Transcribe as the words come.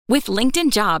With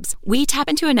LinkedIn Jobs, we tap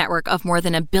into a network of more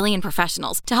than 1 billion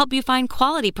professionals to help you find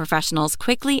quality professionals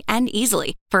quickly and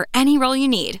easily for any role you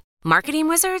need. Marketing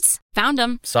wizards? Found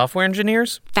them. Software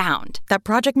engineers? Found. That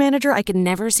project manager I could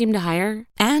never seem to hire?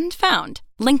 And found.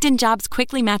 LinkedIn Jobs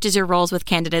quickly matches your roles with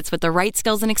candidates with the right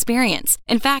skills and experience.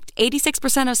 In fact,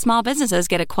 86% of small businesses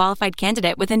get a qualified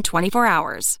candidate within 24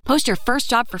 hours. Post your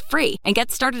first job for free and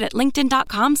get started at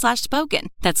linkedin.com/spoken.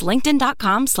 That's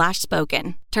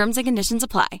linkedin.com/spoken. Terms and conditions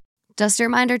apply. Just a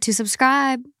reminder to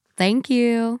subscribe. Thank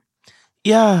you.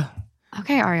 Yeah.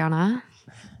 Okay, Ariana.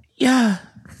 Yeah.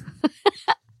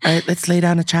 All right, let's lay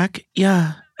down a track.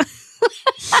 Yeah.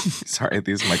 Sorry,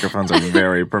 these microphones are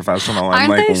very professional. I'm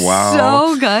Aren't like, they wow.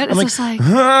 so good? It's like, just like,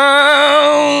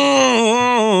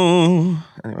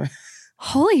 anyway,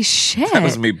 holy shit. that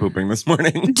was me pooping this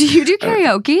morning. Do you do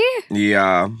karaoke?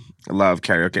 Yeah, I love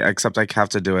karaoke, except I have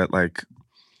to do it like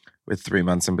with 3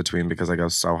 months in between because I go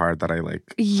so hard that I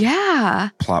like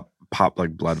pop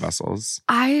like blood vessels.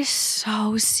 I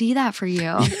so see that for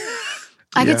you.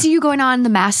 I could see you going on The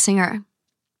Masked Singer.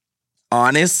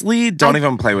 Honestly, don't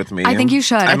even play with me. I think you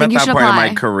should. I I'm think at you that should point apply.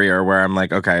 in my career where I'm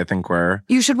like, okay, I think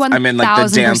You should 1,000%. I'm in like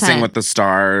the Dancing with the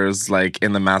Stars, like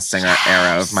in the Masked Singer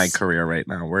era of my career right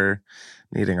now. We're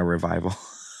needing a revival.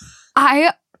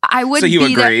 I would So you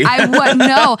be agree? there. I would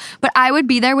no, but I would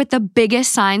be there with the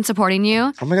biggest sign supporting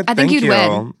you. Oh my God, I think you'd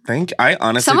win. I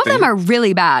honestly Some of think them are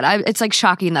really bad. It's like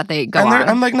shocking that they go and on.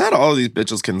 I'm like, not all of these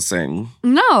bitches can sing.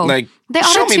 No. Like, they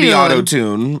show me the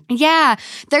auto-tune. auto-tune. Yeah.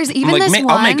 There's even Like, this one.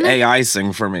 I'll make AI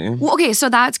sing for me. Well, okay, so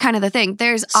that's kind of the thing.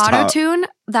 There's Stop. auto-tune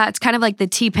that's kind of like the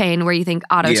T-Pain where you think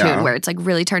auto-tune Yeah. where it's like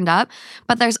really turned up.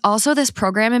 But there's also this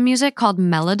program in music called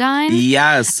Melodyne.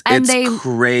 Yes, And it's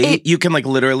great. You can like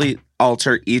literally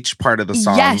alter each part of the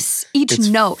song. Yes, each it's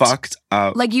note. Fucked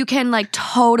up. Like you can like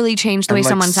totally change the way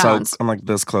someone sounds. I'm like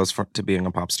this close to being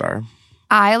a pop star.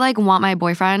 I like want my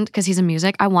boyfriend, because he's in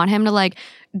music, I want him to like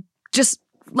just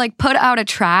like put out a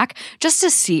track just to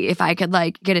see if I could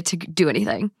like get it to do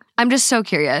anything. I'm just so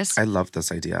curious. I love this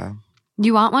idea.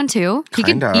 You want one too? He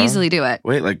Kinda. can easily do it.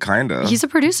 Wait, like kinda. He's a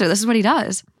producer. This is what he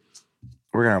does.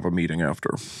 We're gonna have a meeting after.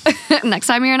 Next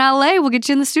time you're in LA, we'll get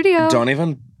you in the studio. Don't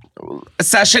even a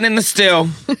session in the stew.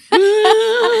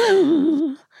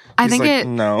 I think like,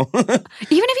 no. Even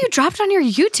if you dropped on your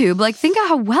YouTube, like think of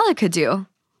how well it could do.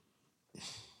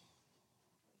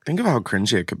 Think of how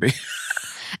cringy it could be.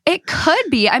 It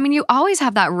could be. I mean, you always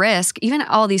have that risk. Even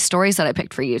all these stories that I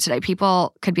picked for you today,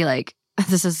 people could be like,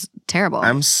 this is terrible.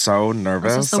 I'm so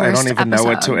nervous. the I don't worst even know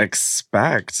what to episode.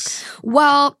 expect.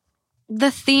 Well, the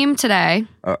theme today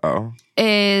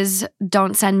is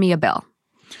don't send me a bill.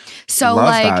 So Love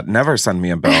like that. Never send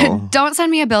me a bill. don't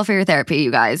send me a bill for your therapy, you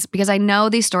guys, because I know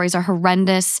these stories are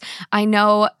horrendous. I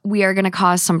know we are going to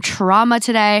cause some trauma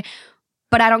today,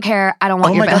 but I don't care. I don't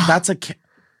want your bill. Oh my God, that's a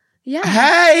Yeah.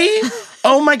 Hey!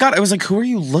 Oh my God. I was like, who are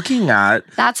you looking at?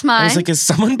 That's mine. I was like, is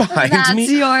someone behind That's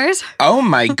me? yours. Oh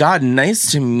my God.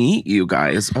 Nice to meet you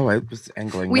guys. Oh, I was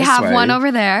angling We this have way. one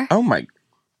over there. Oh my.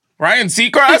 Ryan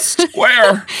Seacrest?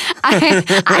 Where?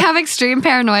 I have extreme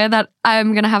paranoia that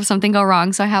I'm going to have something go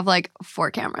wrong. So I have like 4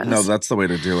 cameras. No, that's the way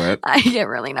to do it. I get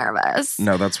really nervous.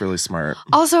 No, that's really smart.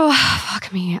 Also,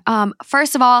 fuck me.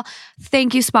 First of all,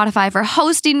 thank you, Spotify, for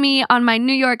hosting me on my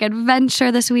New York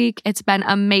adventure this week. It's been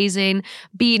amazing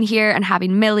being here and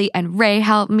having Millie and Ray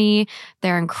help me.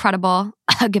 They're incredible.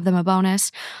 I'll give them a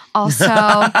bonus.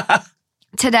 Also,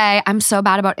 today, I'm so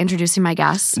bad about introducing my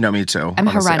guests. No, me too. I'm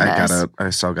Honestly, horrendous. I get it. I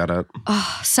so get it.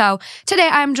 Oh, so today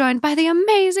I'm joined by the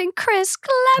amazing Chris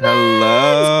Klemens.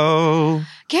 Hello.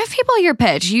 Give people your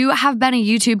pitch. You have been a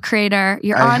YouTube creator.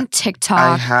 You're on TikTok.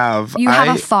 I have. You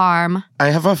have a farm. I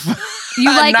have a You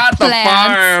like not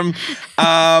plants. the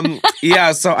farm.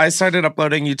 Yeah, so I started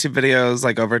uploading YouTube videos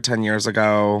like over 10 years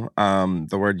ago.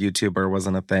 The word YouTuber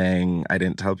wasn't a thing. I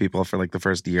didn't tell people for like the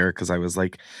first year because I was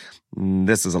like,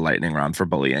 this is a lightning round for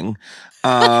bullying.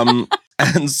 And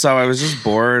so I was just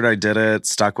bored. I did it,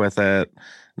 stuck with it.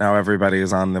 Now everybody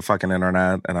is on the fucking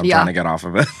internet and I'm trying to get off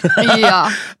of it.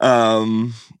 Yeah.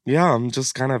 Yeah, I'm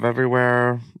just kind of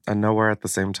everywhere and nowhere at the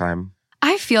same time.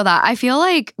 I feel that. I feel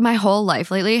like my whole life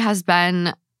lately has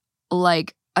been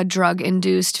like a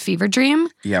drug-induced fever dream.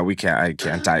 Yeah, I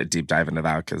can't deep dive into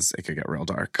that because it could get real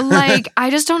dark. Like, I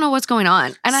just don't know what's going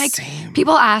on. And like,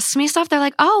 people ask me stuff. They're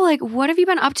like, oh, like, what have you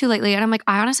been up to lately? And I'm like,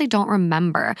 I honestly don't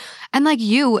remember. And like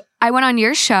I went on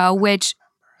your show, which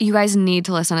you guys need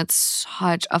to listen. It's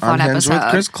such a fun Unhinged episode.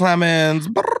 with Chris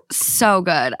Klemens. Brr. So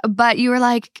good. But you were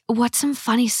like, what's some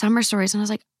funny summer stories? And I was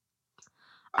like,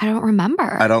 I don't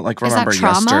remember. I don't like Is that remember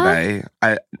trauma?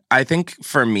 yesterday. I think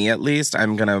for me at least,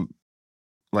 I'm gonna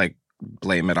like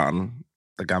blame it on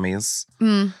the gummies.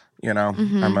 Mm. You know,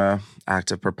 I'm a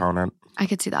active proponent. I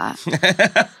could see that.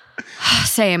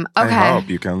 Same. Okay. I hope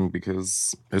you can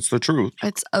because it's the truth.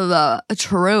 It's the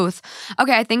truth.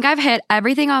 Okay, I think I've hit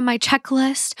everything on my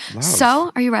checklist. Love.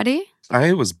 So, are you ready?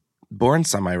 I was born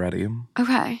semi-ready.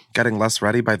 Okay. Getting less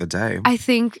ready by the day. I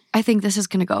think this is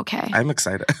gonna go okay. I'm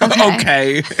excited. Okay.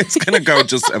 Okay. It's gonna go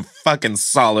just a fucking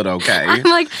solid okay.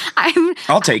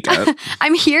 I'll take it.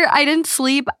 I'm here. I didn't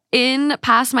sleep in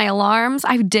past my alarms.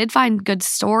 I did find good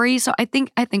stories, so I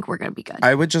think we're gonna be good.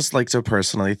 I would just like to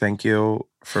personally thank you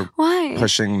for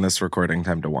pushing this recording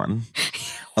time to 1.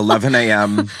 11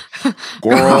 a.m.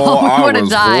 Girl, I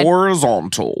was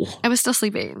horizontal. I was still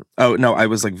sleeping. Oh, no, I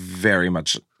was like very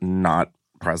much not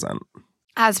present.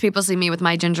 As people see me with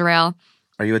my ginger ale.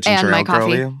 Are you a ginger ale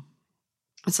girly?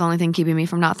 It's the only thing keeping me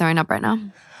from not throwing up right now.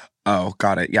 Oh,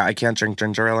 got it. Yeah, I can't drink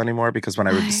ginger ale anymore because when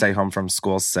I would stay home from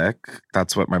school sick,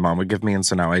 that's what my mom would give me. And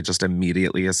so now I just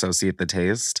immediately associate the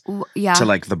taste to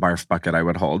like the barf bucket I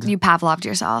would hold. You Pavloved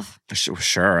yourself.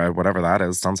 Sure, whatever that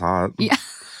is. Sounds hot. Yeah.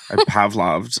 I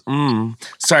Pavloved.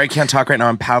 Sorry, I can't talk right now.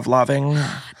 I'm Pavloving.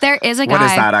 There is a guy. What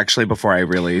is that actually before I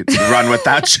really run with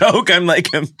that joke? I'm like,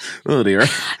 oh dear.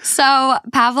 So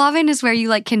Pavloving is where you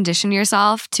like condition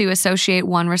yourself to associate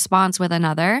one response with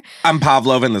another. I'm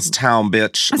Pavlov in this town,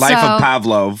 bitch. Life of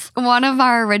Pavlov. One of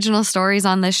our original stories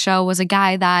on this show was a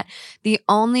guy that the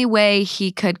only way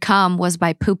he could come was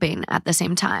by pooping at the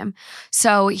same time.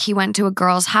 So he went to a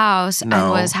girl's house and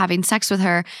was having sex with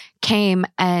her, came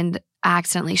and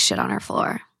accidentally shit on her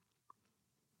floor.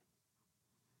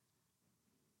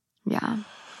 Yeah.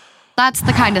 That's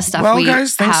the kind of stuff Well,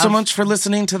 guys, thanks so much for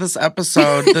listening to this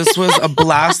episode. This was a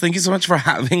blast. Thank you so much for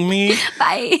having me.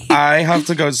 Bye. I have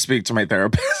to go speak to my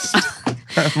therapist.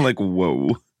 I'm like,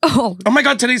 whoa. Oh my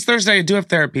God, today's Thursday. I do have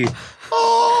therapy.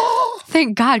 Oh.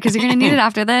 Thank God, because you're going to need it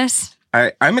after this.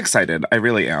 I'm excited. I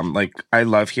really am. Like, I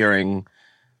love hearing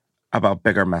about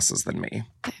bigger messes than me.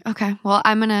 Okay. Well,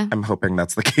 I'm hoping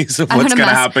that's the case of what's going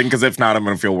to happen, because if not, I'm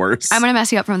going to feel worse. I'm going to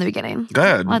mess you up from the beginning.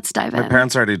 Good. Let's dive in. My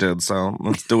parents already did, so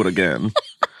let's do it again.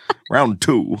 Round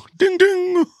 2. Ding,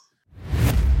 ding.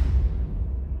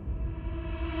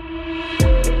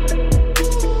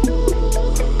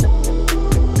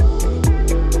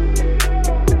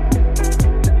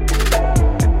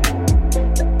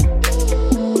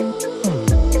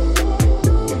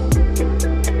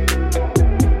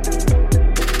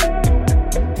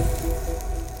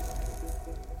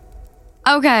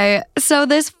 Okay, so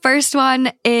this first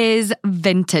one is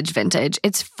vintage.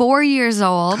 It's 4 years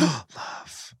old.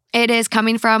 Love. It is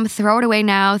coming from Throw It Away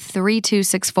Now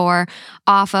 3264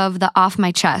 off of the Off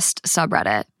My Chest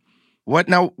subreddit. What?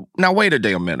 Now wait a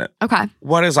damn minute. Okay.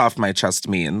 What does off my chest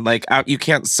mean? Like, you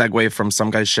can't segue from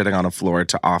some guy shitting on a floor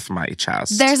to off my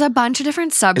chest. There's a bunch of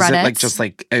different subreddits. Is it like just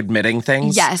like admitting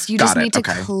things? Yes, you just need to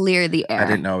clear the air. I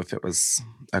didn't know if it was,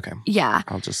 okay. Yeah.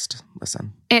 I'll just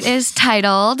listen. It is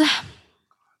titled,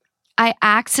 I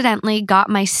accidentally got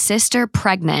my sister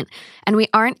pregnant and we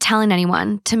aren't telling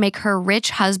anyone to make her rich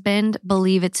husband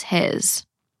believe it's his.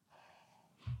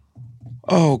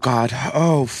 Oh, God.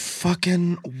 Oh,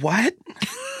 fucking what?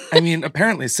 I mean,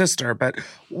 apparently sister, but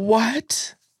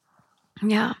what?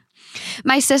 Yeah.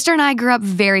 My sister and I grew up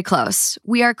very close.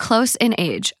 We are close in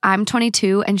age. I'm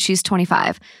 22 and she's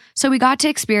 25. So we got to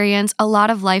experience a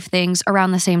lot of life things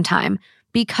around the same time.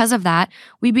 Because of that,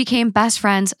 we became best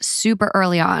friends super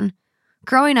early on.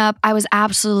 Growing up, I was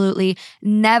absolutely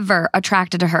never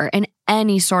attracted to her in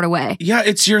any sort of way. Yeah,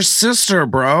 it's your sister,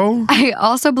 bro. I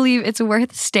also believe it's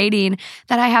worth stating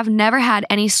that I have never had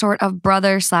any sort of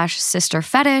brother/sister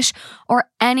fetish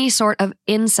or any sort of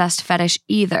incest fetish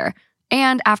either.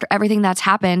 And after everything that's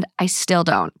happened, I still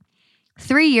don't.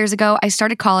 3 years ago, I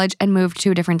started college and moved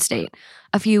to a different state.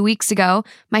 A few weeks ago,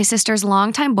 my sister's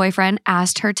longtime boyfriend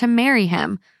asked her to marry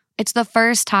him. It's the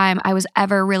first time I was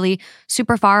ever really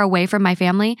super far away from my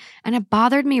family, and it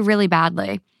bothered me really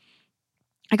badly.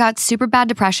 I got super bad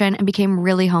depression and became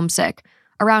really homesick.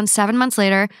 Around 7 months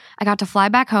later, I got to fly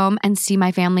back home and see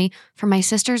my family for my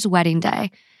sister's wedding day.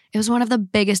 It was one of the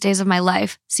biggest days of my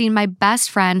life, seeing my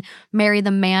best friend marry the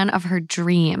man of her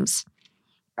dreams.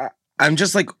 I'm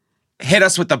just like, hit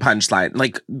us with the punchline.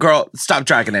 Like, girl, stop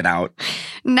dragging it out.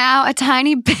 Now, a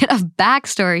tiny bit of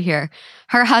backstory here.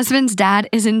 Her husband's dad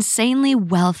is insanely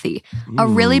wealthy, a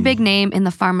really big name in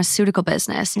the pharmaceutical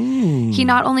business. He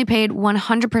not only paid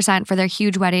 100% for their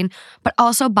huge wedding, but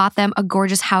also bought them a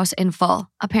gorgeous house in full,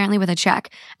 apparently with a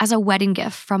check, as a wedding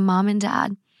gift from mom and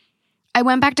dad. I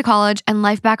went back to college and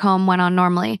life back home went on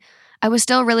normally. I was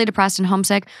still really depressed and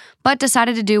homesick, but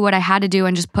decided to do what I had to do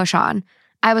and just push on.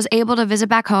 I was able to visit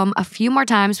back home a few more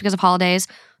times because of holidays,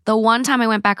 The one time I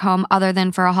went back home other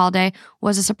than for a holiday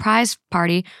was a surprise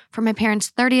party for my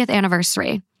parents' 30th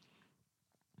anniversary.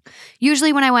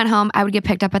 Usually when I went home, I would get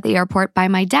picked up at the airport by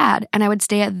my dad, and I would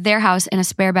stay at their house in a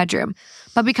spare bedroom.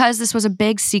 But because this was a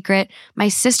big secret, my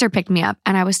sister picked me up,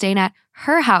 and I was staying at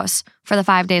her house for the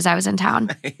 5 days I was in town.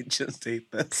 I just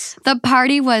hate this. The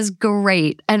party was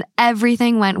great, and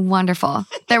everything went wonderful.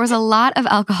 There was a lot of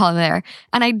alcohol there,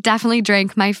 and I definitely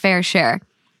drank my fair share.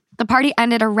 The party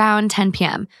ended around 10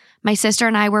 p.m. My sister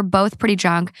and I were both pretty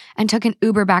drunk and took an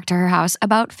Uber back to her house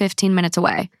about 15 minutes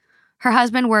away. Her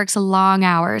husband works long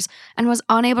hours and was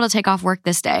unable to take off work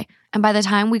this day, and by the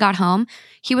time we got home,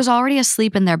 he was already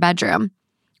asleep in their bedroom.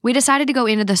 We decided to go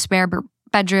into the spare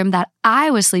bedroom that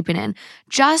I was sleeping in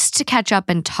just to catch up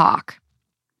and talk.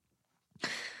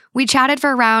 We chatted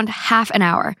for around half an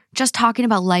hour, just talking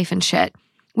about life and shit.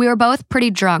 We were both pretty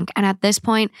drunk, and at this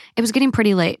point, it was getting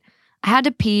pretty late. I had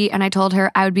to pee, and I told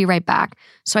her I would be right back,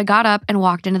 so I got up and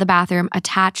walked into the bathroom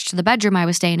attached to the bedroom I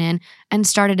was staying in and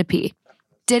started to pee.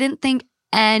 Didn't think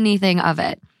anything of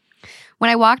it. When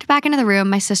I walked back into the room,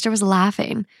 my sister was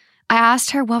laughing. I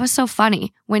asked her what was so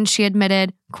funny when she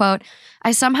admitted, quote,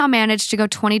 "I somehow managed to go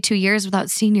 22 years without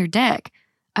seeing your dick."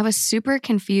 I was super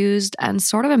confused and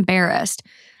sort of embarrassed.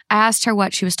 I asked her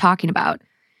what she was talking about.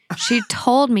 She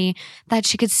told me that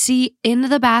she could see into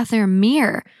the bathroom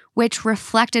mirror, which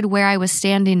reflected where I was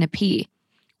standing to pee.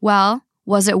 Well,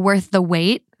 was it worth the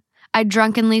wait? I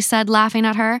drunkenly said, laughing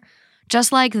at her.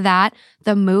 Just like that,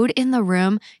 the mood in the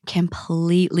room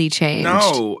completely changed.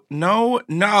 No.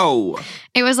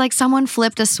 It was like someone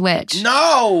flipped a switch.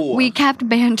 No! We kept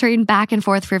bantering back and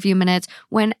forth for a few minutes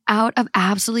when out of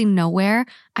absolutely nowhere,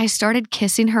 I started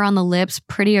kissing her on the lips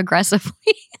pretty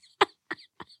aggressively.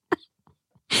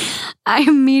 I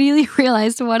immediately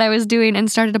realized what I was doing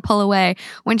and started to pull away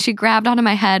when she grabbed onto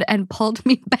my head and pulled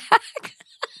me back.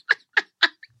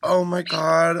 Oh my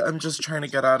God, I'm just trying to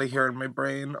get out of here in my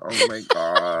brain. Oh my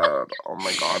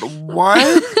God.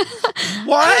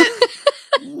 What?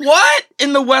 What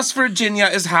in the West Virginia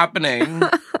is happening?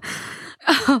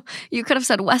 Oh, you could have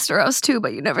said Westeros too,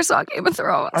 but you never saw Game of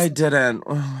Thrones. I didn't.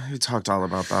 You talked all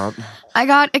about that. I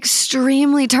got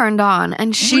extremely turned on,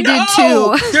 and she did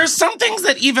too. There's some things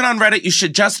that even on Reddit you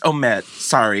should just omit.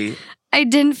 Sorry. I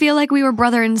didn't feel like we were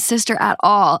brother and sister at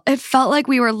all. It felt like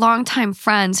we were longtime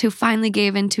friends who finally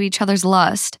gave in to each other's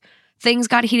lust. Things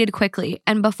got heated quickly,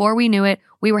 and before we knew it,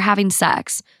 we were having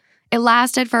sex. It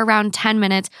lasted for around 10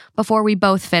 minutes before we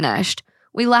both finished.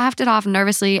 We laughed it off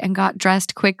nervously and got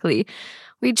dressed quickly.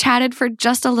 We chatted for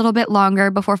just a little bit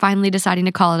longer before finally deciding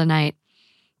to call it a night.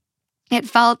 It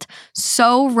felt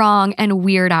so wrong and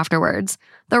weird afterwards.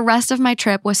 The rest of my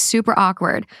trip was super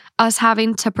awkward, us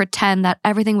having to pretend that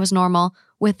everything was normal,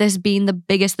 with this being the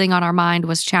biggest thing on our mind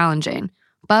was challenging.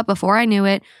 But before I knew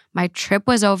it, my trip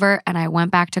was over and I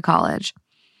went back to college.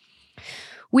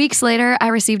 Weeks later, I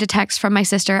received a text from my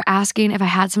sister asking if I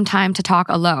had some time to talk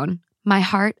alone. My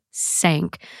heart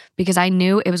sank because I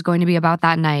knew it was going to be about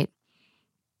that night.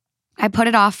 I put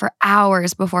it off for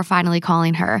hours before finally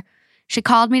calling her. She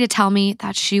called me to tell me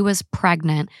that she was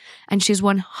pregnant and she's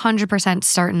 100%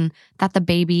 certain that the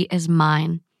baby is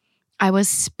mine. I was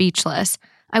speechless.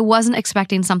 I wasn't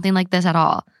expecting something like this at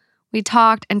all. We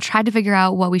talked and tried to figure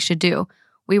out what we should do.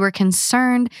 We were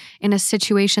concerned in a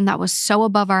situation that was so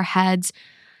above our heads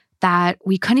that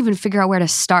we couldn't even figure out where to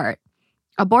start.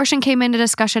 Abortion came into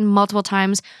discussion multiple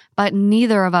times, but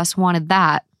neither of us wanted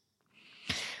that.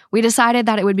 We decided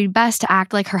that it would be best to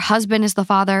act like her husband is the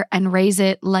father and raise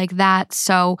it like that,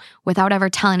 so without ever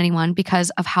telling anyone because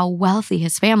of how wealthy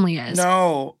his family is.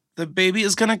 No, the baby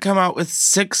is going to come out with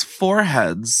 6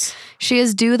 foreheads. She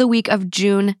is due the week of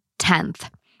June 10th.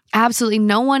 Absolutely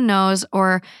no one knows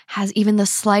or has even the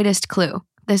slightest clue.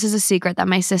 This is a secret that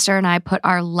my sister and I put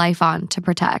our life on to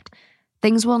protect.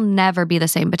 Things will never be the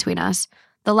same between us.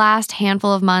 The last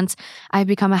handful of months, I've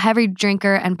become a heavy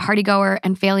drinker and party goer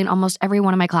and failing almost every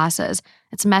one of my classes.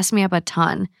 It's messed me up a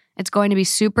ton. It's going to be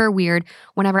super weird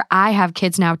whenever I have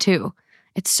kids now too.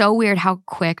 It's so weird how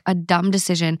quick a dumb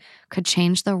decision could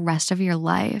change the rest of your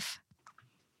life.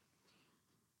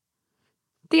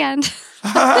 The end.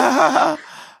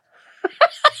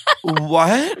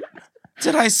 What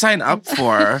did I sign up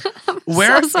for?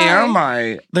 Where am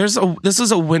I? This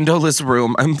is a windowless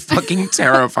room. I'm fucking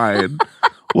terrified.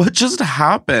 What just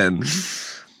happened?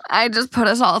 I just put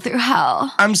us all through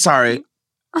hell. I'm sorry.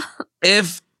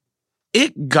 If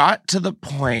it got to the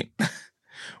point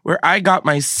where I got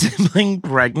my sibling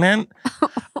pregnant,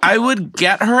 I would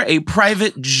get her a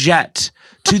private jet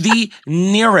to the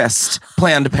nearest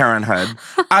Planned Parenthood.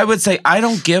 I would say, I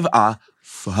don't give a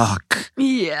fuck.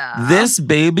 Yeah. This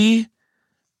baby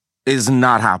is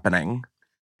not happening.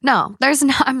 No, there's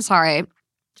not. I'm sorry.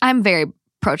 I'm very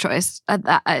pro-choice.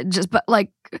 But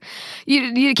like,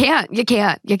 you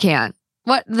can't.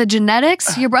 What, the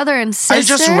genetics? Your brother and sister? I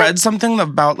just read something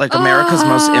about like America's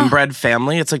most inbred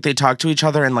family. It's like they talk to each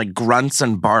other in like grunts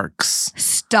and barks.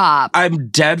 Stop. I'm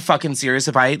dead fucking serious.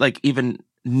 If I like even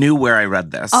knew where I read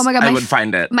this, oh my God, I would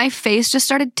find it. My face just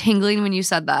started tingling when you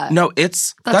said that. No,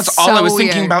 that's all so I was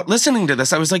thinking weird. about listening to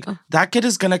this. I was like, that kid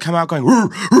is gonna come out going, "Rrr,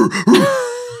 rrr, rrr."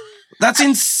 That's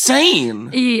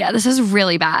insane. Yeah, this is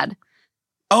really bad.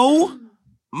 Oh,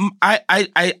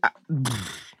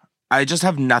 I just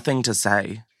have nothing to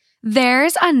say.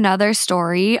 There's another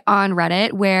story on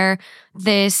Reddit where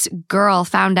this girl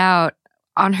found out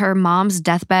on her mom's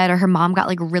deathbed, or her mom got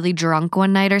like really drunk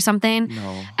one night or something.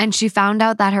 No. And she found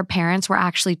out that her parents were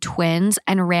actually twins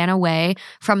and ran away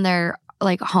from their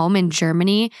like home in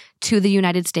Germany to the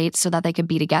United States so that they could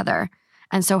be together.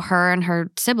 And so her and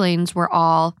her siblings were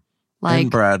all like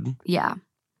inbred. Yeah.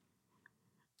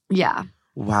 Yeah.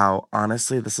 Wow,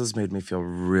 honestly, this has made me feel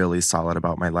really solid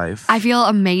about my life. I feel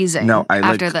amazing. No,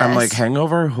 after this. I'm like,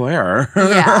 hangover where?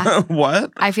 Yeah.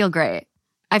 What? I feel great.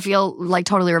 I feel like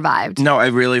totally revived. No, I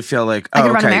really feel like, I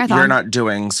could oh, run a okay, marathon. you're not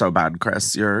doing so bad,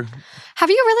 Chris. You're Have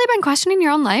you really been questioning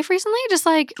your own life recently? Just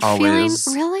like always.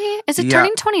 feeling, really? Is it Yeah.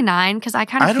 turning 29? Because I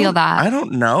kind of feel that. I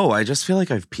don't know. I just feel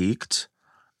like I've peaked.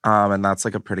 And that's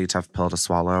like a pretty tough pill to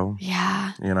swallow.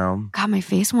 Yeah. You know? God, my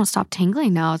face won't stop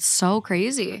tingling now. It's so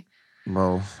crazy.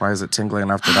 Well, why is it tingling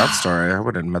after that story? I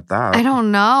would admit that. I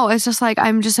don't know. It's just like,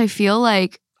 I feel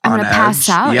like I'm On going to pass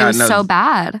edge? out. Yeah, it was no, so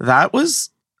bad. That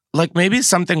was like, maybe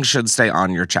something should stay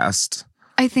on your chest.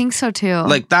 I think so too.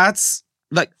 Like that's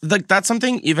that's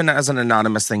something, even as an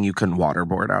anonymous thing, you couldn't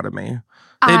waterboard out of me.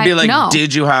 They'd be like, no.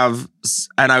 did you have,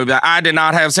 and I would be like, I did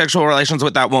not have sexual relations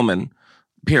with that woman.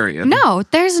 Period. No,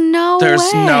 there's no way.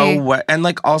 There's no way. And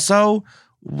like, also,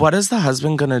 what is the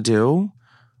husband gonna do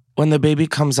when the baby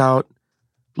comes out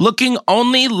looking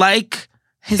only like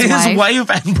his wife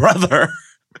and brother?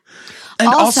 And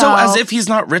also, as if he's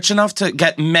not rich enough to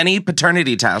get many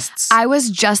paternity tests. I was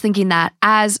just thinking that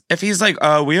as... If he's like,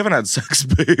 we haven't had sex,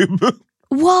 babe.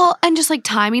 Well, and just like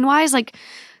timing wise, like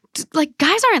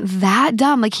guys aren't that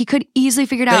dumb. Like he could easily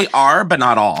figure it out. They are, but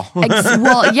not all.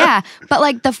 Well, yeah. But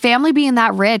like the family being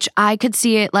that rich, I could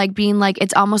see it like being like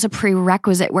it's almost a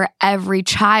prerequisite where every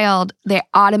child, they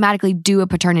automatically do a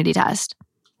paternity test.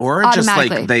 Or just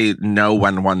like they know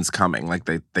when one's coming. Like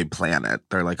they plan it.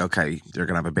 They're like, okay, you're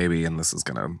going to have a baby and this is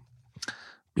going to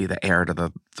be the heir to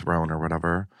the throne or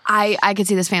whatever. I could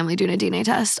see this family doing a DNA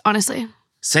test, honestly.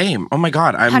 Same. Oh my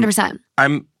God. 100%.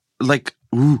 I'm like,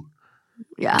 ooh.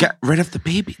 Yeah. Get rid of the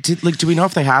baby. Do we know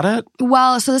if they had it?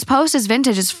 Well, so this post is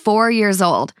vintage. It's 4 years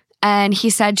old. And he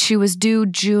said she was due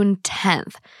June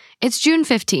 10th. It's June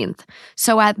 15th.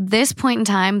 So at this point in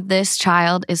time, this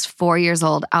child is 4 years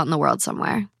old out in the world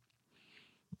somewhere.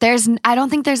 I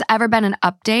don't think there's ever been an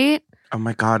update. Oh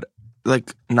my God.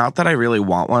 Like, not that I really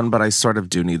want one, but I sort of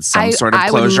do need some sort of I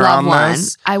closure on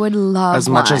this. I would love as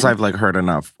much as I've like heard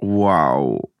enough.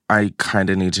 Wow. I kind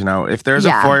of need to know. If there's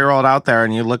a 4-year-old out there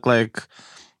and you look like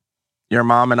your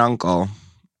mom and uncle,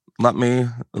 let me.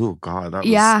 Oh God, that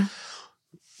was.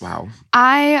 Wow.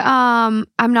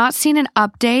 I'm not seeing an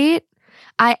update.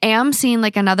 I am seeing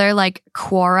like another like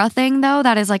Quora thing though.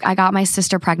 That is like, I got my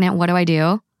sister pregnant. What do I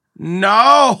do?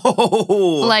 No.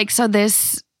 Like, so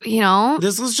this,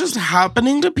 this is just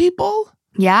happening to people.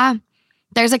 Yeah.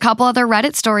 There's a couple other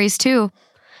Reddit stories too.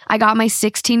 I got my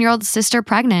 16-year-old sister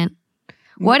pregnant.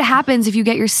 What happens if you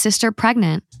get your sister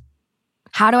pregnant?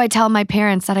 How do I tell my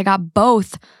parents that I got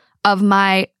both of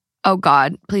my... Oh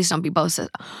God, please don't be both.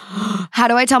 How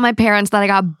do I tell my parents that I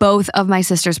got both of my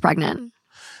sisters pregnant?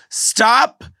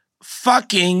 Stop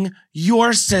fucking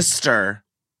your sister.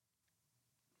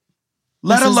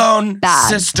 Let alone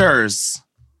sisters.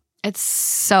 It's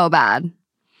so bad.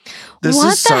 This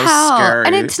what is the so hell? scary.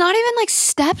 And it's not even like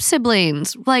step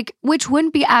siblings, like, which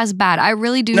wouldn't be as bad. I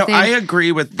really do think I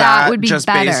agree with that would be just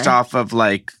better. based off of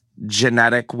like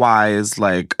genetic wise,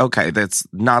 like, okay, that's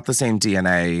not the same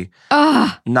DNA.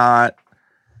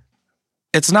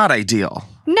 It's not ideal.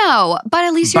 No, but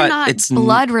at least you're not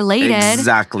blood related.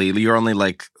 Exactly. You're only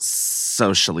like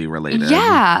socially related.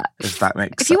 Yeah. If that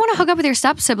makes sense. If you want to hook up with your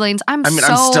step siblings, I'm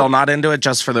still not into it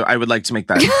just for I would like to make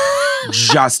that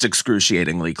just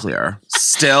excruciatingly clear.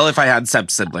 Still, if I had step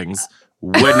siblings,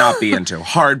 would not be into.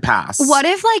 Hard pass. What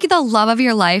if like the love of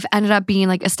your life ended up being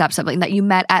like a step sibling that you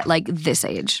met at like this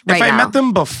age right now? If I met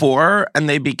them before and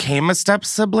they became a step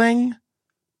sibling.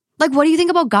 Like, what do you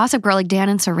think about Gossip Girl, like Dan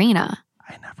and Serena?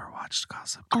 I never watched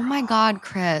Gossip Girl. Oh my God,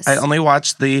 Chris. I only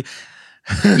watched the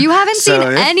You haven't So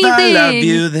seen if anything. I love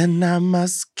you, then I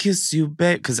must kiss you,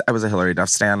 babe. Because I was a Hillary Duff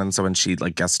stan, and so when she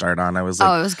like guest starred on, I was like,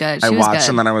 Oh, it was good. I She was watched, good.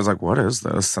 and then I was like, what is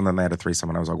this? And then they had a threesome,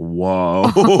 and I was like, whoa.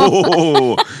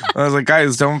 I was like,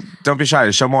 guys, don't be shy.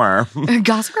 Show more.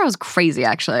 Gossip Girl was crazy,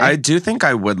 actually. I do think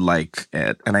I would like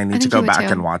it, and I need to think go you would back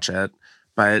too. and watch it.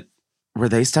 But were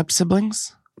they step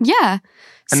siblings? Yeah.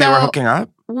 And they were hooking up?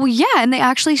 Well, yeah, and they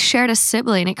actually shared a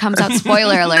sibling. It comes out,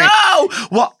 spoiler alert. No!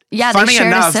 Well, Yeah, they funny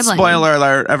shared a enough, sibling. spoiler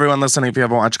alert, everyone listening, if you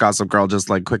haven't watched Gossip Girl, just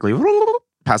like quickly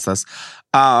past this.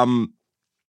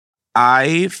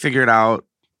 I figured out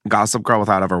Gossip Girl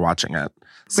without ever watching it.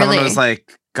 Someone Really? was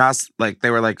like, they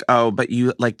were like, oh, but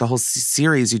you, like the whole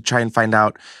series, you try and find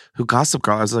out who Gossip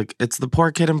Girl. I was like, it's the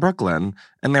poor kid in Brooklyn.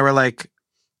 And they were like,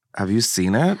 have you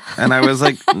seen it? And I was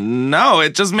like, no,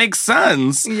 it just makes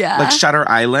sense. Yeah. Like Shutter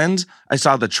Island, I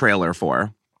saw the trailer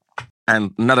for.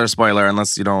 And another spoiler,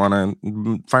 unless you don't want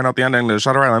to find out the ending to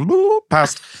Shutter Island.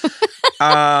 Past.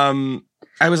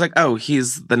 I was like, oh,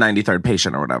 he's the 93rd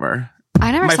patient or whatever.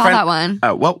 I never saw that one.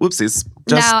 Oh, well, whoopsies.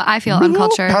 Now I feel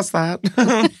uncultured. Past that.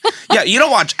 Yeah, you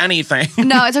don't watch anything.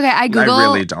 No, it's okay. I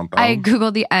really don't, though. I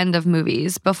Googled the end of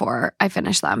movies before I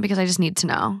finish them because I just need to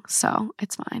know. So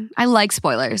it's fine. I like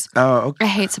spoilers. Oh, okay. I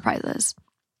hate surprises.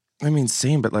 I mean,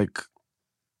 same, but like,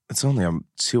 it's only a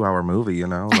 2-hour movie, you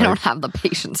know? I Like, don't have the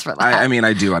patience for that. I mean,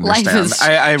 I do Life understand. is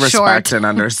I respect short. and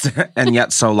understand, and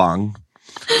yet so long.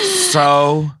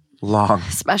 So long.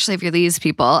 Especially if you're these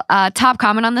people. Top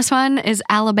comment on this one is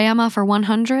Alabama for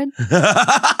 100.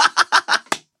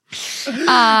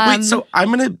 Wait, so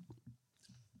I'm going to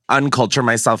unculture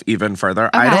myself even further.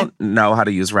 I Okay. don't know how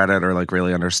to use Reddit or like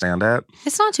really understand it.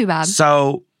 It's not too bad.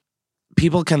 So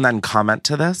people can then comment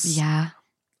to this. Yeah.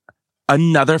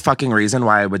 Another fucking reason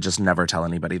why I would just never tell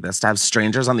anybody this, to have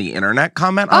strangers on the internet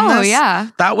comment on this. Oh, yeah.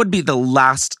 That would be the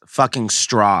last fucking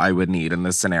straw I would need in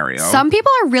this scenario. Some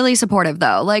people are really supportive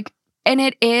though. Like, and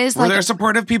it is Were like there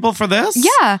supportive people for this?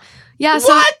 Yeah. Yeah.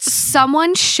 So What?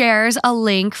 someone shares a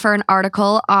link for an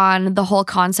article on the whole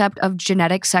concept of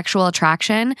genetic sexual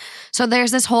attraction. So there's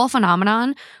this whole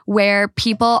phenomenon where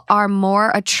people are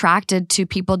more attracted to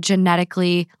people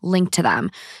genetically linked to them.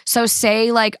 So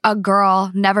say like a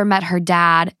girl never met her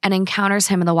dad and encounters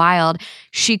him in the wild,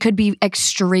 she could be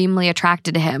extremely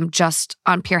attracted to him just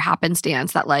on pure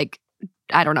happenstance that like,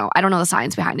 I don't know the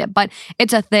science behind it, but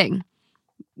it's a thing.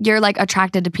 You're like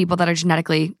attracted to people that are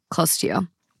genetically close to you.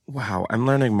 Wow, I'm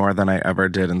learning more than I ever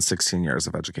did in 16 years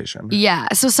of education. Yeah.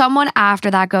 So someone after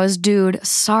that goes, dude,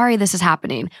 sorry this is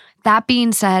happening. That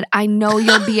being said, I know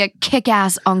you'll be a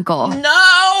kick-ass uncle.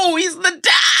 No, he's the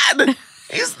dad.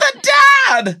 He's the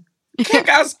dad.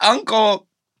 Kick-ass uncle.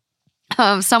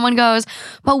 Someone goes,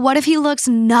 but what if he looks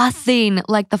nothing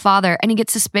like the father and he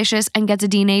gets suspicious and gets a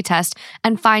DNA test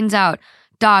and finds out,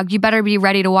 dog, you better be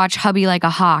ready to watch hubby like a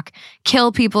hawk.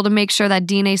 Kill people to make sure that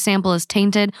DNA sample is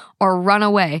tainted, or run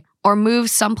away, or move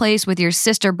someplace with your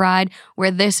sister bride where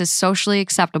this is socially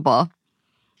acceptable.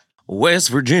 West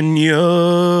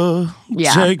Virginia,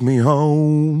 Yeah. take me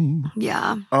home.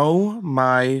 Yeah, Oh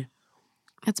my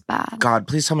it's bad. God,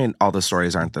 please tell me all the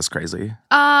stories aren't this crazy.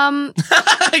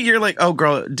 You're like, oh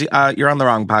girl, you're on the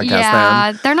wrong podcast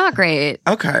Yeah, they're not great.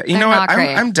 then. Okay, you They're know what? not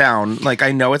great. I'm down. Like,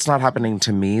 I know it's not happening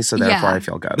to me, so therefore Yeah. I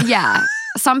feel good. Yeah.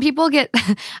 Some people get,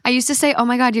 I used to say, oh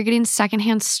my God, you're getting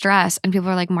secondhand stress. And people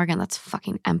are like, Morgan, that's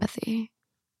fucking empathy.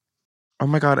 Oh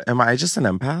my God, am I just an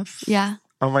empath? Yeah.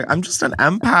 Oh my, I'm just an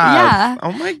empath. Yeah.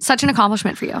 Oh my, Such an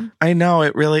accomplishment for you. I know,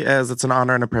 it really is. It's an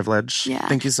honor and a privilege. Yeah.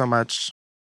 Thank you so much.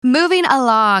 Moving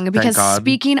along, because God.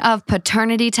 speaking of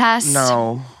paternity tests.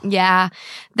 No. Yeah.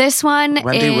 This one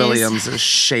Wendy is. Williams is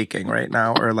shaking right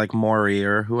now, or like Maury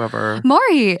or whoever.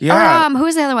 Maury. Yeah. Or, who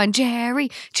is the other one? Jerry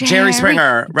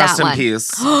Springer, rest That in one. peace.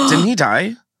 Didn't he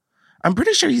die? I'm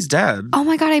pretty sure he's dead. Oh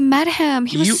my God, I met him.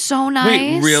 He was so nice.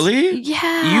 Wait, really?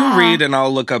 Yeah. You read and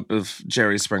I'll look up if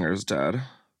Jerry Springer's dead.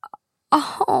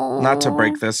 Oh. Not to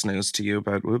break this news to you,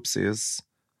 but whoopsies.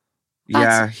 That's-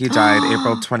 Yeah, he died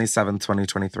April 27th,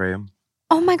 2023.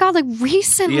 Oh my God, like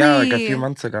recently. Yeah, like a few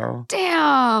months ago.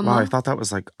 Damn. Wow, I thought that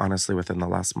was like honestly within the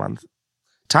last month.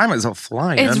 Time is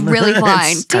flying. It's really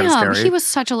flying. It's kinda Damn, scary. he was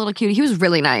such a little cutie. He was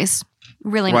really nice.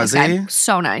 Really Was nice guy. he?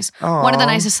 So nice. Aw. One of the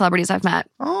nicest celebrities I've met.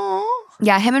 Oh,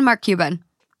 Yeah, him and Mark Cuban.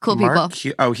 Cool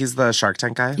people. He's the Shark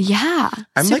Tank guy? Yeah.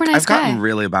 I'm super like, nice I've gotten guy.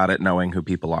 really bad at knowing who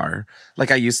people are. Like,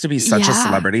 I used to be such a Yeah.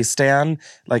 celebrity stan,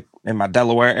 like in my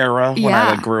Delaware era when I Yeah.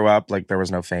 like grew up, like there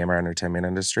was no fame or entertainment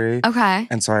industry. Okay.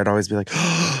 And so I'd always be like,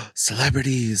 oh,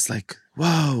 celebrities, like,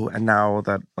 whoa. And now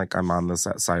that like I'm on this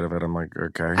side of it, I'm like,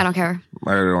 okay. I don't care.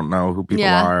 I don't know who people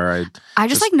Yeah. are. I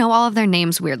just like know all of their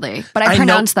names weirdly, but I I know-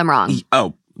 pronounce them wrong.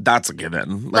 Oh, That's a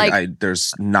given.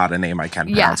 There's not a name I can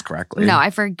pronounce correctly. No, I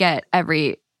forget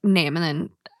every name and then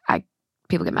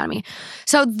people get mad at me.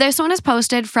 So this one is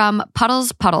posted from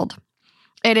Puddles Puddled.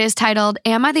 It is titled,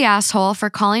 Am I the Asshole for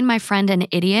Calling My Friend an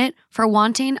Idiot for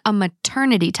Wanting a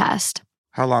Maternity Test?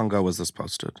 How long ago was this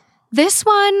posted? This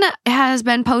one has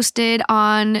been posted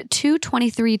on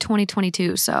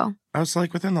 2/23/2022, so. I was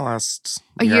like within the last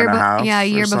year and a half. Yeah, a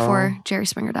year so. before Jerry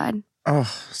Springer died. Oh,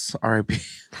 R.I.P.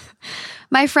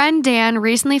 My friend Dan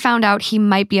recently found out he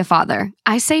might be a father.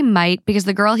 I say might because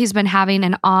the girl he's been having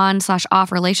an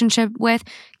on/off relationship with,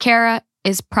 Kara,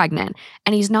 is pregnant,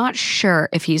 and he's not sure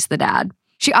if he's the dad.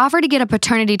 She offered to get a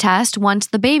paternity test once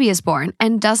the baby is born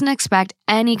and doesn't expect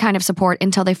any kind of support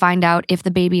until they find out if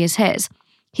the baby is his.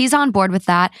 He's on board with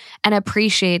that and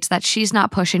appreciates that she's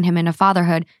not pushing him into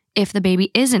fatherhood if the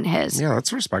baby isn't his. Yeah,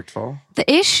 that's respectful. The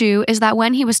issue is that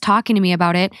when he was talking to me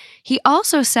about it, he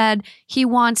also said he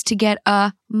wants to get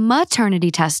a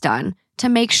maternity test done to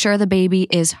make sure the baby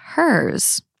is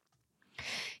hers.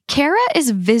 Kara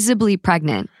is visibly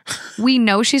pregnant. We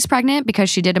know she's pregnant because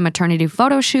she did a maternity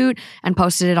photo shoot and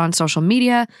posted it on social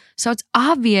media, so it's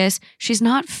obvious she's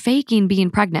not faking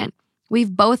being pregnant.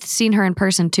 We've both seen her in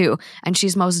person too, and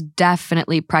she's most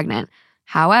definitely pregnant.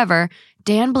 However,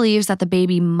 Dan believes that the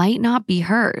baby might not be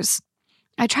hers.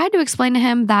 I tried to explain to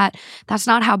him that that's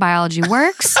not how biology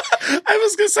works. I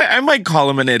was going to say, I might call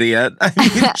him an idiot. I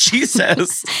mean,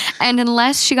 Jesus. And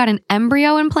unless she got an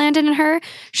embryo implanted in her,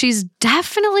 she's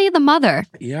definitely the mother.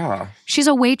 Yeah. She's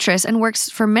a waitress and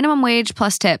works for minimum wage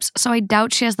plus tips, so I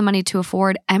doubt she has the money to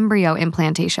afford embryo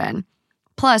implantation.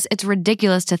 Plus, it's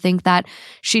ridiculous to think that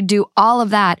she'd do all of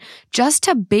that just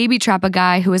to baby trap a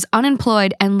guy who is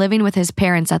unemployed and living with his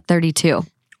parents at 32.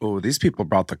 Oh, these people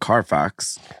brought the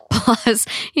Carfax. Plus,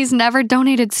 he's never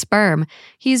donated sperm.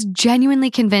 He's genuinely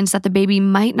convinced that the baby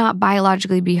might not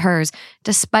biologically be hers,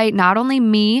 despite not only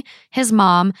me, his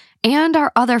mom, and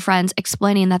our other friends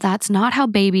explaining that that's not how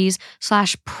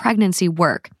babies/pregnancy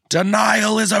work.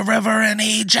 Denial is a river in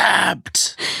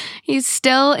Egypt. He's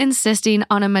still insisting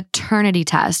on a maternity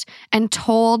test and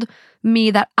told me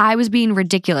that I was being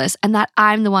ridiculous and that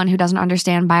I'm the one who doesn't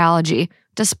understand biology,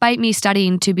 despite me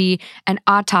studying to be an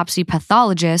autopsy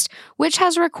pathologist, which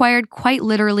has required quite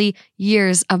literally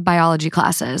years of biology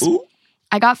classes. Ooh.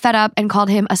 I got fed up and called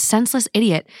him a senseless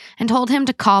idiot and told him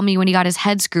to call me when he got his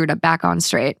head screwed up back on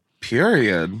straight.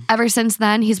 Period. Ever since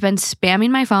then, he's been spamming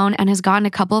my phone and has gotten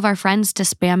a couple of our friends to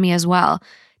spam me as well,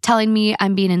 telling me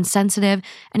I'm being insensitive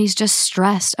and he's just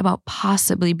stressed about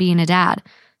possibly being a dad.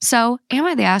 So, am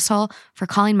I the asshole for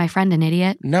calling my friend an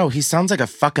idiot? No, he sounds like a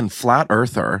fucking flat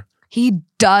earther. He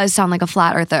does sound like a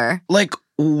flat earther. Like,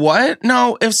 what?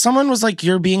 No, if someone was like,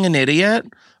 you're being an idiot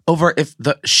over if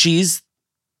she's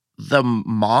the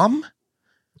mom?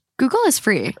 Google is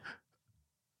free.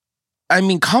 I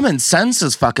mean, common sense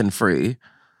is fucking free.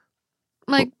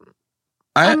 Like,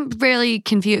 I'm really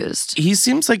confused. He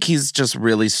seems like he's just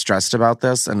really stressed about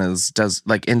this and does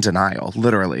in denial,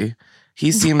 literally.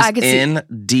 He seems in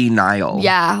denial.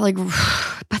 Yeah,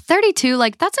 but 32,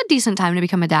 that's a decent time to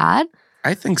become a dad.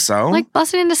 I think so.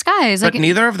 Blessing in disguise. But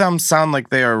neither of them sound like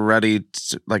they are ready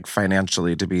to,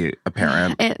 financially to be a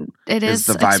parent. It is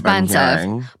the vibe expensive. I'm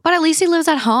hearing. But at least he lives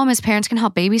at home. His parents can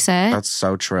help babysit. That's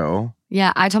so true.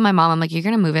 Yeah, I told my mom, I'm like, you're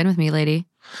going to move in with me, lady.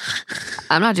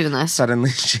 I'm not doing this. Suddenly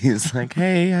she's like,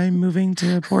 hey, I'm moving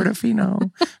to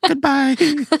Portofino. Goodbye.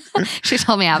 She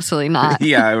told me absolutely not.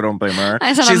 Yeah, I don't blame her.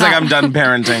 She's I'm done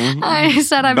parenting. I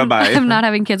said, Bye-bye. I'm not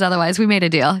having kids otherwise. We made a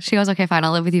deal. She goes, okay, fine.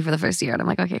 I'll live with you for the first year. And I'm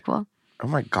like, okay, cool. Oh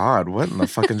my God, what in the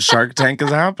fucking Shark Tank is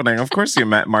happening? Of course you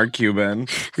met Mark Cuban.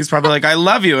 He's probably like, I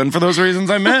love you. And for those reasons,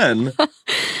 I'm in.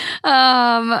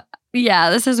 Yeah,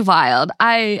 this is wild.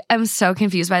 I am so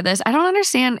confused by this. I don't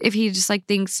understand if he just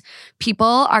thinks people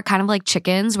are kind of like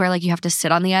chickens where you have to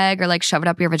sit on the egg or shove it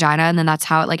up your vagina and then that's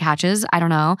how it hatches. I don't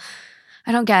know.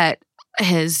 I don't get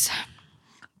his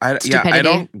stupidity. Yeah, I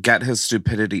don't get his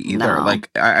stupidity either. No.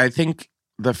 I think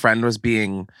the friend was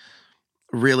being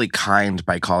really kind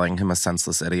by calling him a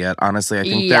senseless idiot. Honestly, I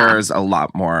think there's a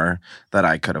lot more that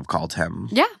I could have called him.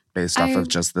 Yeah. Based off of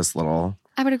just this little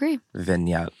I would agree.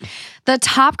 vignette. The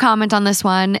top comment on this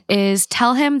one is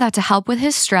tell him that to help with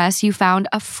his stress, you found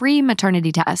a free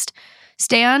maternity test.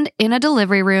 Stand in a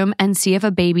delivery room and see if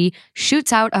a baby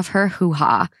shoots out of her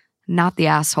hoo-ha, not the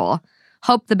asshole.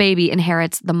 Hope the baby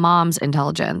inherits the mom's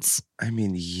intelligence. I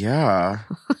mean, yeah.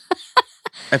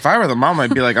 If I were the mom,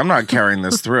 I'd be like, I'm not carrying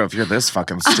this through if you're this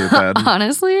fucking stupid.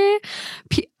 Honestly,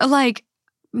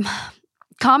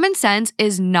 common sense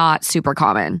is not super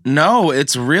common. No,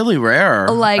 it's really rare.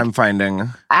 I'm finding.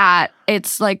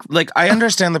 It's like I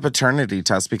understand the paternity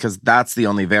test because that's the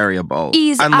only variable.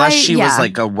 Unless she was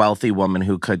like a wealthy woman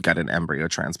who could get an embryo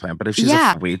transplant. But if she's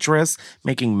a waitress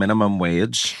making minimum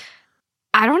wage.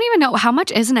 I don't even know. How much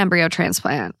is an embryo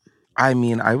transplant? I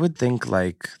mean, I would think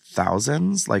like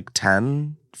thousands, like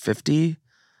 10, 50,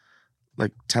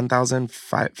 like 10,000,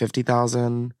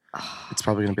 50,000. It's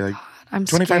probably going to be like I'm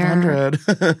 2,500.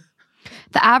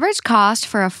 The average cost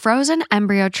for a frozen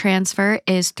embryo transfer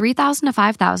is $3,000 to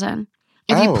 $5,000.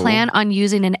 If you plan on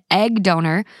using an egg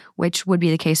donor, which would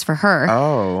be the case for her,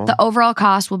 the overall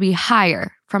cost will be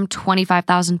higher, from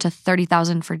 $25,000 to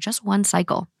 $30,000 for just one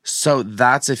cycle. So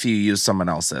that's if you use someone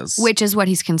else's. Which is what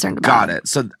he's concerned about. Got it.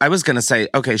 So I was going to say,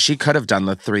 okay, she could have done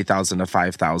the $3,000 to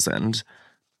 $5,000.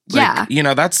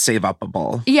 Like, that's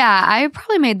save-upable. Yeah, I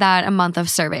probably made that a month of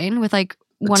serving with like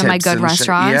one of my good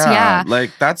restaurants. Yeah.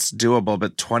 Like that's doable,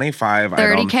 but 25, I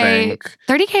don't think.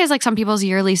 30K is like some people's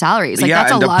yearly salaries. Like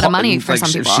that's a lot of money for some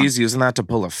people. If she's using that to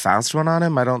pull a fast one on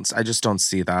him, I just don't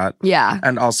see that. Yeah.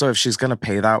 And also if she's going to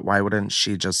pay that, why wouldn't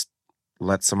she just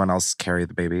let someone else carry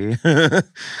the baby?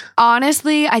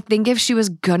 Honestly, I think if she was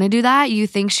going to do that, you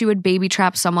think she would baby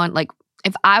trap someone like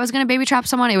if I was going to baby trap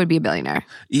someone, it would be a billionaire.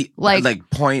 Like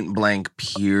point blank,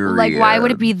 period. Like, why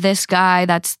would it be this guy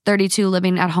that's 32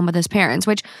 living at home with his parents?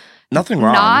 Which, nothing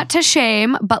wrong. Not to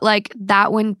shame, but like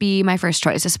that wouldn't be my first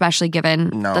choice, especially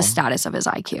given the status of his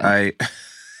IQ. I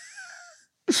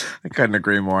couldn't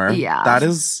agree more. Yeah.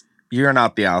 You're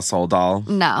not the asshole, doll.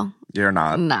 No. You're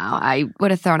not. No, I would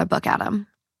have thrown a book at him.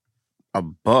 A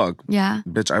book? Yeah.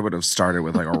 Bitch, I would have started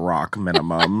with like a rock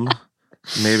minimum.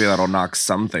 Maybe that'll knock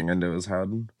something into his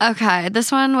head. Okay,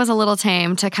 this one was a little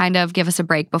tame to kind of give us a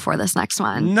break before this next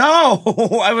one. No!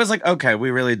 I was like, okay, we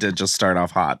really did just start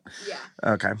off hot.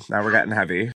 Yeah. Okay, now we're getting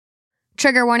heavy.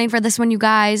 Trigger warning for this one, you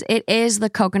guys. It is the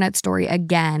coconut story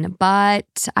again,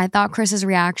 but I thought Chris's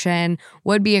reaction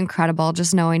would be incredible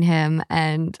just knowing him,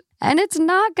 and it's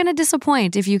not going to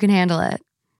disappoint if you can handle it.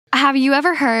 Have you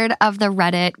ever heard of the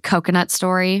Reddit coconut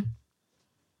story?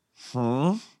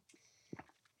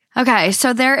 Okay,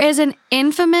 so there is an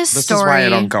infamous story. This is why I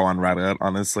don't go on Reddit.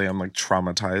 Honestly, I'm like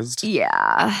traumatized.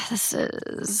 Yeah, this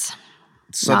is.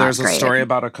 So there's a story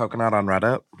about a coconut on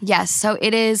Reddit? Yes, so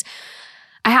it is.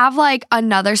 I have like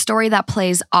another story that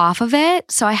plays off of it,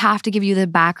 so I have to give you the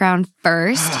background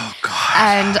first. Oh, God.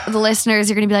 And the listeners,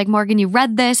 you're going to be like, Morgan, you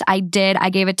read this? I did.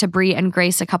 I gave it to Brie and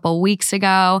Grace a couple weeks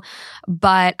ago,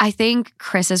 but I think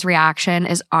Chris's reaction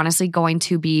is honestly going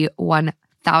to be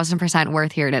 1,000%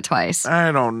 worth hearing it twice.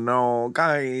 I don't know,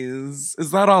 guys.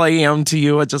 Is that all I am to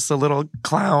you? Just a little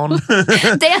clown?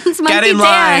 Dance, monkey, get in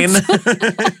dance.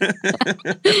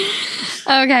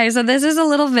 line. Okay, so this is a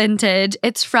little vintage.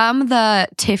 It's from the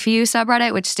TIFU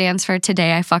subreddit, which stands for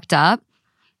Today I Fucked Up.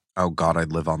 Oh, God,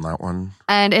 I'd live on that one.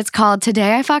 And it's called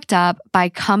Today I Fucked Up by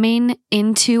Coming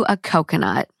Into a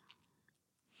Coconut.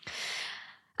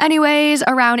 Anyways,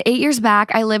 around 8 years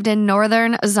back, I lived in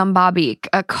northern Mozambique,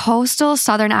 a coastal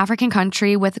southern African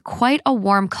country with quite a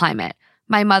warm climate.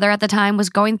 My mother at the time was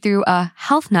going through a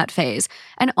health nut phase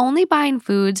and only buying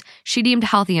foods she deemed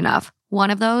healthy enough.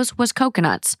 One of those was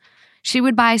coconuts. She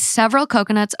would buy several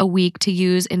coconuts a week to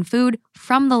use in food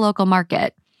from the local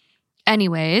market.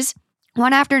 Anyways,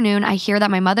 one afternoon, I hear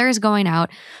that my mother is going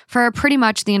out for pretty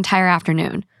much the entire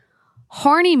afternoon.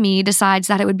 Horny me decides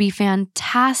that it would be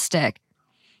fantastic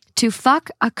to fuck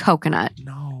a coconut.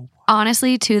 No.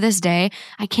 Honestly, to this day,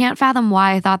 I can't fathom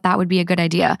why I thought that would be a good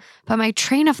idea, but my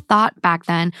train of thought back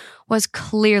then was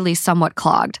clearly somewhat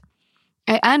clogged.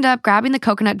 I end up grabbing the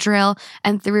coconut drill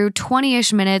and through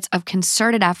 20-ish minutes of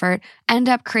concerted effort, end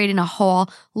up creating a hole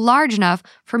large enough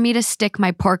for me to stick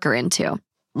my porker into.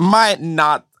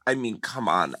 Come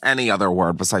on, any other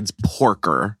word besides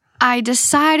porker. I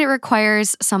decide it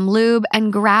requires some lube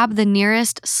and grab the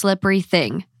nearest slippery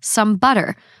thing, some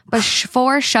butter,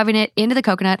 before shoving it into the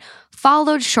coconut,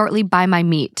 followed shortly by my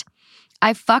meat.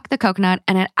 I fuck the coconut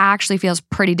and it actually feels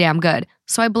pretty damn good,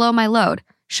 so I blow my load,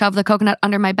 shove the coconut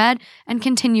under my bed, and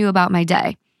continue about my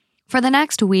day. For the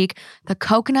next week, the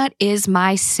coconut is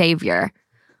my savior.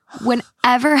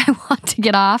 Whenever I want to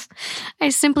get off, I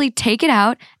simply take it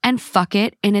out and fuck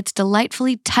it in its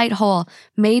delightfully tight hole,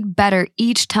 made better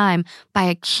each time by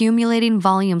accumulating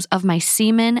volumes of my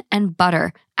semen and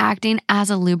butter, acting as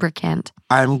a lubricant.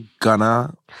 I'm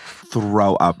gonna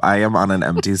throw up. I am on an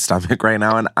empty stomach right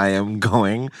now and I am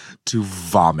going to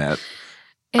vomit.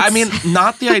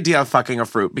 Not the idea of fucking a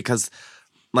fruit because,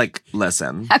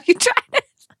 listen. Have you tried it?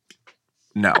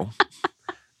 No.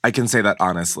 I can say that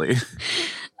honestly.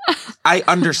 I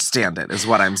understand it, is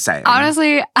what I'm saying.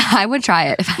 Honestly, I would try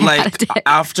it if I had a Like, dick.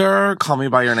 after Call Me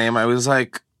By Your Name, I was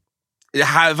like,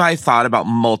 have I thought about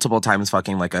multiple times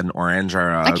fucking like an orange or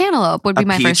A cantaloupe would be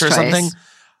my peach first or choice. something?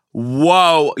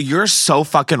 Whoa, you're so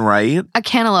fucking right. A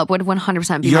cantaloupe would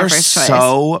 100% be You're my first choice.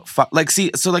 so like,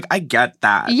 see, so like I get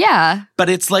that. Yeah. But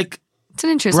it's like, It's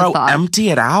an intrusive bro, thought. empty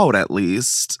it out at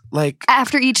least. Like,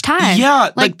 After each time.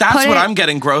 yeah, like that's put what it- I'm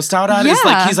getting grossed out at. Is Yeah.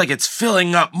 like, he's like, it's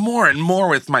filling up more and more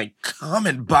with my cum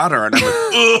and butter. And I'm like,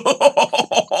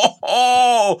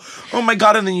 oh my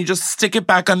God. And then you just stick it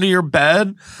back under your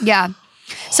bed. Yeah.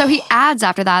 So he adds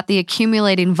after that, the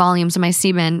accumulating volumes of my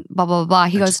semen, blah, blah, blah, blah.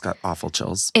 He I goes, just got awful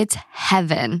chills. it's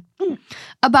heaven.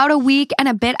 About a week and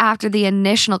a bit after the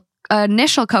initial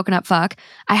coconut fuck,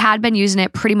 I had been using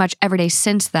it pretty much every day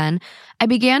since then. I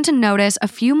began to notice a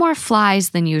few more flies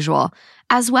than usual,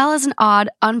 as well as an odd,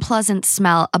 unpleasant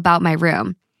smell about my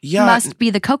room. Yeah. Must be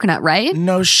the coconut, right?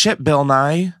 No shit, Bill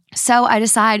Nye. So I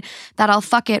decide that I'll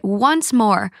fuck it once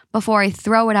more before I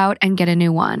throw it out and get a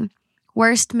new one.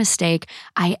 Worst mistake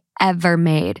I ever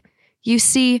made. You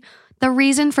see, the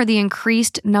reason for the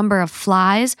increased number of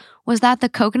flies was that the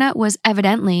coconut was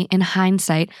evidently, in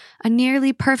hindsight, a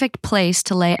nearly perfect place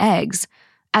to lay eggs.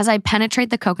 As I penetrate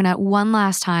the coconut one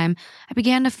last time, I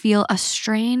began to feel a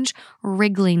strange,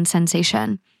 wriggling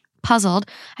sensation. Puzzled,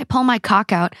 I pull my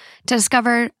cock out to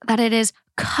discover that it is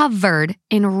covered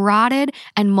in rotted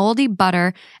and moldy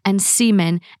butter and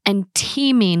semen and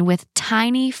teeming with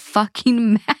tiny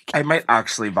fucking maggots. I might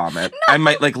actually vomit. I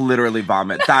might like literally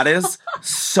vomit. That is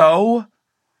so.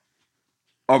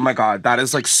 Oh my God. That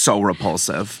is like so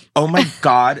repulsive. Oh my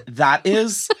God. That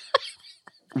is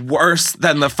worse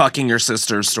than the fucking your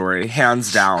sister's story.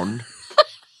 Hands down.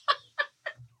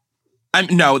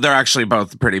 No, they're actually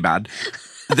both pretty bad.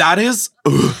 That is.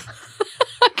 Ugh.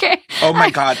 Okay. Oh my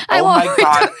God. I Oh won't my read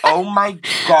God. the- Oh my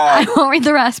I God. won't read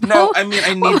the rest. No, I mean,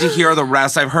 I need to hear the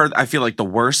rest. I feel like the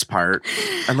worst part,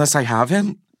 unless I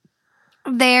haven't.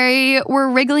 They were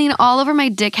wriggling all over my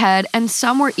dickhead, and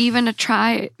some were even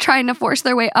trying to force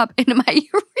their way up into my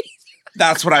urethra.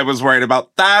 That's what I was worried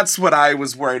about. That's what I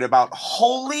was worried about.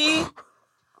 Holy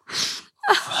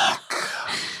fuck.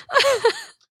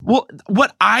 Well,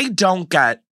 what I don't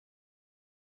get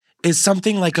is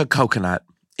something like a coconut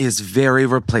is very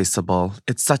replaceable.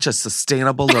 It's such a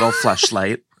sustainable little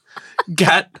fleshlight.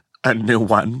 Get a new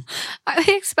one. Are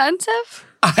they expensive?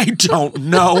 I don't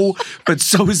know, but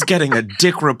so is getting a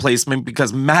dick replacement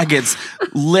because maggots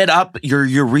lit up your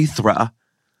urethra.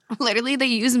 Literally, they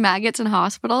use maggots in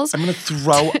hospitals I'm gonna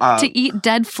throw up. to eat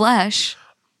dead flesh.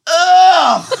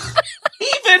 Ugh!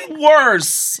 Even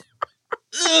worse.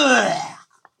 Ugh.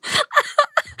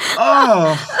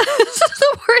 Oh, This is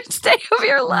the worst day of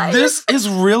your life. this is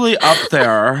really up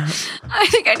there. I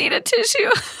think I need a tissue.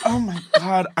 Oh my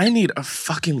God, I need a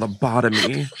fucking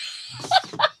lobotomy.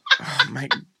 Oh my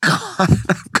God,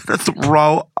 I'm gonna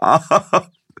throw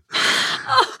up.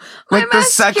 Like the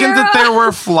second that there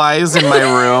were flies in my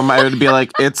room, I would be like,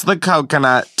 it's the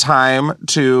coconut, time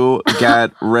to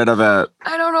get rid of it.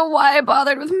 I don't know why I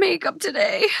bothered with makeup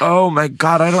today. Oh my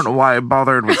God, I don't know why I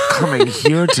bothered with coming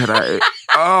here today.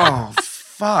 Oh,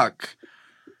 fuck.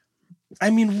 I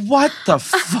mean, what the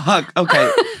fuck?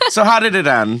 Okay, so how did it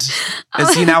end?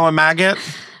 Is he now a maggot?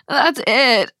 That's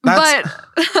it. That's-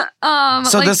 But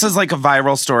So like, this is like a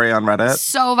viral story on Reddit?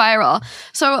 so viral.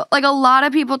 So like a lot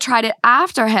of people tried it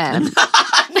after him.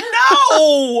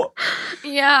 No!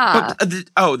 Yeah.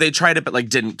 But, they tried it but like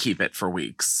didn't keep it for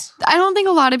weeks. I don't think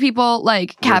a lot of people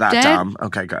like We're kept that it. dumb.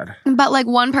 Okay, good. But like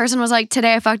one person was like,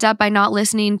 today I fucked up by not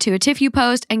listening to a Tiff You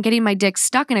post and getting my dick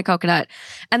stuck in a coconut.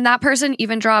 And that person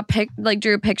even drew a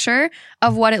picture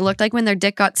of what it looked like when their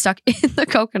dick got stuck in the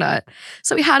coconut.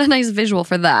 So we had a nice visual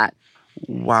for that.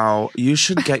 Wow, you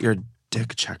should get your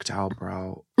dick checked out,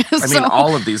 bro. I mean, So-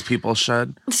 all of these people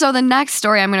should. So the next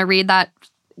story I'm going to read that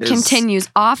Is- continues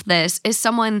off this is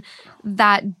someone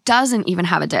that doesn't even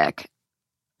have a dick.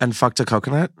 And fucked a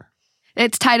coconut?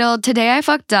 It's titled, Today I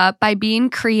Fucked Up by Being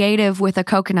Creative with a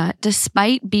Coconut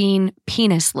Despite Being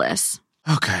Penisless.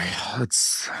 Okay,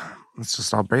 let's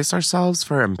just all brace ourselves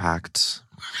for impact.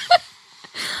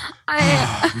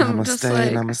 I'm Namaste, just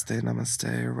like,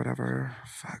 namaste, or whatever.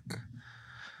 Fuck.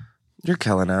 You're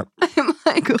killing it. I'm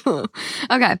like, ooh.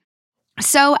 Okay.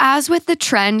 So as with the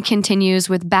trend continues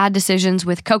with bad decisions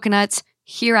with coconuts,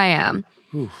 here I am.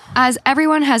 Oof. As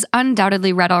everyone has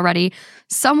undoubtedly read already,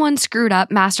 someone screwed up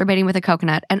masturbating with a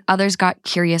coconut and others got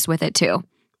curious with it too.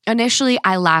 Initially,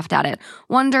 I laughed at it,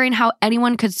 wondering how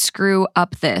anyone could screw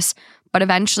up this. But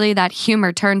eventually that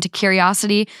humor turned to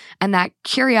curiosity, and that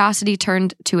curiosity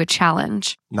turned to a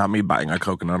challenge. Not me buying a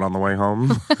coconut on the way home.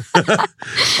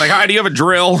 Like, hi, do you have a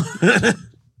drill?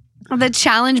 The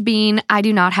challenge being, I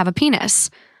do not have a penis.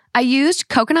 I used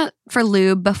coconut for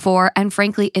lube before, and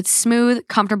frankly, it's smooth,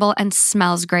 comfortable, and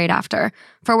smells great after.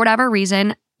 For whatever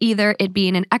reason, either it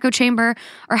being an echo chamber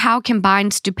or how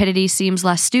combined stupidity seems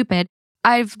less stupid,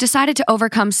 I've decided to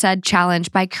overcome said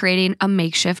challenge by creating a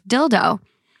makeshift dildo.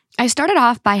 I started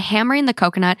off by hammering the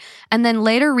coconut and then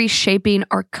later reshaping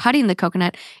or cutting the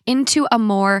coconut into a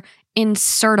more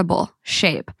insertable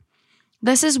shape.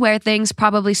 This is where things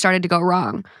probably started to go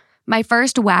wrong. My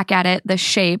first whack at it, the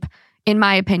shape, in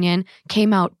my opinion,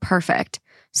 came out perfect.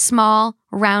 Small,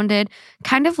 rounded,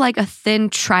 kind of like a thin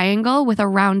triangle with a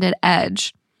rounded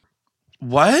edge.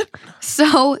 What?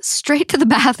 So straight to the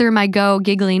bathroom I go,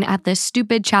 giggling at this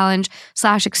stupid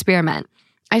challenge/experiment.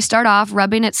 I start off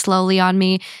rubbing it slowly on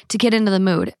me to get into the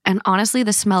mood. And honestly,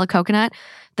 the smell of coconut,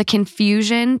 the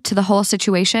confusion to the whole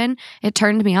situation, it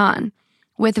turned me on.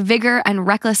 With vigor and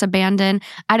reckless abandon,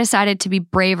 I decided to be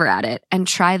braver at it and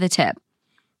try the tip.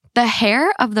 The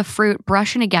hair of the fruit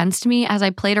brushing against me as I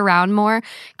played around more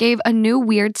gave a new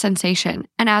weird sensation,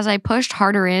 and as I pushed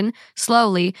harder in,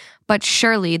 slowly but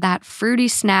surely, that fruity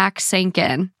snack sank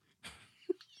in.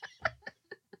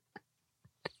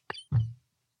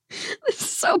 This is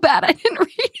so bad, I didn't read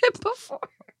it before.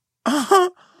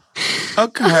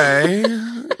 Okay,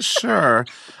 sure.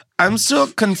 I'm still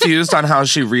confused on how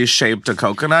she reshaped a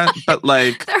coconut, but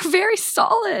like... They're very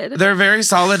solid. They're very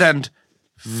solid and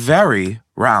very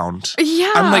round.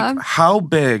 Yeah. I'm like, how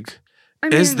big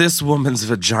is this woman's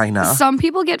vagina? Some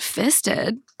people get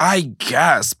fisted. I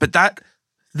guess, but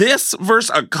this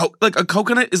versus a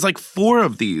coconut is like 4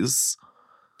 of these.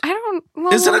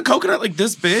 Well, isn't a coconut like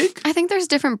this big? I think there's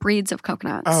different breeds of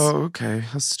coconuts. Oh, okay.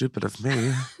 How stupid of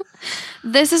me.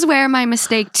 This is where my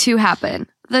mistake too happened.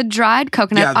 The dried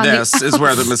coconut on the this is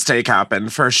where the mistake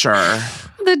happened, for sure.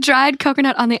 The dried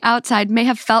coconut on the outside may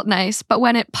have felt nice, but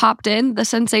when it popped in, the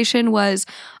sensation was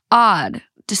odd,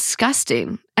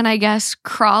 disgusting, and I guess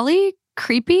crawly,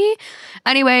 creepy.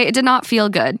 Anyway, it did not feel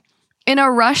good. In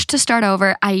a rush to start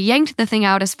over, I yanked the thing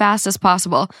out as fast as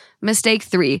possible. Mistake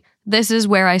 3. This is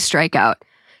where I strike out.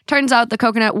 Turns out the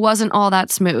coconut wasn't all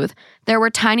that smooth. There were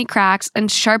tiny cracks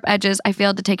and sharp edges I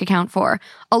failed to take account for,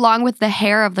 along with the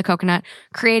hair of the coconut,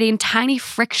 creating tiny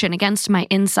friction against my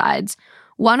insides.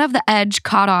 One of the edge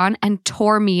caught on and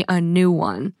tore me a new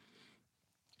one.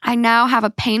 I now have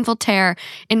a painful tear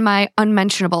in my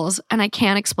unmentionables, and I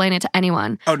can't explain it to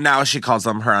anyone. Oh, now she calls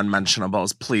them her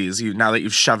unmentionables. Please, now that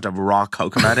you've shoved a raw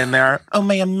coconut in there. Oh,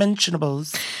 my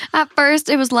unmentionables. At first,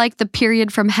 it was like the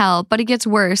period from hell, but it gets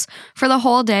worse. For the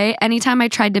whole day, anytime I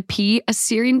tried to pee, a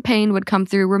searing pain would come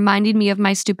through, reminding me of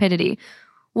my stupidity.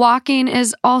 Walking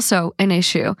is also an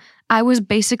issue. I was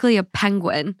basically a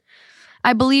penguin.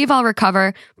 I believe I'll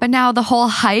recover, but now the whole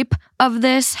hype of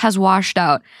this has washed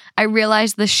out. I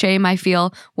realize the shame I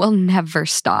feel will never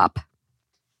stop.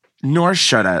 Nor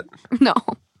should it. No.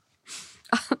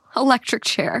 Electric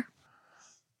chair.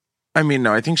 I mean,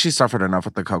 no, I think she suffered enough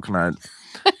with the coconut.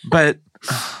 But,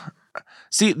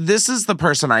 see, this is the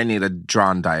person I need a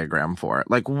drawn diagram for.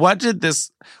 Like, was it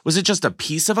just a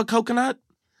piece of a coconut?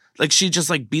 Like, she just,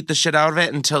 beat the shit out of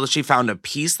it until she found a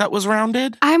piece that was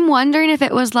rounded? I'm wondering if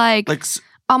it was,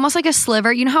 almost like a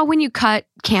sliver. You know how when you cut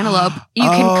cantaloupe, you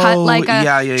can cut,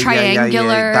 a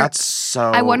triangular... That's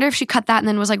so... I wonder if she cut that and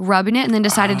then was, rubbing it and then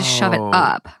decided to shove it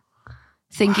up.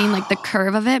 Thinking, the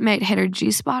curve of it might hit her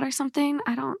G-spot or something.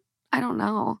 I don't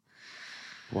know.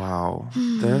 Wow.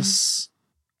 This...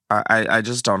 I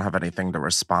just don't have anything to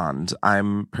respond.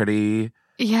 I'm pretty...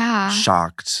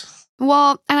 shocked.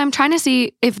 Well, and I'm trying to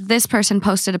see if this person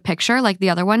posted a picture like the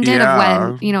other one did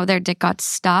of when, their dick got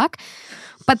stuck.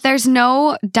 But there's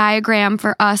no diagram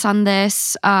for us on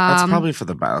this. That's probably for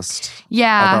the best.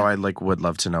 Yeah. Although I would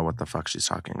love to know what the fuck she's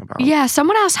talking about. Yeah.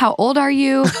 Someone asked, how old are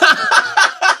you?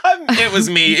 It was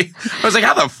me. I was like,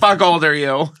 how the fuck old are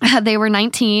you? They were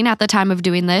 19 at the time of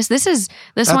doing this. This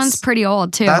one's pretty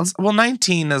old too.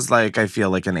 19 is I feel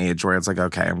like an age where it's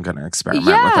okay, I'm going to experiment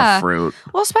with a fruit.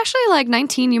 Well, especially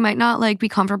 19, you might not be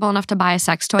comfortable enough to buy a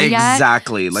sex toy yet.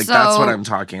 Exactly. That's what I'm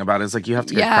talking about. Is you have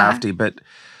to get crafty, but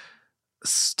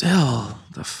still,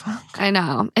 the fuck. I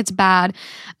know. It's bad.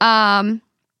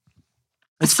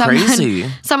 It's crazy.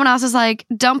 Someone else is like,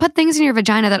 don't put things in your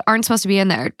vagina that aren't supposed to be in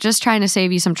there. Just trying to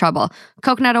save you some trouble.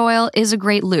 Coconut oil is a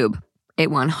great lube. It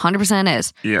 100%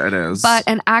 is. Yeah, it is. But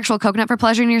an actual coconut for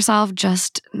pleasuring yourself,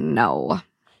 just no.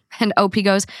 And OP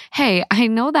goes, hey, I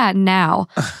know that now.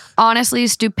 Honestly,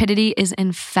 stupidity is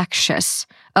infectious.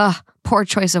 Ugh, poor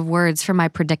choice of words for my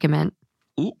predicament.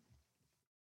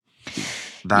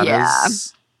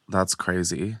 That's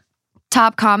crazy.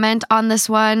 Top comment on this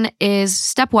one is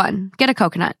step 1, get a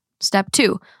coconut. Step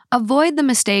 2, avoid the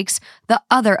mistakes the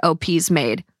other OPs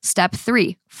made. Step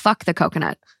 3, fuck the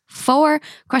coconut. 4,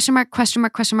 question mark, question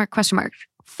mark, question mark, question mark.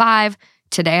 5,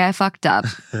 today I fucked up.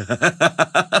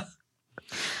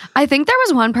 I think there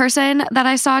was one person that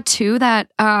I saw too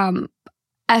that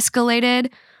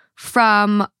escalated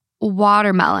from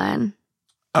watermelon.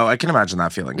 Oh, I can imagine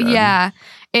that feeling good. Yeah.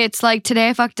 It's like, today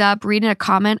I fucked up reading a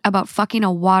comment about fucking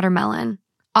a watermelon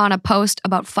on a post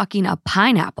about fucking a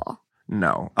pineapple.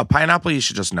 No. A pineapple, you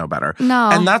should just know better. No.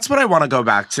 And that's what I want to go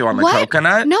back to on the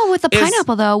coconut. No, with the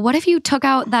pineapple though, what if you took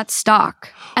out that stalk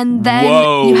and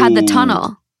then you had the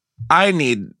tunnel? I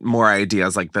need more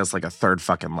ideas like this, like a third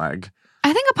fucking leg.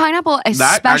 I think a pineapple, especially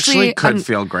that actually could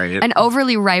feel great. An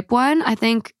overly ripe one, I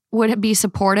think would be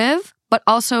supportive, but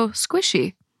also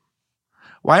squishy.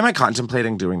 Why am I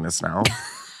contemplating doing this now?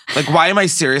 Like, why am I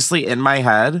seriously in my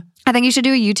head? I think you should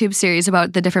do a YouTube series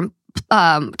about the different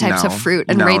types of fruit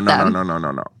and rate them.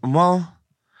 No. Well,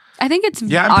 I think it's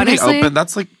I'm honestly, pretty open.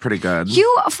 That's like pretty good.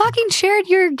 You fucking shared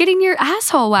getting your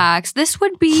asshole waxed. This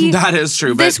would be that is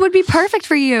true. This would be perfect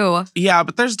for you. Yeah,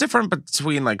 but there's different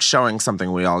between like showing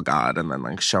something we all got and then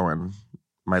like showing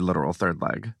my literal third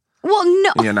leg. Well,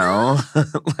 no, you know,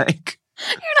 like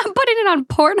you're not putting it on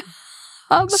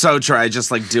Pornhub. So try just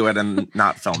like do it and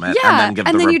not film it, yeah, and then give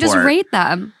the report. You just rate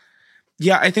them.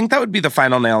 Yeah, I think that would be the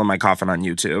final nail in my coffin on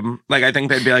YouTube. Like, I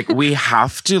think they'd be like, we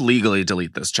have to legally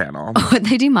delete this channel. Would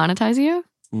they demonetize you?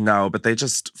 No, but they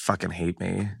just fucking hate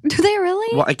me. Do they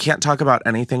really? Well, I can't talk about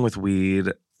anything with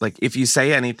weed. Like, if you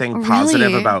say anything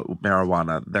positive about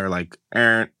marijuana, they're like,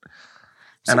 And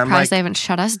I'm like, they haven't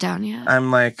shut us down yet.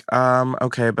 I'm like,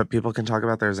 okay, but people can talk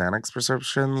about their Xanax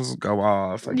prescriptions. Go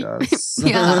off, I guess.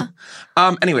 Yeah.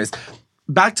 Anyways,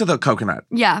 back to the coconut.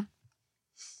 Yeah.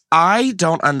 I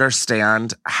don't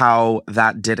understand how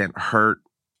that didn't hurt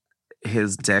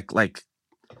his dick. Like,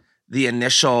 the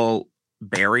initial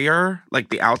barrier, like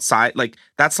the outside, like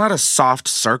that's not a soft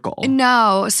circle.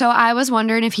 No. So I was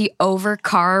wondering if he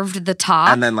overcarved the top.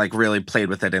 And then like really played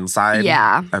with it inside.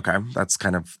 Yeah. Okay. That's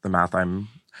kind of the math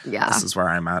this is where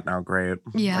I'm at now. Great.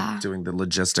 Yeah. Like doing the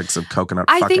logistics of coconut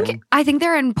fucking. I think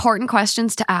there are important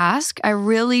questions to ask. I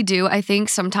really do. I think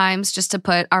sometimes just to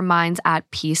put our minds at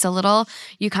peace a little,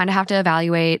 you kind of have to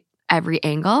evaluate every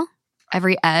angle,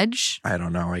 every edge. I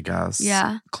don't know, I guess.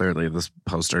 Yeah. Clearly this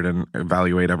poster didn't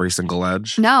evaluate every single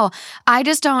edge. No, I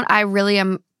just don't. I really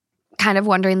am kind of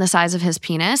wondering the size of his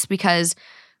penis because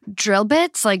drill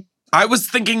bits, like. I was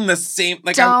thinking the same.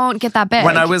 Like, don't get that big.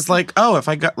 When I was like, oh, if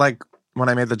I got like. When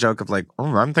I made the joke of like,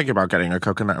 oh, I'm thinking about getting a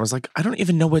coconut, I was like, I don't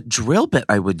even know what drill bit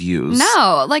I would use.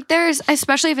 No, like there's,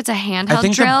 especially if it's a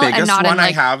handheld drill and not one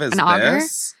like I have is an auger.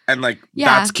 This, and like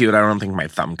that's cute. I don't think my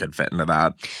thumb could fit into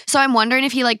that. So I'm wondering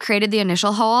if he like created the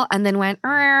initial hole and then went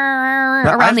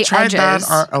around the edges.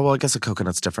 That, well, I guess a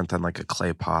coconut's different than like a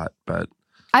clay pot, but.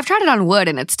 I've tried it on wood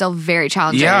and it's still very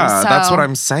challenging. Yeah, that's what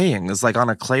I'm saying. Is like on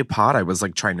a clay pot, I was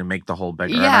like trying to make the hole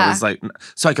bigger. Yeah. And I was like,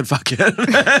 so I could fuck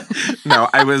it. No,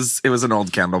 it was an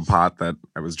old candle pot that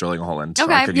I was drilling a hole into.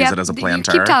 Okay, I could use it as a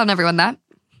planter. Keep telling everyone that.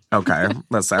 Okay,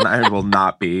 listen, I will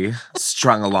not be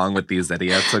strung along with these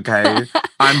idiots, okay?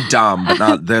 I'm dumb, but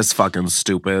not this fucking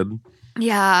stupid.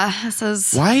 Yeah, this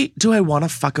is... Why do I want to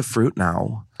fuck a fruit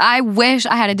now? I wish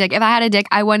I had a dick. If I had a dick,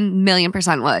 I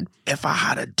 1,000,000% would. If I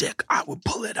had a dick, I would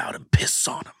pull it out and piss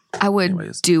on him. I would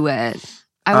do it.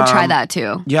 I would try that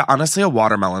too. Yeah, honestly, a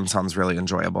watermelon sounds really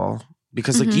enjoyable.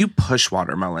 Because like you push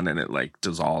watermelon and it like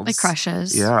dissolves. It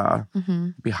crushes. Yeah.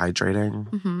 Be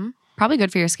hydrating. Probably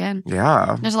good for your skin.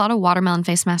 Yeah. There's a lot of watermelon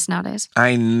face masks nowadays.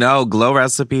 I know. Glow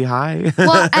recipe high.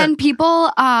 Well, and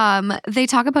people, they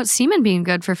talk about semen being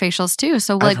good for facials too.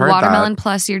 So like watermelon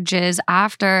plus your jizz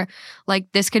after,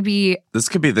 like this could be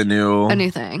the new... a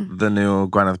new thing. The new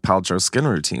Gwyneth Paltrow skin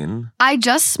routine. I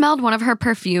just smelled one of her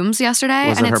perfumes yesterday.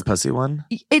 Was it her pussy one?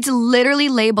 It's literally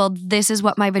labeled, this is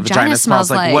what my vagina smells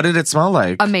like. What did it smell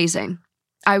like? Amazing.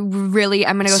 I'm going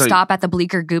to go stop at the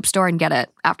Bleecker Goop store and get it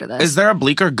after this. Is there a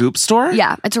Bleecker Goop store?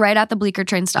 Yeah, it's right at the Bleecker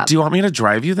train stop. Do you want me to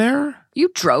drive you there? You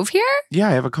drove here? Yeah,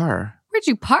 I have a car. Where'd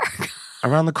you park?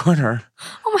 Around the corner.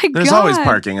 Oh my God. There's always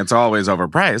parking. It's always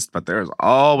overpriced, but there's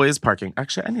always parking.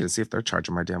 Actually, I need to see if they're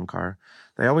charging my damn car.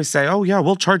 They always say, oh yeah,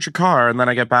 we'll charge your car. And then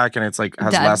I get back and it's like,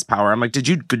 has less power. I'm like, did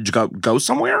you go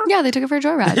somewhere? Yeah, they took it for a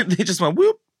joyride. They just went,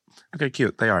 whoop. Okay,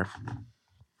 cute. They are.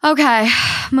 Okay,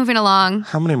 moving along.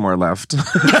 How many more left?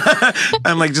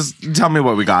 I'm like, just tell me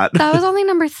what we got. That was only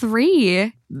number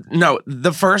 3. No,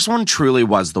 the first one truly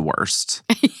was the worst.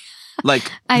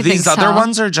 Like, these other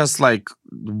ones are just like,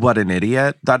 what an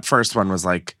idiot. That first one was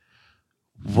like,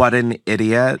 what an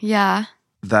idiot Yeah.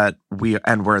 that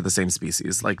we're the same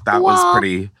species. Like that was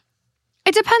pretty.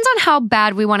 It depends on how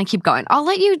bad we want to keep going. I'll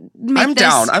let you make I'm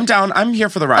down. I'm here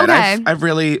for the ride. Okay. I've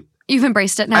really. You've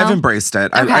embraced it now? I've embraced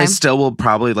it. Okay. I still will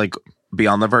probably like be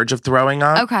on the verge of throwing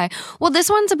up. Okay. Well, this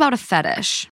one's about a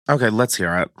fetish. Okay, let's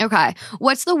hear it. Okay.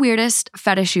 What's the weirdest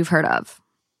fetish you've heard of?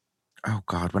 Oh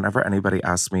God, whenever anybody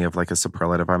asks me of like a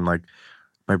superlative, I'm like,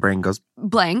 my brain goes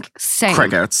blank. Same.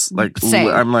 Crickets. Like Same.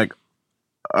 I'm like,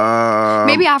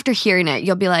 maybe after hearing it,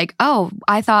 you'll be like, oh,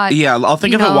 I thought. Yeah, I'll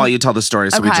think of it while you tell the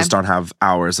story so we Okay. just don't have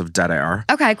hours of dead air.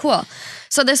 Okay, cool.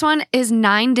 So this one is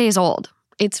 9 days old.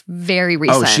 It's very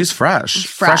recent. Oh, she's fresh.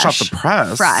 Fresh off the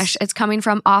press. Fresh. It's coming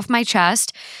from Off My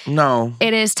Chest. No.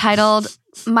 It is titled,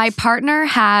 My Partner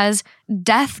Has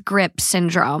Death Grip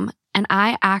Syndrome, and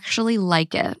I actually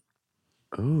like it.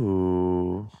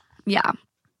 Ooh. Yeah.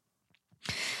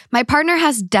 My partner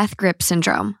has death grip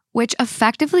syndrome, which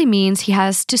effectively means he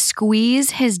has to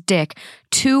squeeze his dick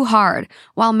too hard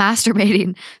while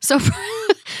masturbating. So,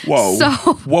 Whoa. So,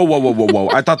 Whoa.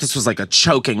 I thought this was like a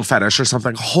choking fetish or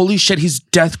something. Holy shit, he's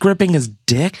death gripping his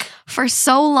dick? for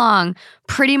so long,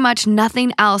 pretty much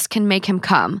nothing else can make him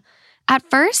come. At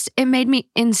first, it made me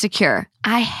insecure.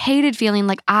 I hated feeling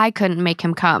like I couldn't make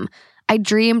him come. I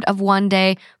dreamed of one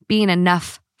day being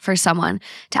enough for someone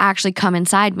to actually come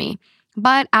inside me.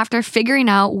 But after figuring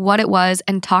out what it was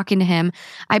and talking to him,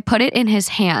 I put it in his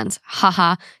hands,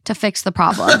 to fix the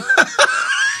problem.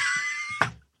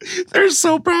 They're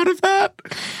so proud of that.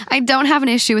 I don't have an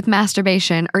issue with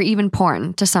masturbation or even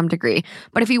porn to some degree,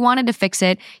 but if he wanted to fix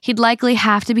it, he'd likely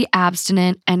have to be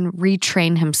abstinent and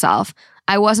retrain himself.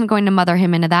 I wasn't going to mother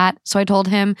him into that, so I told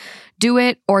him, do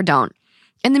it or don't.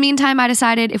 In the meantime, I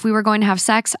decided if we were going to have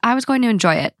sex, I was going to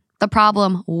enjoy it. The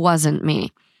problem wasn't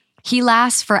me. He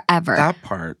lasts forever. That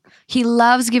part. He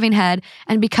loves giving head,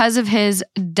 and because of his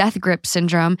death grip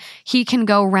syndrome, he can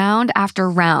go round after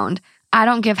round. I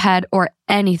don't give head or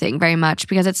anything very much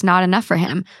because it's not enough for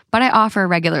him, but I offer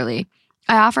regularly.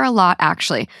 I offer a lot,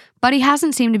 actually, but he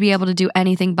hasn't seemed to be able to do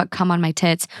anything but come on my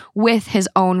tits with his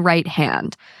own right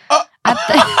hand. At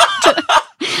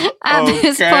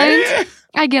this point,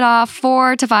 I get off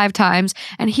 4 to 5 times,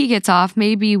 and he gets off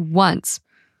maybe once.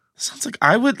 Sounds like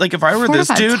I would, like if I were 4 to this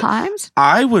 5 dude, times?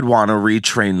 I would want to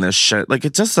retrain this shit. Like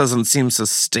it just doesn't seem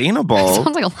sustainable.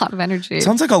 Sounds like a lot of energy.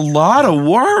 Sounds like a lot of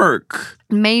work.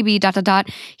 Maybe,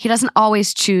 he doesn't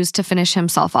always choose to finish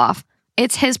himself off.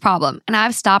 It's his problem, and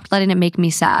I've stopped letting it make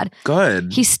me sad.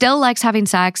 Good. He still likes having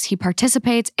sex, he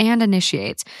participates and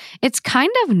initiates. It's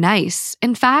kind of nice.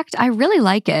 In fact, I really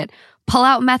like it.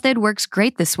 Pull-out method works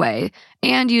great this way,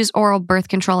 and use oral birth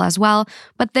control as well,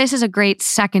 but this is a great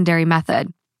secondary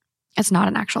method. It's not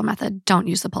an actual method. Don't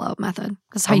use the pull-out method.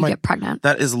 That's how you get pregnant.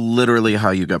 That is literally how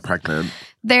you get pregnant.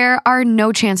 There are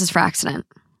no chances for accident.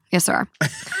 Yes, there are.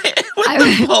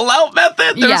 With the pull-out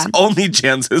method, there's only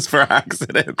chances for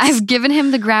accidents. I've given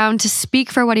him the ground to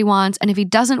speak for what he wants, and if he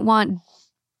doesn't want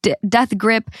death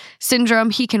grip syndrome,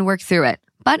 he can work through it.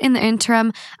 But in the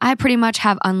interim, I pretty much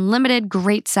have unlimited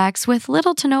great sex with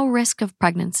little to no risk of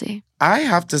pregnancy. I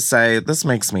have to say, this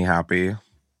makes me happy.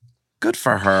 Good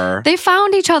for her. They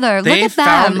found each other. Look at them. They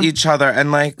found each other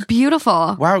and like...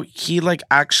 Beautiful. Wow, he like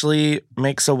actually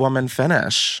makes a woman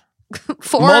finish.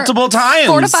 4 multiple times.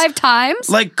 4 to 5 times?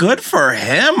 Like good for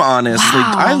him, honestly.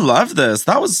 Wow. I love this.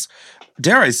 That was,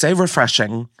 dare I say,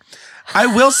 refreshing. I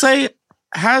will say,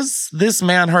 has this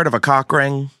man heard of a cock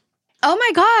ring? Oh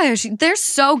my gosh, they're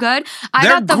so good.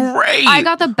 They're great. I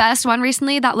got the best one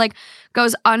recently that like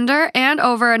goes under and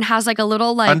over and has like a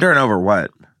little like... Under and over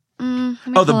what?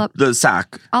 The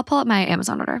sack. I'll pull up my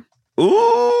Amazon order. Ooh.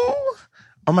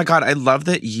 Oh my God, I love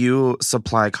that you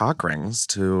supply cock rings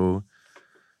to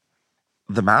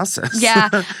the masses. Yeah.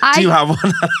 Do you have one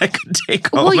that I could take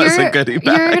home as a goodie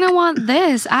bag? You're going to want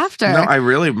this after. No, I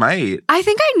really might. I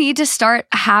think I need to start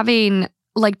having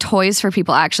like toys for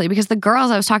people actually, because the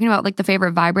girls I was talking about, like the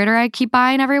favorite vibrator I keep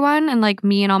buying everyone and like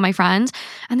me and all my friends,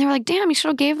 and they were like, damn, you should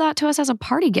have gave that to us as a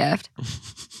party gift.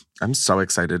 I'm so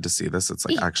excited to see this. It's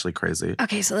like actually crazy.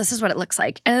 Okay, so this is what it looks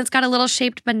like. And it's got a little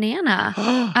shaped banana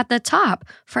at the top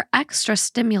for extra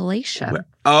stimulation.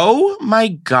 Oh my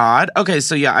God. Okay,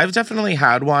 so yeah, I've definitely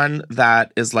had one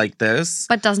that is like this.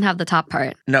 But doesn't have the top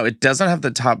part. No, it doesn't have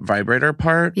the top vibrator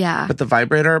part. Yeah. But the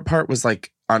vibrator part was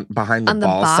like behind the On the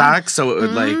ball bottom? sack. So it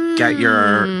would like get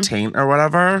your taint or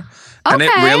whatever. Okay. And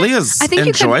it really is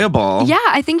enjoyable.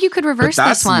 I think you could reverse but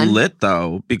this one. That's lit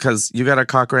though, because you get a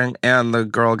cock ring and the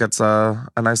girl gets a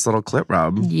nice little clit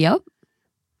rub. Yep.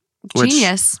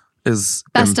 Genius. is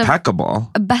Best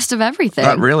impeccable. Best of everything.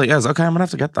 That really is. Okay, I'm gonna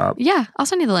have to get that. Yeah, I'll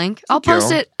send you the link. I'll Thank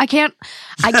post you. it. I can't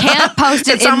post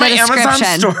it It's in on the my description.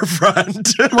 Amazon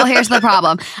storefront. Well, here's the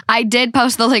problem. I did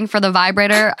post the link for the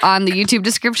vibrator on the YouTube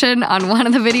description on one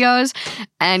of the videos,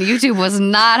 and YouTube was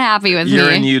not happy with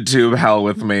You're me. in YouTube hell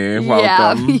with me. Yeah,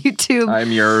 Welcome. YouTube.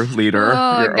 I'm your leader,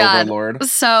 Oh, your God. overlord.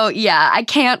 So, yeah, I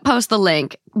can't post the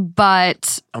link,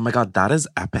 but Oh my God, that is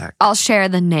epic. I'll share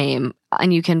the name,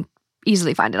 and you can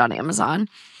easily find it on Amazon.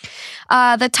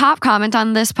 The top comment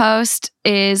on this post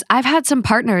is, I've had some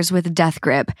partners with death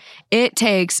grip. It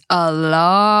takes a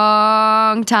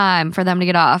long time for them to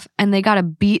get off, and they gotta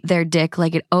beat their dick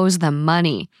like it owes them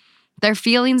money. Their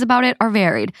feelings about it are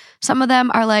varied. Some of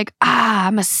them are like,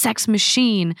 I'm a sex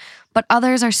machine, but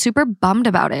others are super bummed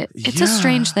about it. It's a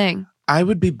strange thing. I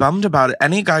would be bummed about it.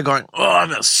 Any guy going,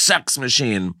 I'm a sex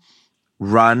machine.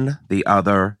 Run the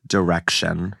other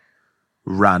direction.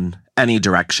 Run any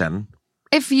direction.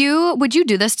 Would you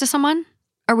do this to someone,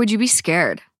 or would you be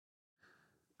scared?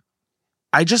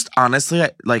 I just honestly,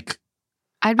 I'd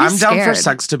be I'm scared. down for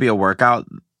sex to be a workout.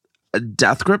 A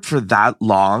death grip for that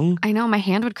long. I know, my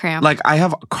hand would cramp. Like, I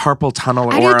have carpal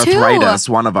tunnel I or do too. arthritis,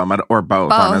 one of them, or both,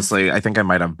 Both. honestly. I think I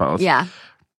might have both. Yeah.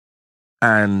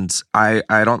 And I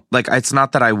don't, like, it's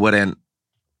not that I wouldn't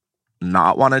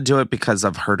not want to do it because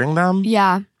of hurting them.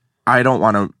 Yeah. I don't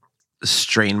want to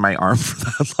strain my arm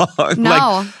for that long. No.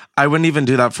 Like, I wouldn't even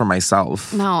do that for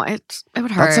myself. No, it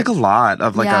would hurt. That's like a lot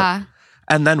of like yeah.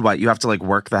 and then what? You have to like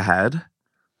work the head?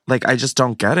 Like, I just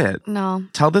don't get it. No.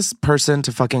 Tell this person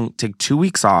to fucking take 2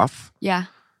 weeks off Yeah.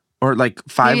 or like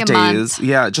 5 Maybe a days. month.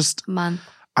 Yeah, just, Month.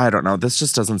 I don't know. This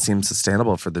just doesn't seem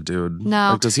sustainable for the dude.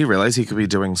 No. Like, does he realize he could be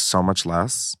doing so much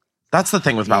less? That's the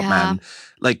thing about Yeah. men.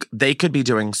 Like, they could be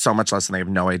doing so much less and they have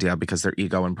no idea because their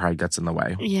ego and pride gets in the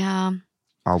way. Yeah.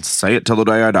 I'll say it till the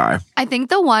day I die. I think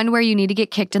the one where you need to get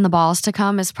kicked in the balls to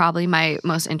come is probably my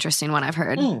most interesting one I've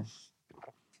heard.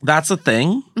 That's a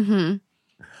thing? Mm-hmm.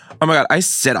 Oh my God, I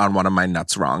sit on one of my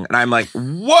nuts wrong. And I'm like,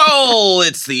 whoa,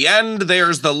 it's the end.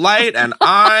 There's the light. And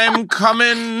I'm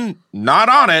coming not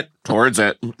on it, towards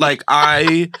it. Like,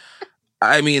 I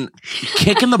mean,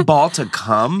 kicking the ball to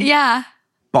come. Yeah.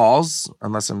 Balls,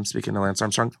 unless I'm speaking to Lance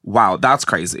Armstrong. Wow, that's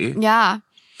crazy. Yeah.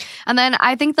 And then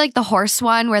I think like the horse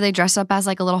one where they dress up as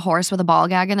like a little horse with a ball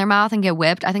gag in their mouth and get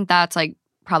whipped. I think that's like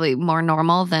probably more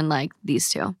normal than like these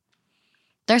two.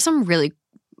 There's some really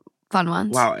fun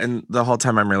ones. Wow, and the whole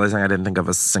time I'm realizing I didn't think of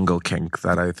a single kink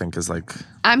that I think is like,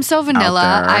 I'm so vanilla.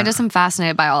 out there. I just am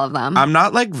fascinated by all of them. I'm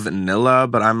not like vanilla,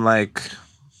 but I'm like,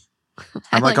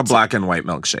 I'm like a black and white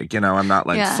milkshake, you know? I'm not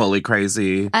like Yeah. fully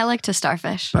crazy, I like to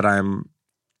starfish. but I'm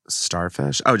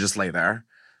starfish. Oh, just lay there.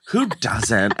 Who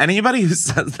doesn't? Anybody who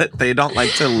says that they don't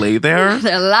like to lay there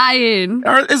They're lying.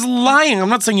 or is lying. I'm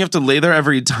not saying you have to lay there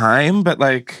every time, but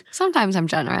like, Sometimes I'm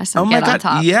generous and oh my get on God.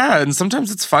 top. Yeah. And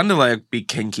sometimes it's fun to like be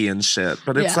kinky and shit,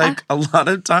 but it's Yeah. like a lot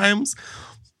of times,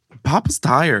 Papa's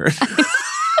tired.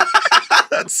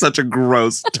 That's such a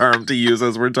gross term to use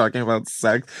as we're talking about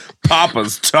sex.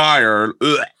 Papa's tired.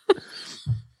 Ugh.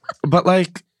 But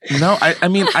like, no, I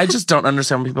mean, I just don't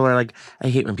understand when people are like, I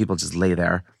hate when people just lay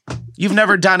there. You've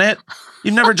never done it.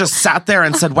 You've never just sat there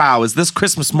and said, wow, is this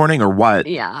Christmas morning or what?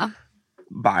 Yeah.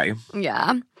 Bye.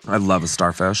 Yeah. I love a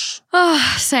starfish.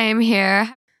 Oh, same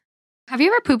here. Have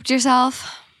you ever pooped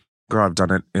yourself? Girl, I've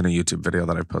done it in a YouTube video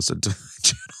that I posted to the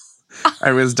channel.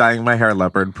 I was dyeing my hair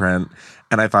leopard print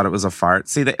and I thought it was a fart.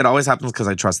 See, it always happens because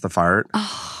I trust the fart.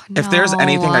 Oh, no. If there's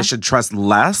anything I should trust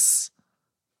less,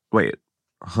 wait,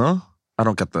 huh? I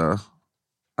don't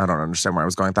understand where I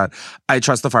was going with that. I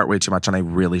trust the fart way too much and I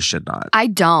really should not. I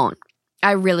don't.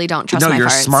 I really don't trust my No, you're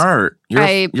farts. smart.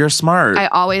 You're smart. I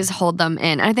always hold them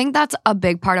in. And I think that's a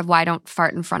big part of why I don't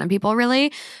fart in front of people,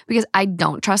 really, because I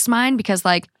don't trust mine. Because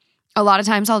like a lot of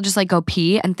times I'll just like go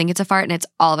pee and think it's a fart and it's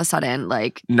all of a sudden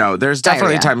like No, there's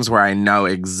definitely diarrhea. times where I know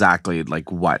exactly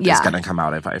like what is Yeah. going to come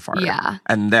out if I fart. Yeah.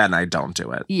 And then I don't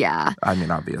do it. Yeah. I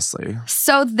mean, obviously.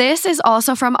 So this is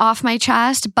also from Off My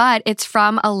Chest, but it's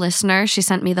from a listener. She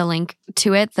sent me the link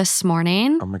to it this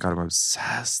morning. Oh my God, I'm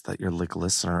obsessed that your like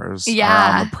listeners are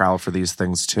Yeah. on the prowl for these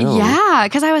things too. Yeah,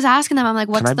 because I was asking them, I'm like,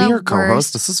 what's Can I the be your co-host?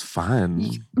 worst? This is fun.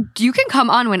 You can come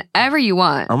on whenever you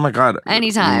want. Oh my God.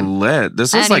 Anytime. Lit.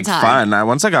 This is like Anytime. fun.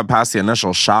 Once I got past the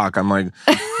initial shock, I'm like,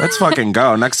 let's fucking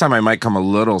go. Next time I might come a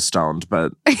little stoned,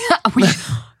 but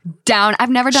Down. I've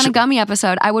never done a gummy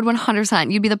episode. I would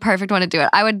 100%. You'd be the perfect one to do it.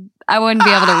 I wouldn't be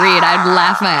able to read. I'd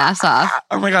laugh my ass off.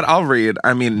 oh my God, I'll read.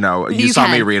 I mean, no, you saw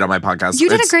can. me read on my podcast. You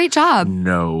did a It's- great job.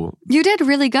 No. You did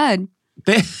really good.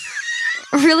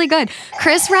 Really good.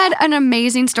 Chris read an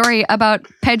amazing story about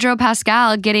Pedro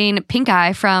Pascal getting pink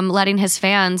eye from letting his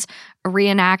fans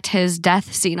reenact his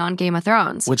death scene on Game of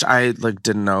Thrones. Which I like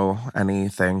didn't know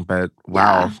anything, but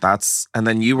wow, that's, and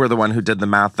then you were the one who did the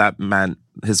math that meant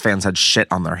his fans had shit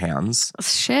on their hands.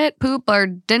 Shit, poop, or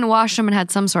didn't wash them and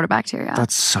had some sort of bacteria.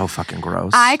 That's so fucking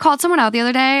gross. I called someone out the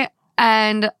other day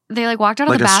and they like walked out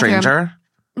of the bathroom. Like a stranger?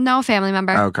 No, family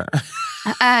member. Okay.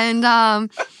 And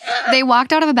they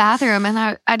walked out of the bathroom and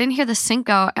I didn't hear the sink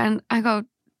go. And I go,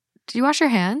 did you wash your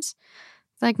hands?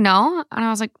 Like, no. And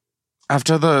I was like,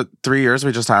 after the 3 years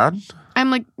we just had?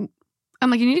 I'm like, you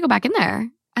need to go back in there.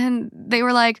 And they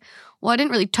were like, well, I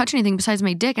didn't really touch anything besides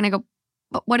my dick. And I go,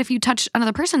 but what if you touch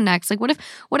another person next? Like, what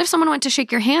if someone went to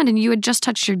shake your hand and you had just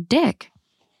touched your dick?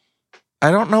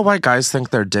 I don't know why guys think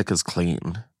their dick is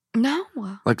clean. No.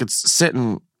 Like, it's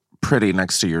sitting pretty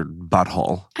next to your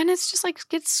butthole. And it's just like,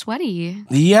 gets sweaty.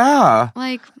 Yeah.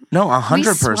 Like, no,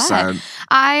 100%.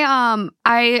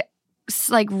 I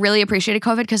like really appreciated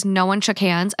COVID because no one shook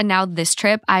hands, and now this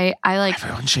trip, I like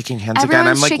everyone's shaking hands again.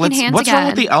 I'm like, what's wrong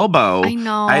with the elbow? I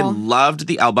know. I loved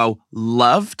the elbow.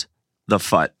 Loved the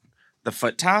foot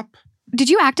tap. Did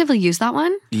you actively use that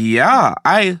one? Yeah,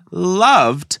 I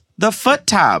loved the foot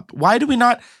tap. Why do we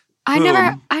not? I never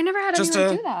had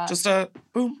anyone do that. Just a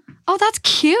boom. Oh, that's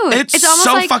cute. It's almost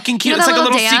so like, fucking cute. You know, it's like a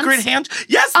little dance secret hand.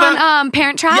 Yes. On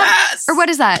Parent Trap? Yes. Or what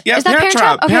is that? Yeah, is that Parent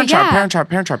Trap? Okay, Parent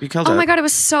Trap. You killed it. Oh my God, it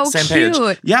was so Same cute.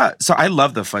 Page. Yeah, so I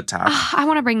love the foot tap. I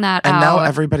want to bring that and out. now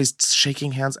everybody's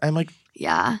shaking hands. I'm like,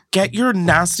 yeah. Get your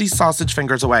nasty sausage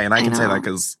fingers away. And I can say that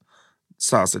because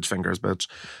sausage fingers, bitch.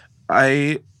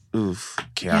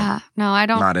 Can't. Yeah, no, I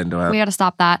don't. Not into it. We got to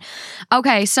stop that.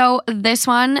 Okay, so this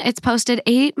one, it's posted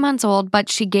 8 months old, but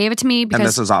she gave it to me because. And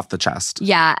this is off the chest.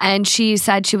 Yeah, and she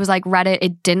said she was like, Reddit,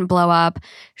 it didn't blow up.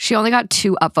 She only got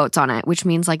 2 upvotes on it, which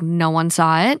means like no one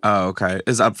saw it. Oh, okay.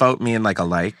 Is upvote mean like a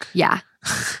like? Yeah.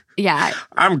 Yeah.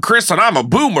 I'm Chris and I'm a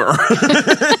boomer.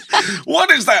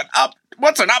 What is that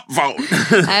What's an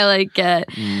upvote? I like it.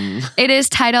 It is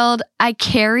titled, I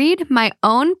carried my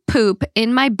own poop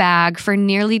in my bag for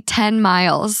nearly 10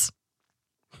 miles.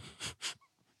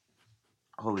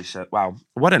 Holy shit. Wow.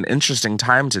 What an interesting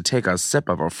time to take a sip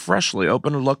of a freshly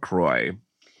opened LaCroix.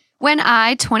 When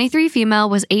I, 23 female,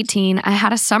 was 18, I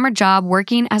had a summer job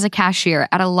working as a cashier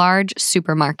at a large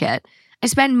supermarket. I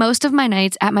spent most of my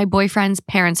nights at my boyfriend's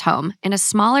parents' home in a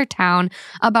smaller town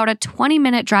about a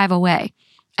 20-minute drive away.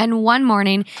 And one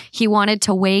morning, he wanted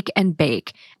to wake and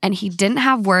bake, and he didn't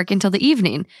have work until the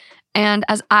evening. And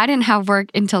as I didn't have work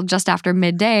until just after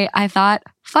midday, I thought,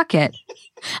 fuck it.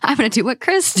 I'm going to do what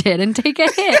Chris did and take a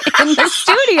hit in the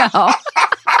studio.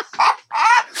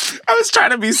 I was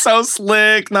trying to be so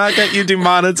slick, not get you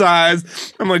demonetized.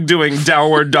 I'm like doing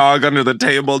downward dog under the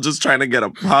table, just trying to get a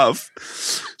puff.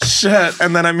 Shit.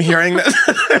 And then I'm hearing that.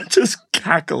 I'm just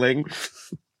cackling.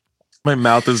 My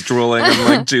mouth is drooling. I'm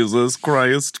like, Jesus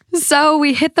Christ. So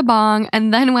we hit the bong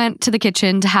and then went to the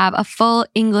kitchen to have a full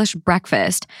English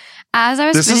breakfast. As I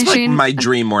was finishing... This is like my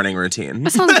dream morning routine.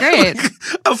 That sounds great. Like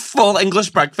a full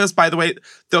English breakfast. By the way,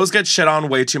 those get shit on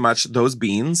way too much. Those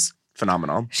beans,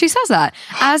 phenomenal. She says that.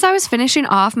 As I was finishing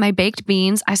off my baked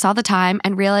beans, I saw the time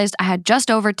and realized I had just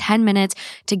over 10 minutes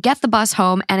to get the bus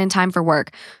home and in time for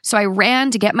work. So I ran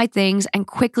to get my things and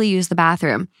quickly used the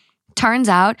bathroom. Turns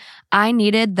out I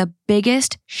needed the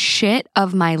biggest shit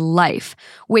of my life,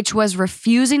 which was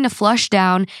refusing to flush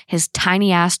down his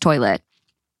tiny ass toilet.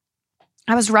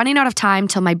 I was running out of time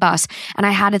till my bus, and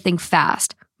I had to think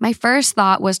fast. My first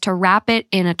thought was to wrap it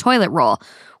in a toilet roll,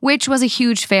 which was a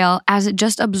huge fail as it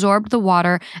just absorbed the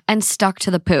water and stuck to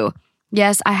the poo.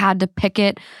 Yes, I had to pick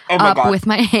it up with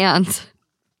my hands.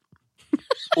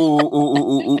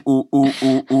 Ooh.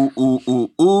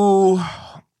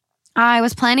 I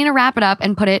was planning to wrap it up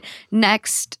and put it in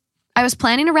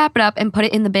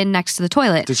the bin next to the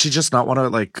toilet. Did she just not want to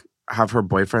like have her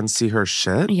boyfriend see her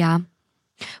shit? Yeah.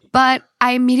 But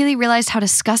I immediately realized how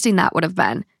disgusting that would have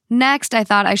been. Next, I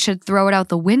thought I should throw it out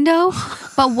the window.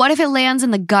 But what if it lands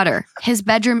in the gutter? His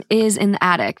bedroom is in the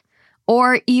attic.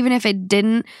 Or even if it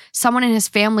didn't, someone in his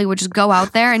family would just go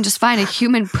out there and just find a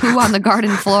human poo on the garden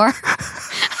floor.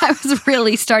 I was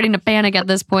really starting to panic at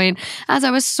this point, as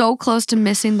I was so close to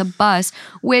missing the bus,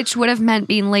 which would have meant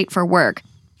being late for work.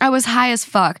 I was high as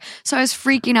fuck, so I was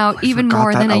freaking out even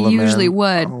more than I usually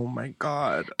would. Oh my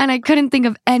God. And I couldn't think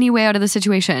of any way out of the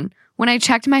situation. When I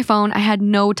checked my phone, I had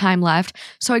no time left,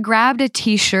 so I grabbed a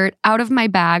t-shirt out of my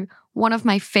bag, one of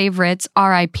my favorites,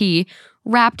 RIP,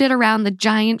 wrapped it around the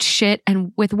giant shit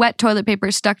and with wet toilet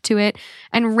paper stuck to it,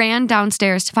 and ran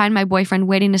downstairs to find my boyfriend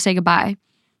waiting to say goodbye.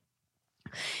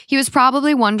 He was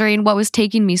probably wondering what was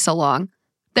taking me so long.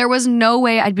 There was no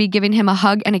way I'd be giving him a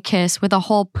hug and a kiss with a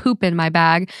whole poop in my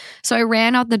bag, so I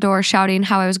ran out the door shouting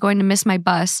how I was going to miss my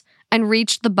bus and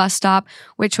reached the bus stop,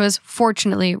 which was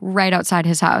fortunately right outside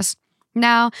his house.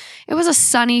 Now, it was a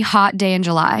sunny, hot day in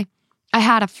July. I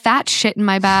had a fat shit in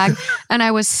my bag, and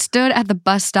I was stood at the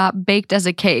bus stop baked as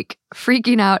a cake,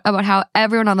 freaking out about how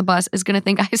everyone on the bus is going to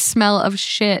think I smell of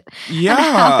shit. Yeah.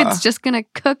 And how it's just going to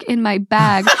cook in my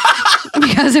bag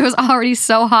because it was already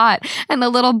so hot, and the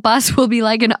little bus will be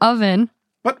like an oven.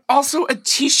 But also, a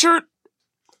t-shirt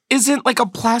isn't like a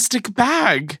plastic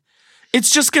bag. It's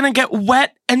just going to get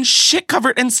wet and shit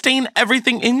covered and stain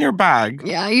everything in your bag.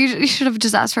 Yeah, you should have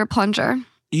just asked for a plunger.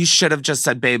 You should have just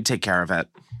said, babe, take care of it.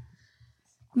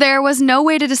 There was no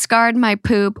way to discard my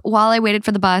poop while I waited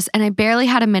for the bus, and I barely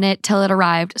had a minute till it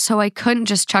arrived, so I couldn't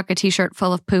just chuck a t-shirt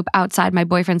full of poop outside my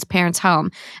boyfriend's parents'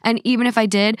 home. And even if I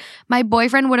did, my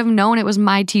boyfriend would have known it was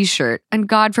my t-shirt, and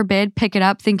God forbid, pick it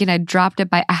up thinking I dropped it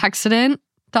by accident. ...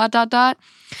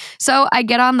 So I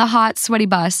get on the hot, sweaty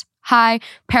bus, high,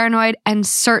 paranoid, and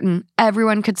certain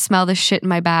everyone could smell the shit in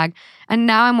my bag. And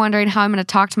now I'm wondering how I'm going to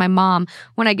talk to my mom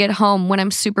when I get home when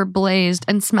I'm super blazed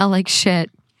and smell like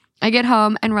shit. I get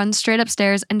home and run straight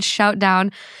upstairs and shout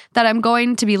down that I'm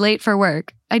going to be late for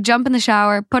work. I jump in the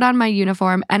shower, put on my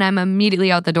uniform, and I'm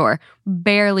immediately out the door,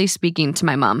 barely speaking to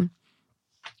my mom.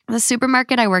 The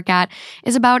supermarket I work at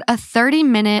is about a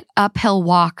 30-minute uphill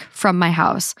walk from my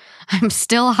house. I'm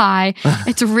still high,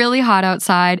 it's really hot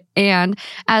outside, and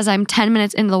as I'm 10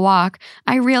 minutes into the walk,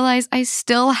 I realize I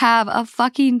still have a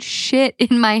fucking shit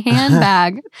in my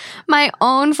handbag. My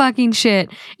own fucking shit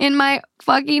in my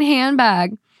fucking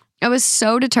handbag. I was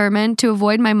so determined to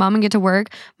avoid my mom and get to work,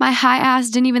 my high ass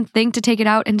didn't even think to take it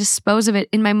out and dispose of it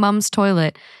in my mom's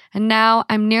toilet. And now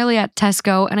I'm nearly at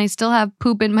Tesco and I still have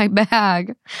poop in my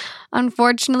bag.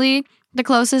 Unfortunately, the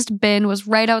closest bin was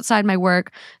right outside my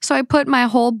work, so I put my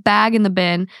whole bag in the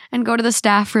bin and go to the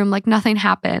staff room like nothing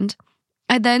happened.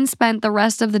 I then spent the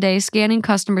rest of the day scanning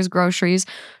customers' groceries,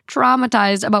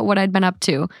 traumatized about what I'd been up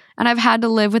to, and I've had to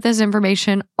live with this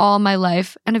information all my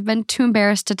life and have been too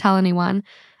embarrassed to tell anyone.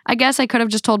 I guess I could have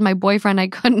just told my boyfriend I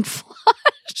couldn't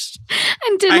flush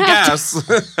and didn't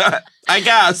I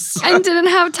guess. and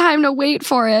didn't have time to wait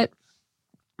for it.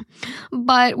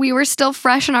 But we were still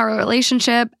fresh in our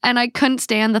relationship, and I couldn't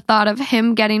stand the thought of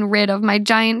him getting rid of my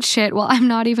giant shit while I'm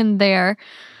not even there.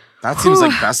 That seems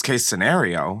like best case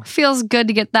scenario. Feels good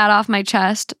to get that off my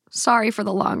chest. Sorry for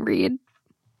the long read.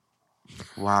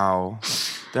 Wow.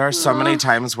 There are so many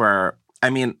times where,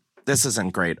 I mean, this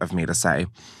isn't great of me to say.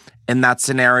 In that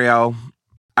scenario,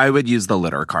 I would use the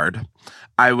litter card.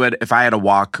 I would, if I had a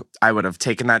walk, I would have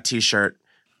taken that t-shirt,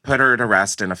 put her to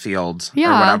rest in a field or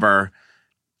whatever,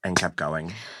 and kept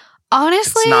going.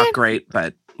 Honestly, it's not great,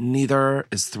 but neither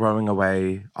is throwing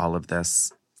away all of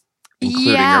this.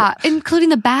 Including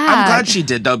the bag. I'm glad she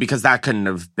did, though, because that couldn't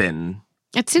have been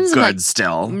it seems good like,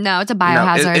 still. No, it's a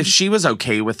biohazard. No, if she was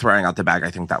okay with throwing out the bag,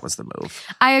 I think that was the move.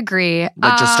 I agree.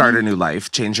 Like, just start a new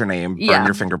life, change your name, burn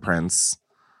your fingerprints.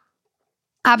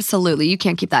 Absolutely. You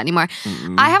can't keep that anymore.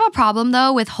 I have a problem,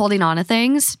 though, with holding on to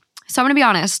things. So I'm going to be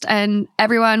honest, and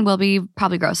everyone will be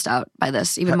probably grossed out by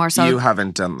this, even more so. You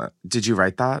haven't done that. Did you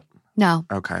write that? No.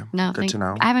 Okay. No. Good to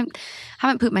know. I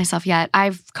haven't pooped myself yet.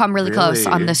 I've come really close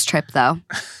on this trip, though.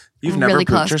 You've never really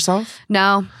pooped close. yourself?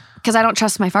 No, because I don't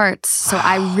trust my farts. So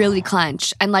I really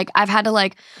clench. And like I've had to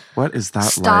like what is that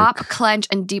stop, like? clench,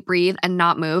 and deep breathe and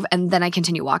not move. And then I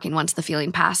continue walking once the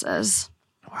feeling passes.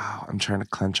 Wow. I'm trying to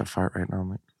clench a fart right now.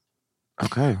 I'm like,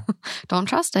 okay. Don't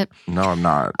trust it. No, I'm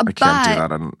not. I can't do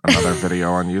that on another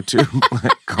video on YouTube.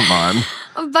 Come on.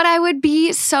 But I would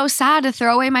be so sad to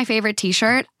throw away my favorite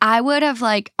t-shirt. I would have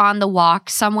like on the walk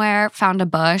somewhere, found a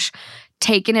bush,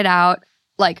 taken it out,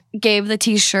 like gave the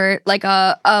t-shirt like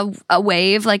a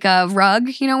wave, like a rug,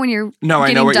 you know, when you're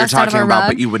I know what you're talking about,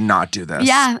 but you would not do this.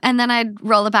 Yeah. And then I'd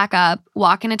roll it back up,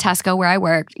 walk into Tesco where I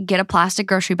worked, get a plastic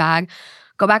grocery bag,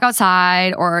 go back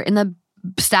outside or in the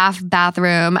staff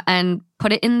bathroom and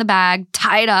put it in the bag,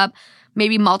 tie it up,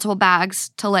 maybe multiple bags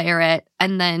to layer it,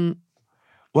 and then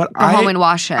go home and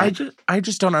wash it. I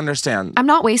just don't understand. I'm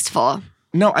not wasteful.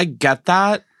 No, I get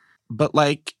that. But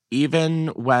like, even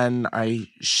when I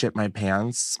shit my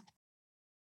pants,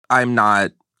 I'm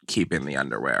not keeping the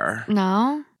underwear.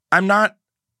 No? I'm not,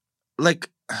 like,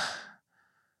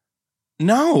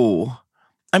 no.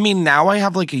 I mean, now I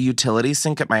have like a utility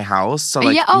sink at my house. So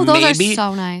like, those are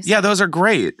so nice. Yeah, those are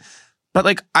great. But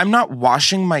like, I'm not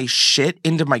washing my shit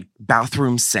into my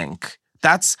bathroom sink.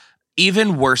 That's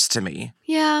even worse to me.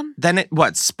 Yeah. Then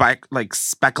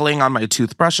speckling on my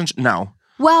toothbrush and no.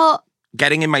 Well,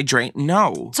 getting in my drain,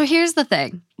 no. So here's the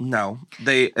thing. No,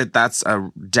 that's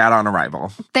a dead on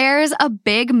arrival. There's a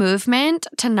big movement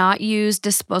to not use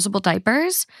disposable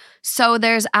diapers. So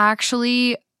there's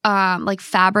actually like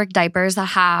fabric diapers that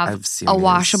have I've seen a these.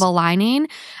 washable lining.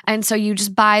 And so you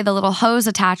just buy the little hose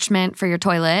attachment for your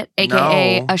toilet,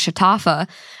 aka No. a shatafa.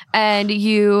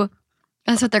 And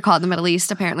that's what they're called in the Middle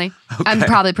East, apparently. Okay. I'm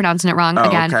probably pronouncing it wrong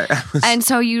again. Okay. And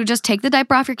so you just take the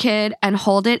diaper off your kid and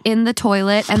hold it in the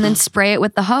toilet and then spray it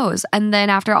with the hose. And then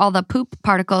after all the poop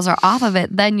particles are off of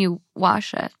it, then you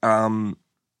wash it.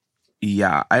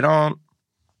 Yeah,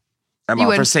 I'm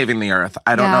all for saving the earth.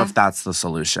 I don't know if that's the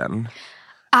solution.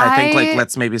 I think like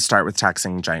let's maybe start with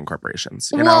taxing giant corporations.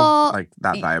 You know, like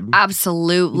that vibe.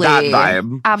 Absolutely. That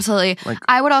vibe. Absolutely. Like,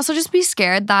 I would also just be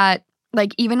scared that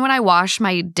like even when I wash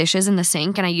my dishes in the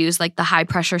sink and I use like the high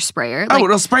pressure sprayer. Like,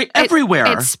 it'll spray everywhere.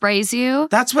 It sprays you.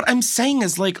 That's what I'm saying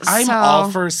is like I'm all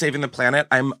for saving the planet.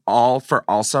 I'm all for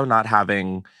also not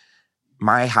having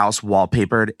my house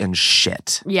wallpapered in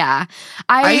shit. Yeah.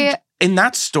 In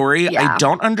that story, Yeah. I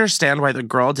don't understand why the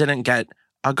girl didn't get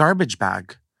a garbage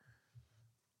bag.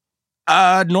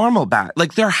 A normal bag.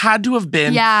 Like there had to have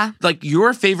been like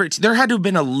your favorite, there had to have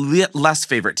been a less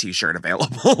favorite t-shirt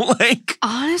available. Like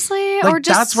honestly, like or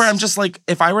just that's where I'm just like,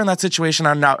 if I were in that situation,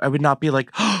 I would not be like,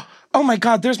 oh my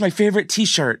God, there's my favorite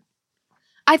t-shirt.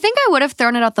 I think I would have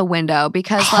thrown it out the window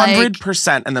because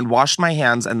 100% and then washed my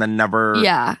hands and then never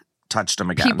touched them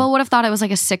again. People would have thought it was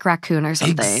like a sick raccoon or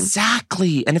something.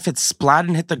 Exactly. And if it splat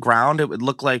and hit the ground, it would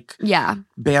look like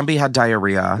Bambi had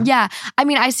diarrhea. Yeah. I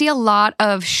mean, I see a lot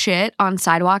of shit on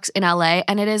sidewalks in LA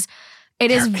and it is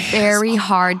very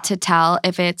hard to tell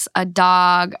if it's a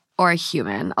dog or a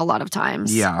human a lot of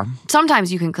times. Yeah.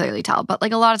 Sometimes you can clearly tell, but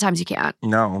like a lot of times you can't.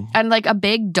 No. And like a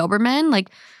big Doberman, like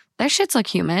their shits look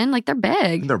human. Like they're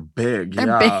big. They're big.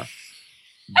 They're big.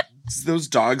 Those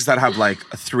dogs that have like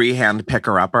a 3-hand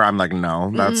picker-upper, I'm like, no,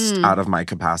 that's out of my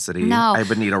capacity. No. I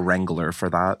would need a wrangler for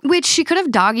that. Which she could have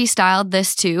doggy styled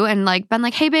this too and like been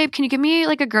like, hey babe, can you give me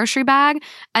like a grocery bag?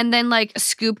 And then like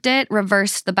scooped it,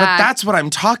 reversed the bag. But that's what I'm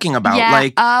talking about. Yeah.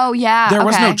 Like, there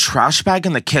was no Okay. trash bag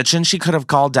in the kitchen she could have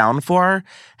called down for.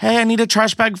 Hey, I need a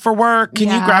trash bag for work. Can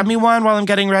you grab me one while I'm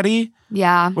getting ready?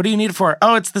 Yeah. What do you need it for?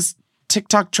 Oh, it's this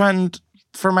TikTok trend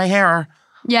for my hair.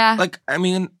 Yeah. Like, I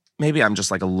mean, maybe I'm just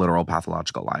like a literal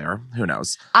pathological liar. Who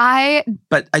knows?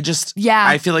 But I just,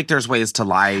 I feel like there's ways to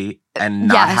lie and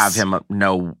not have him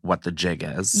know what the jig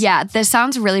is. Yeah, this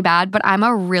sounds really bad, but I'm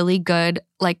a really good,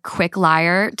 like, quick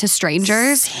liar to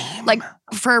strangers. Same. Like,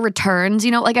 for returns,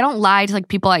 you know? Like, I don't lie to, like,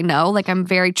 people I know. Like, I'm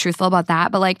very truthful about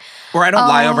that, but, like... Or I don't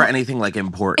lie over anything, like,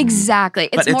 important. Exactly.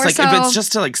 But it's like, if it's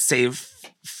just to, like, save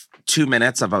 2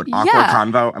 minutes of an awkward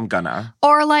convo, I'm gonna.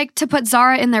 Or like to put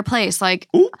Zara in their place. Like,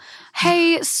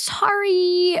 hey,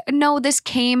 sorry. No, this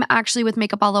came actually with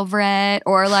makeup all over it.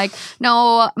 Or like,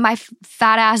 no, my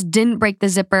fat ass didn't break the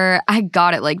zipper. I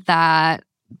got it like that.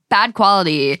 Bad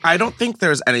quality. I don't think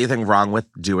there's anything wrong with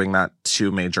doing that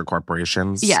to major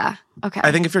corporations. Yeah. Okay.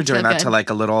 I think if you're doing that to like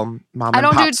a little mom and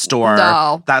don't pop store,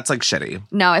 no. that's like shitty.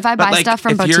 No, if I buy like, stuff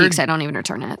from boutiques, I don't even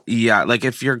return it. Yeah, like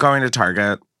if you're going to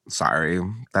Target, sorry,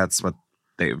 that's what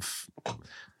they've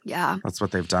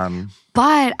done.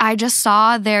 But I just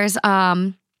saw there's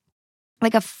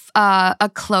like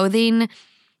a clothing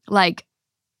like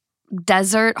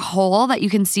desert hole that you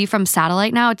can see from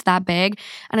satellite now. It's that big,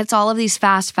 and it's all of these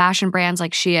fast fashion brands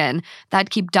like Shein that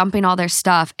keep dumping all their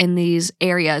stuff in these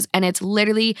areas, and it's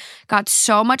literally got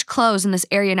so much clothes in this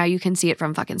area now you can see it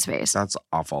from fucking space. That's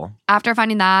awful. After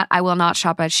finding that, I will not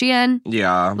shop at Shein.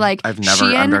 Yeah, like I've never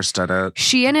understood it.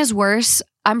 Shein is worse.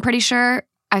 I'm pretty sure.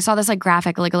 I saw this like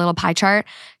graphic, like a little pie chart.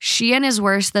 Shein is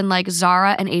worse than like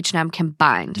Zara and H&M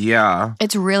combined. Yeah.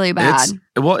 It's really bad.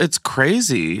 It's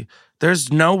crazy.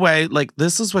 There's no way, like,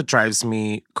 this is what drives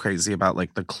me crazy about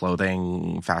like the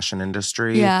clothing fashion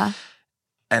industry. Yeah.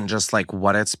 And just like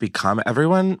what it's become.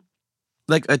 Everyone,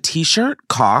 like a t-shirt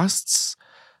costs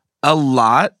a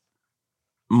lot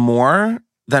more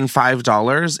than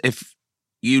 $5 if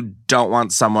you don't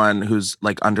want someone who's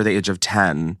like under the age of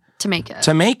 10 to make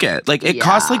it. Like it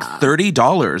costs like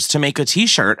 $30 to make a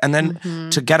t-shirt, and then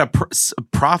to get a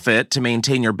profit to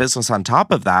maintain your business on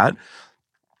top of that.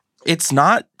 It's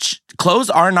not,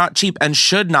 clothes are not cheap and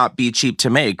should not be cheap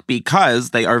to make because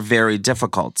they are very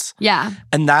difficult. Yeah.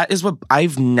 And that is what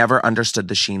I've never understood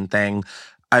the Shein thing.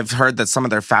 I've heard that some of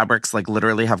their fabrics like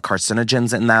literally have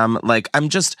carcinogens in them. Like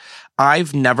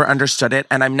I've never understood it,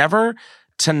 and I'm never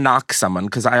to knock someone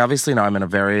because I obviously know I'm in a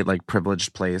very like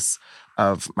privileged place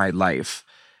of my life.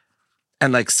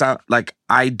 And like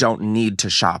I don't need to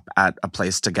shop at a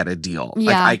place to get a deal. Yeah.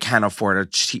 Like I can afford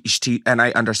a and I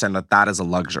understand that is a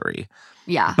luxury.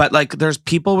 Yeah. But like there's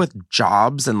people with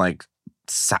jobs and like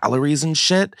salaries and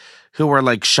shit who are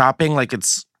like shopping like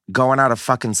it's going out of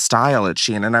fucking style at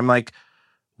Shein. And I'm like,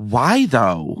 Why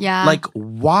though? Yeah. Like,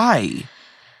 why?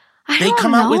 They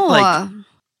come out with like,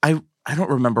 I don't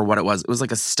remember what it was. It was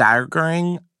like a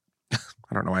staggering,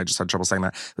 I don't know why I just had trouble saying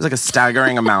that. It was like a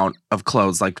staggering amount of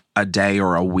clothes, like a day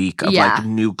or a week of like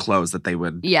new clothes that they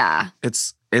would. Yeah.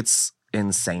 It's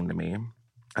insane to me.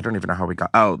 I don't even know how we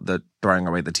got, the throwing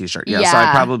away the t-shirt. Yeah, so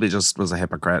I probably just was a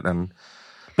hypocrite.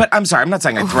 But I'm sorry, I'm not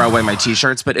saying I throw away my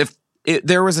t-shirts, but if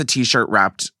there was a t-shirt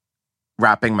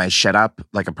wrapping my shit up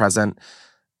like a present,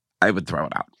 I would throw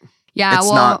it out. Yeah,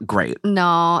 it's not great.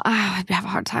 No, I'd have a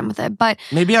hard time with it. But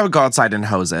maybe I would go outside and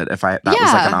hose it if that was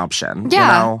like an option. Yeah,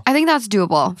 you know? I think that's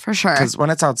doable for sure. Because when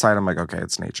it's outside, I'm like, okay,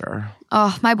 it's nature.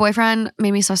 Oh, my boyfriend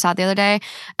made me so sad the other day.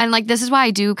 And like, this is why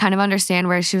I do kind of understand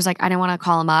where she was like, I didn't want to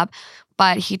call him up.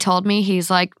 But he told me, he's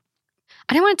like,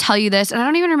 I didn't want to tell you this. And I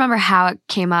don't even remember how it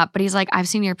came up. But he's like, I've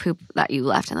seen your poop that you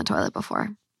left in the toilet before.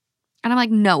 And I'm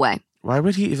like, no way. Why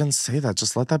would he even say that?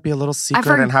 Just let that be a little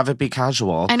secret and have it be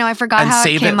casual. I know, I forgot how it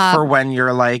came up. And save it for when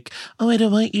you're like, oh, I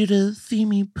don't want you to see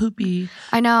me poopy.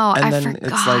 I know, and I then forgot.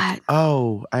 It's like,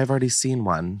 oh, I've already seen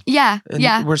one. Yeah,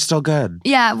 and we're still good.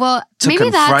 Yeah, well, to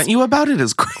maybe confront you about it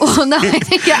is crazy. Well, no, I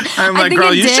think, I'm like,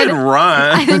 girl, you should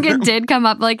run. I think it did come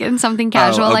up like in something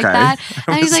casual like that.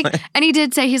 And he's like, and he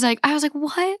did say, I was like,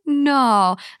 what?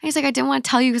 No. And he's like, I didn't want to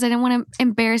tell you because I didn't want to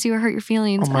embarrass you or hurt your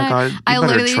feelings. Oh my God, I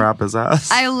literally trap his ass.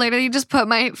 I literally just put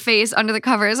my face under the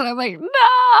covers and I'm like, no.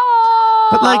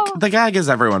 But like, the gag is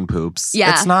everyone poops.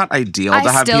 Yeah. It's not ideal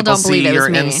to have people see your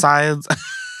insides.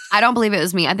 I don't believe it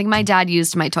was me. I think my dad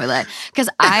used my toilet because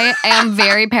I am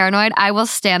very paranoid. I will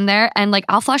stand there and like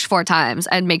I'll flush 4 times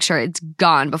and make sure it's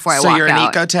gone before I walk out. So you're an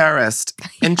eco-terrorist.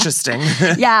 Interesting.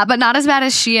 Yeah, but not as bad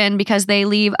as Shein because they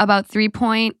leave about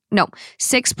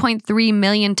 6.3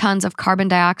 million tons of carbon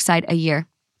dioxide a year.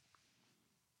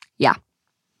 Yeah.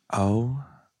 Oh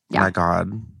my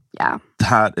God. Yeah.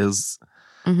 That is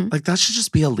like, that should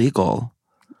just be illegal.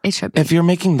 It should be. If you're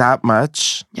making that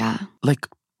much, like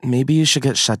maybe you should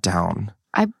get shut down.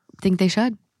 I think they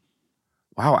should.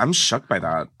 Wow, I'm shook by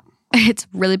that. It's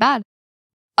really bad.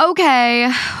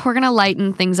 Okay, we're going to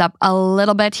lighten things up a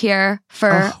little bit here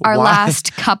for our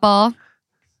last couple.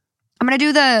 I'm going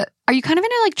to do are you kind of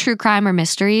into like true crime or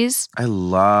mysteries? I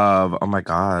love, oh my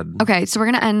God. Okay, so we're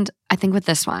going to end, I think, with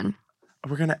this one.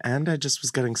 We're going to end? I just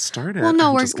was getting started. Well,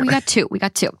 no, we got two. We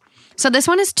got 2. So this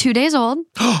one is 2 days old.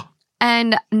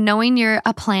 And knowing you're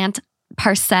a plant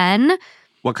person.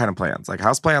 What kind of plants? Like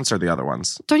house plants or the other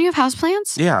ones? Don't you have house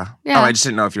plants? Yeah. Oh, I just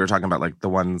didn't know if you were talking about like the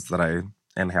ones that I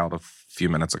inhaled a few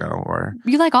minutes ago or.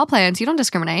 You like all plants. You don't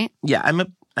discriminate. Yeah, I'm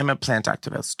a plant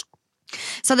activist.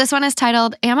 So this one is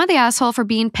titled, Am I the Asshole for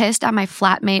Being Pissed at My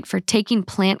Flatmate for Taking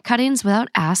Plant Cuttings Without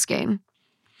Asking?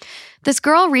 This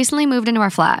girl recently moved into our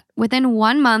flat. Within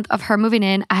 1 month of her moving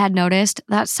in, I had noticed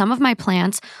that some of my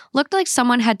plants looked like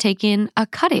someone had taken a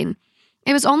cutting.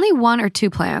 It was only 1 or 2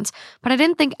 plants, but I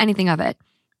didn't think anything of it.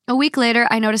 A week later,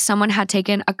 I noticed someone had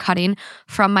taken a cutting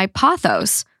from my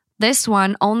pothos. This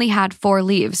one only had 4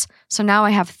 leaves, so now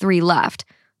I have 3 left.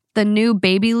 The new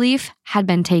baby leaf had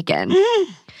been taken.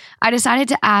 I decided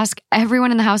to ask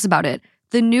everyone in the house about it.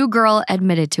 The new girl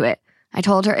admitted to it. I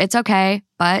told her it's okay,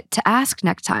 but to ask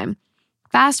next time.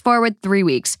 Fast forward 3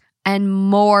 weeks, and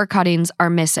more cuttings are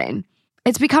missing.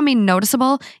 It's becoming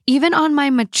noticeable even on my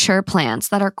mature plants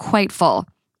that are quite full.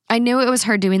 I knew it was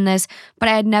her doing this, but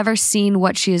I had never seen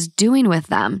what she is doing with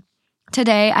them.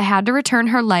 Today, I had to return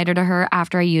her lighter to her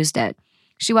after I used it.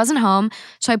 She wasn't home,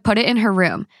 so I put it in her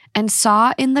room and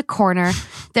saw in the corner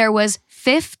there was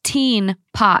 15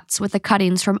 pots with the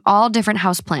cuttings from all different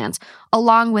houseplants,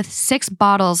 along with 6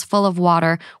 bottles full of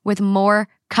water with more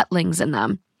cutlings in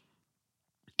them.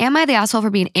 Am I the asshole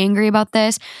for being angry about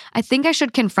this? I think I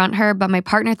should confront her, but my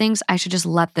partner thinks I should just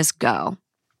let this go.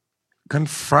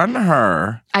 Confront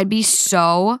her. I'd be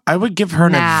so I would give her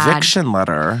mad. An eviction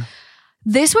letter.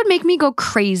 This would make me go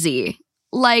crazy.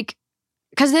 Like,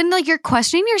 because then like you're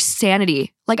questioning your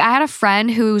sanity. Like I had a friend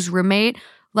whose roommate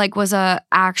like was a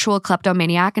actual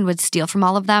kleptomaniac and would steal from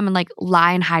all of them and like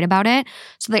lie and hide about it.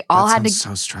 So they all had to.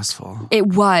 So stressful. It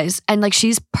was. And like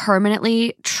she's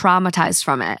permanently traumatized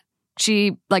from it.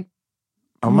 She like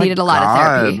needed a lot of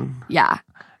therapy. Yeah.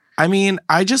 I mean,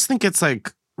 I just think it's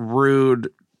like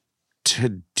rude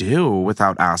to do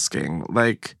without asking.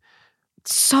 Like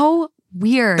so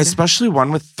weird. Especially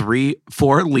one with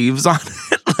 4 leaves on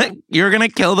it. Like you're going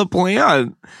to kill the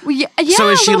plant. Well, yeah, so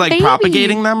is she like baby.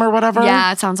 propagating them or whatever?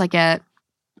 Yeah, it sounds like it.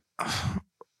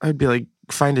 I'd be like,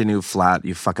 find a new flat,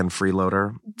 you fucking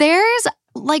freeloader. There's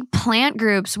like plant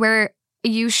groups where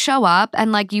you show up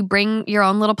and like you bring your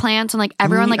own little plants and like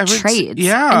everyone like trades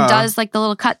and does like the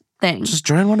little thing. Just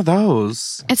join one of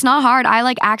those. It's not hard. I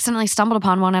like accidentally stumbled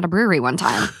upon one at a brewery one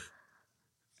time.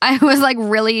 I was like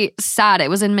really sad. It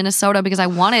was in Minnesota because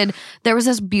there was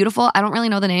this beautiful, I don't really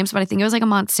know the names, but I think it was like a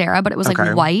Monstera, but it was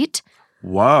like white.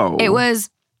 Whoa. It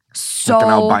was so. Like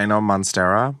an albino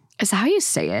Monstera? Is that how you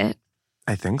say it?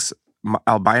 I think so.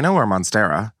 Albino or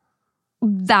Monstera?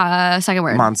 The second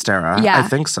word. Monstera. Yeah. I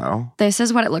think so. This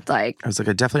is what it looked like. I was like,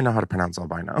 I definitely know how to pronounce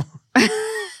albino.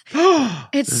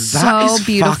 It's that so is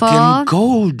beautiful. Fucking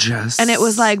gorgeous. And it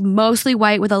was like mostly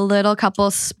white with a little couple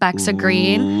specks of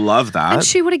green. Love that. And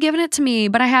she would have given it to me,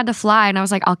 but I had to fly and I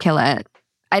was like, I'll kill it.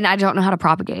 And I don't know how to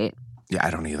propagate. Yeah,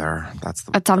 I don't either.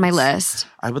 It's on my list.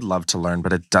 I would love to learn,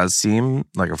 but it does seem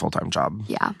like a full-time job.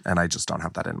 Yeah. And I just don't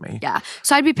have that in me. Yeah.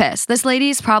 So I'd be pissed. This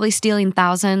lady's probably stealing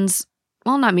thousands.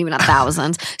 Well, maybe not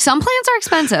thousands. Some plants are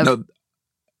expensive.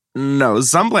 No,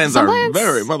 some plants are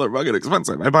very motherfucking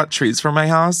expensive. I bought trees for my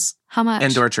house. How much?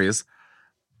 Indoor trees.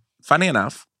 Funny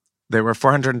enough, they were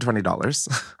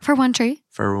 $420. For one tree?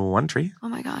 For one tree. Oh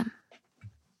my God.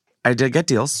 I did get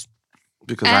deals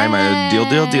because I'm a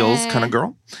deals kind of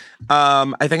girl.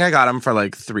 I think I got them for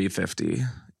like $350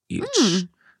 each,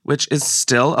 which is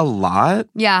still a lot.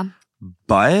 Yeah.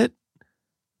 But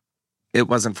it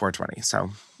wasn't $420, so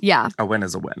yeah, a win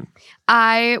is a win.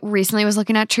 I recently was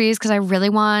looking at trees because I really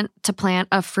want to plant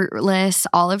a fruitless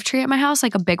olive tree at my house,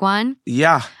 like a big one.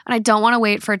 Yeah. And I don't want to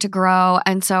wait for it to grow.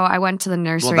 And so I went to the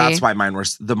nursery. Well, that's why mine were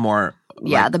the more...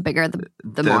 Yeah, the bigger, the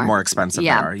more expensive they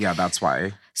are. Yeah, that's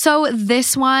why. So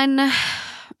this one,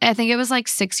 I think it was like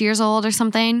 6 years old or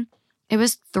something. It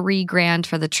was $3,000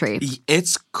 for the tree.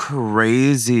 It's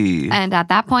crazy. And at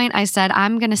that point, I said,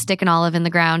 I'm going to stick an olive in the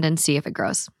ground and see if it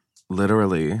grows.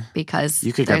 Literally. Because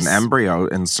you could get an embryo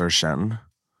insertion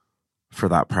for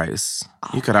that price.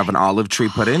 You could have an olive tree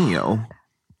put in you.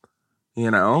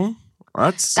 You know?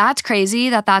 That's crazy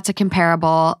that's a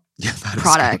comparable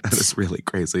product. That is really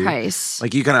crazy. Price.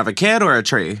 Like you can have a kid or a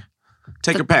tree.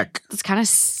 Take your pick. It's kind of...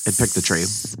 I'd pick the tree.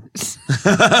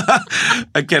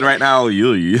 A kid right now.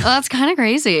 Well, that's kind of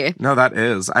crazy. No, that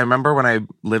is. I remember when I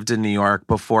lived in New York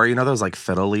before, you know those like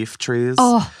fiddle leaf trees?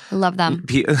 Oh, I love them.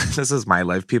 This is my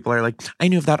life. People are like, I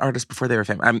knew of that artist before they were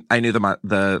famous. I knew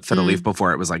the fiddle leaf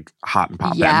before it was like hot and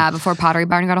popping. Yeah, before Pottery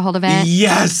Barn got a hold of it.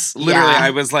 Yes. Literally,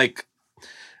 I was like...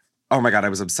 Oh my God, I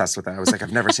was obsessed with it. I was like,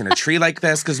 I've never seen a tree like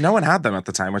this because no one had them at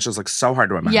the time, which was like so hard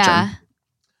to imagine. Yeah.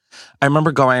 I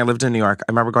lived in New York.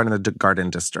 I remember going to the Garden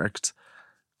District.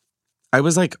 I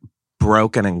was like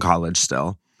broken in college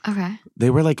still. Okay. They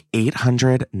were like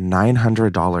 $800,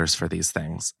 $900 for these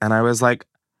things. And I was like,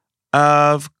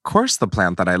 of course the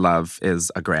plant that I love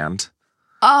is $1,000.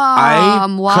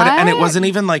 What? And it wasn't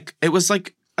even like, it was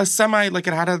like a semi, like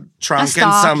it had a trunk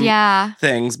and some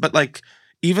things. But like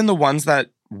even the ones that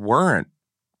weren't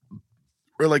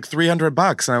were like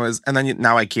 $300. And then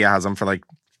now IKEA has them for like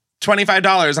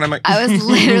 $25. And I'm like, I was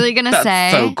literally going to say.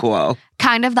 That's so cool.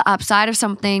 Kind of the upside of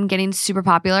something getting super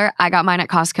popular. I got mine at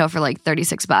Costco for like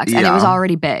 $36 and it was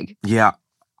already big. Yeah.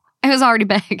 It was already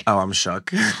big. Oh, I'm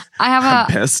shook. I'm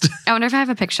pissed. I wonder if I have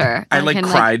a picture. I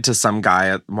cried to some guy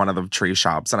at one of the tree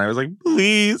shops and I was like,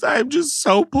 please, I'm just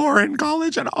so poor in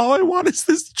college and all I want is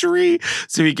this tree.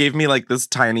 So he gave me like this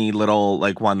tiny little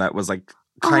like one that was like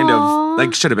kind of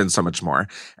like should have been so much more.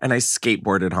 And I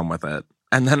skateboarded home with it.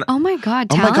 And then, oh my God,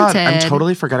 talented. Oh my God, I'm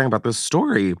totally forgetting about this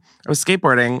story. I was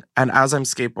skateboarding, and as I'm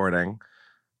skateboarding,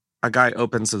 a guy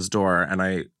opens his door, and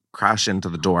I crash into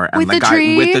the door, and the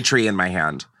guy with the tree in my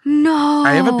hand. No.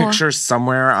 I have a picture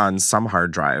somewhere on some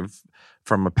hard drive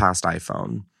from a past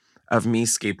iPhone of me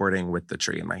skateboarding with the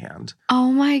tree in my hand.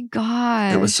 Oh my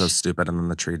God. It was so stupid, and then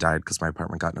the tree died because my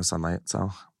apartment got no sunlight,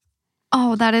 so...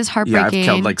 Oh, that is heartbreaking. Yeah, I've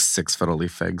killed like 6 fiddle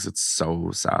leaf figs. It's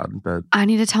so sad, but... I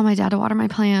need to tell my dad to water my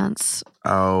plants.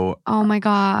 Oh. Oh my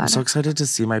God. I'm so excited to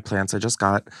see my plants. I just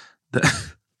got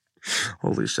the...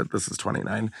 Holy shit, this is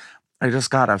 29. I just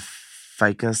got a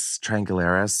Ficus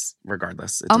triangularis,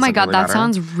 regardless. Oh my God, really that matter.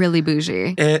 sounds really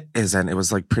bougie. It isn't. It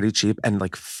was like pretty cheap. And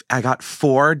like I got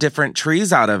 4 different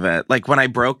trees out of it. Like when I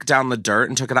broke down the dirt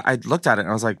and took it out, I looked at it and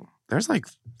I was like, there's like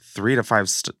 3 to 5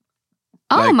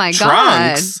 oh my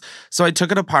trunks. God. So I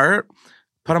took it apart,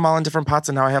 put them all in different pots,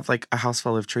 and now I have like a house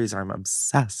full of trees and I'm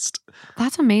obsessed.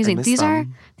 That's amazing. These are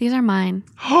mine.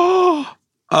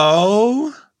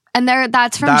 Oh. And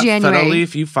that's from January. Fiddle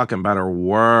leaf, you fucking better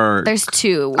work. There's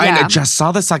 2. Yeah. I just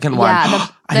saw the second one. Yeah,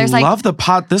 I love the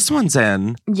pot this one's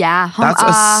in. Yeah. That's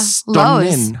a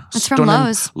stunning. Lowe's. It's from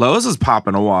Lowe's. Lowe's is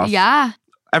popping off. Yeah.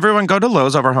 Everyone go to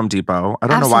Lowe's over Home Depot. I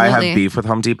don't know why I have beef with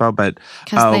Home Depot, but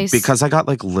because I got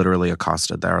like literally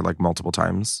accosted there like multiple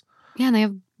times. Yeah, and they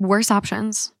have worse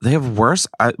options. They have worse.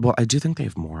 I do think they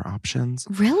have more options.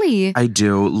 Really? I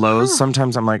do. Lowe's,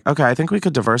 sometimes I'm like, okay, I think we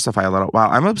could diversify a little. Wow,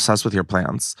 I'm obsessed with your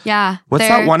plants. Yeah. What's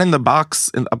that one in the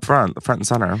box up front and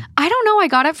center? I don't know. I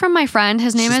got it from my friend.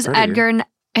 His name is pretty. Edgar.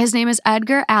 His name is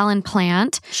Edgar Allan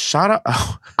Plant. Shout out.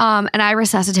 Oh. And I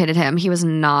resuscitated him. He was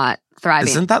not thriving.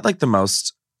 Isn't that like the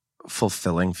most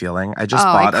fulfilling feeling? I just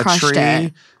bought a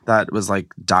tree that was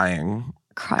like dying.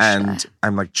 And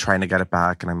I'm like trying to get it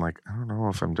back, and I'm like, I don't know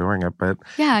if I'm doing it, but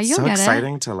yeah, you'll so get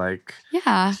exciting it. to like,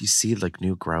 you see like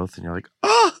new growth, and you're like,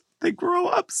 oh, they grow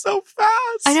up so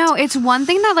fast. I know, it's one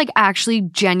thing that like actually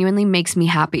genuinely makes me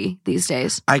happy these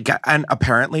days. And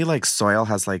apparently like soil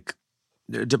has like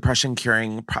depression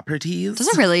curing properties. Does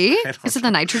it really? Is it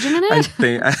the nitrogen in it? I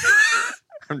think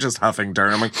I'm just huffing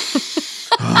dirt. I'm like,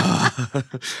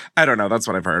 I don't know. That's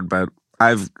what I've heard, but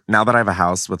now that I have a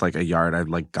house with like a yard, I've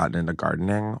like gotten into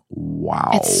gardening. Wow.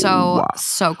 It's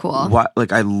so cool. What?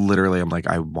 Like I literally am like,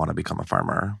 I want to become a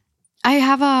farmer. I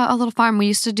have a little farm. We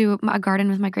used to do a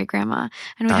garden with my great grandma,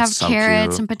 and we'd have so carrots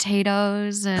cute. and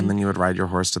potatoes, and then you would ride your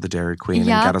horse to the Dairy Queen and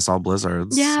get us all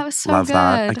blizzards. Yeah, it was so Love good.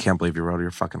 that. I can't believe you rode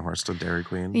your fucking horse to Dairy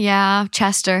Queen. Yeah,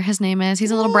 Chester, his name is. He's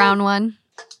a little brown one.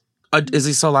 Is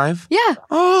he still alive? Yeah.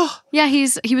 Oh. Yeah,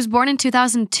 he was born in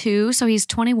 2002, so he's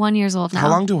 21 years old now. How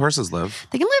long do horses live?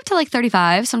 They can live to like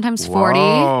 35, sometimes 40.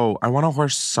 Oh, I want a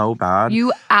horse so bad.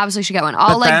 You absolutely should get one.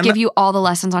 I'll give you all the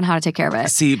lessons on how to take care of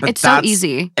it. See, but it's so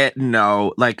easy.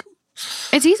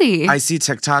 It's easy. I see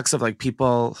TikToks of like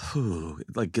people who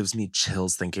it like gives me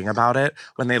chills thinking about it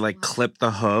when they like clip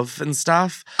the hoof and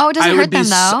stuff. Oh, it doesn't hurt them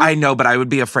though. I know, but I would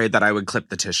be afraid that I would clip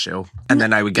the tissue and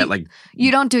then I would get like.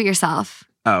 You don't do it yourself.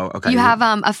 Oh, okay. You have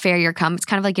a farrier come. It's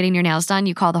kind of like getting your nails done.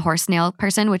 You call the horse nail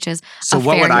person, which is so.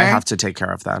 What would I have to take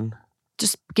care of then?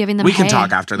 Just giving them. We can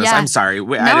talk after this. Yeah. I'm sorry.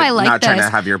 I like not this. trying to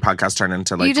have your podcast turn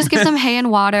into like. You just give them hay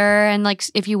and water, and like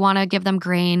if you want to give them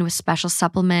grain with special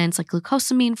supplements like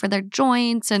glucosamine for their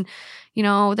joints, and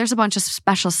there's a bunch of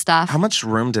special stuff. How much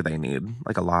room do they need?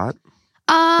 Like a lot?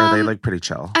 Or are they like pretty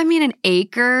chill? I mean, an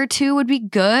acre or two would be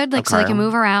good, so they can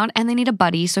move around. And they need a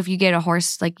buddy. So if you get a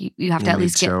horse, like you have to at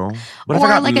least get, what if I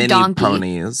got like mini a donkey.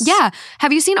 Ponies? Yeah.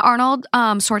 Have you seen Arnold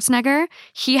Schwarzenegger?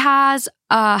 He has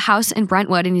a house in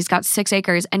Brentwood, and he's got 6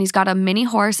 acres, and he's got a mini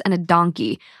horse and a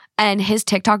donkey. And his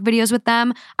TikTok videos with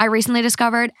them, I recently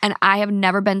discovered, and I have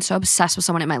never been so obsessed with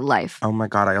someone in my life. Oh my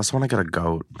God! I also want to get a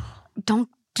goat. Don't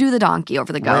do the donkey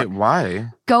over the goat. Wait, why?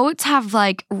 Goats have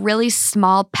like really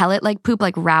small pellet like poop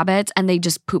like rabbits, and they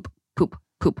just poop.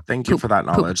 Thank you for that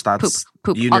knowledge.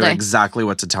 Poop you knew exactly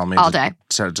what to tell me all day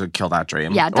to kill that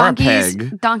dream. Yeah, or a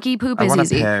pig. Donkey poop is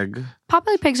easy. I want a pig.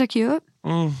 Probably pigs are cute.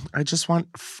 I just want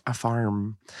a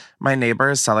farm. My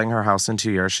neighbor is selling her house in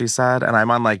 2 years, she said, and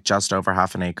I'm on like just over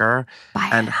half an acre.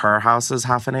 And her house is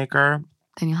half an acre.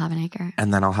 Then you'll have an acre.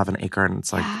 And then I'll have an acre, and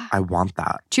it's like, I want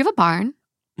that. Do you have a barn?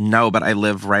 No, but I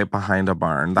live right behind a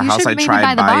barn. The you house should I maybe tried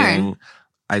buy the buying, barn.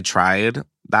 I tried.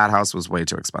 That house was way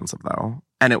too expensive though.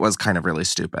 And it was kind of really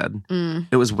stupid.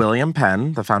 It was William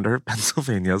Penn, the founder of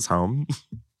Pennsylvania's home.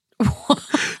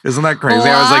 Isn't that crazy? What?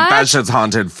 I was like, that shit's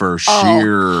haunted for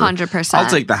sure. 100%. I'll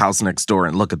take the house next door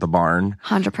and look at the barn.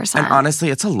 100%. And honestly,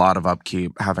 it's a lot of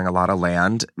upkeep having a lot of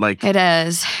land. Like it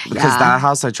is. Because that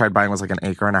house I tried buying was like an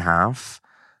acre and a half.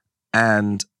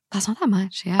 And that's not that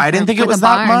much, yeah. I didn't think it was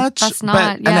that much. That's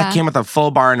not, And it came with a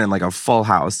full barn and like a full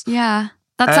house. Yeah.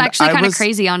 That's actually kind of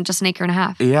crazy on just an acre and a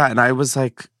half. Yeah, and I was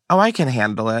like, oh, I can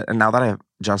handle it. And now that I have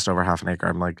just over half an acre,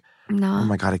 I'm like, no. Oh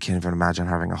my God, I can't even imagine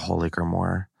having a whole acre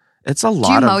more. It's a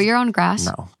lot. Do you mow your own grass?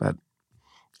 No, but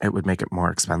it would make it more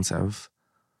expensive.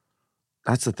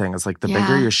 That's the thing. It's like the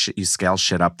bigger you scale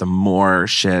shit up, the more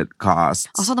shit costs.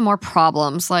 Also, the more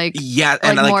problems. Like,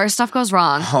 and more stuff goes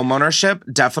wrong.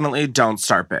 Homeownership, definitely don't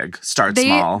start big. Start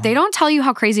small. They don't tell you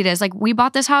how crazy it is. Like, we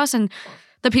bought this house and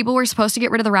the people were supposed to get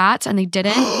rid of the rats and they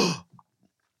didn't.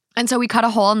 And so we cut a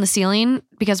hole in the ceiling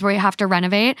because we have to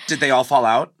renovate. Did they all fall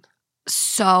out?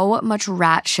 So much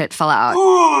rat shit fell out.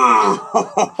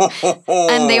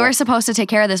 And they were supposed to take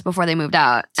care of this before they moved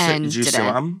out. And did you sue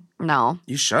them? No.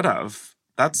 You should have.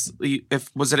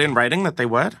 Was it in writing that they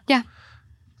would? Yeah.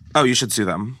 Oh, you should sue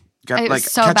them. So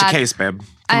catch bad. a case, babe.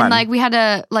 Come on. We had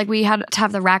to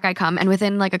have the rat guy come, and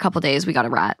within like a couple days, we got a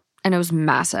rat, and it was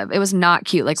massive. It was not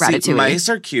cute like Ratatouille. Mice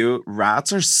are cute.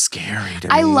 Rats are scary to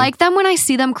me. I like them when I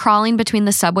see them crawling between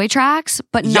the subway tracks,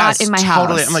 but not in my house.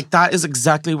 Totally. I'm like, that is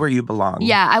exactly where you belong.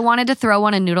 Yeah, I wanted to throw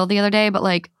one a noodle the other day, but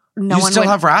like no one would. You still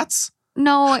have rats?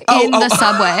 No, in the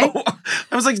subway.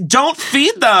 I was like, don't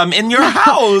feed them in your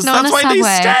house. That's why they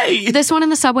stay. This one in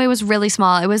the subway was really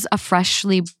small. It was a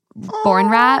freshly born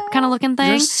rat kind of looking thing.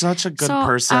 You're such a good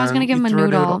person. I was going to give him a threw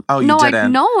noodle. Oh, you no,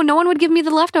 didn't? No one would give me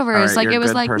the leftovers. Right, Like, it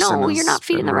was like, no, is you're not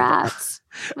feeding the removed. rats.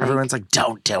 Everyone's like,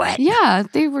 don't do it. Yeah,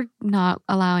 they were not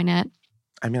allowing it.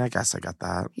 I mean, I guess I got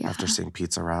that after seeing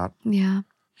Pizza Rat. Yeah.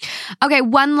 Okay,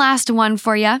 one last one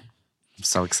for you. I'm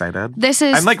so excited.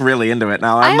 I'm like really into it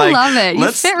now. I love it.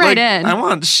 You fit right in. I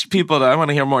want I want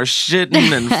to hear more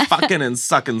shitting and fucking and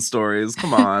sucking stories.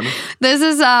 Come on. This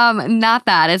is not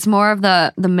that. It's more of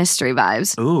the mystery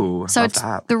vibes. Ooh, so it's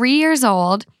 3 years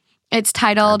old. It's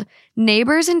titled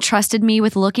Neighbors Entrusted Me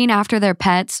with Looking After Their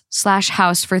Pets /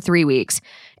 House for 3 weeks.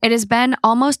 It has been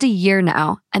almost a year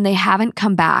now, and they haven't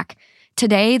come back.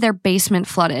 Today, their basement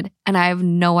flooded, and I have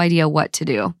no idea what to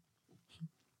do.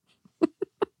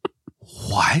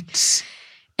 What?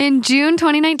 In June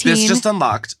 2019... This just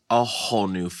unlocked a whole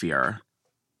new fear.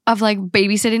 Of like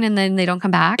babysitting and then they don't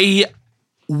come back?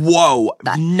 Whoa.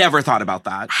 Never thought about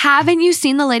that. Haven't you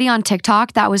seen the lady on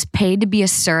TikTok that was paid to be a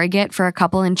surrogate for a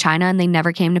couple in China and they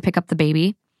never came to pick up the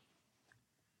baby?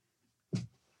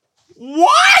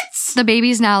 What? The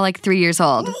baby's now like 3 years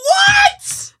old.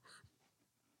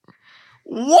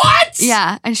 What?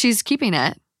 Yeah, and she's keeping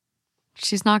it.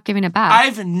 She's not giving it back.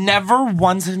 I've never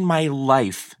once in my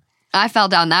life I fell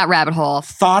down that rabbit hole.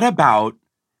 Thought about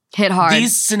hit hard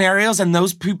these scenarios and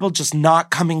those people just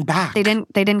not coming back. They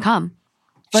didn't come.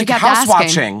 Like house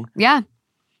watching. Yeah.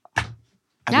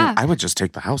 I mean, I would just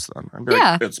take the house then. I'd be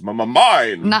like, it's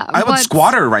mine. I would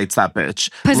squatter rights that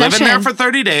bitch. Possession. Live in there for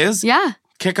 30 days. Yeah.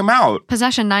 Kick him out.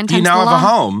 Possession 9 times You now the have law.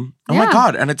 a home. Oh my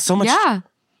God. And it's so much. Yeah.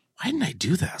 Why didn't I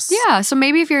do this? Yeah. So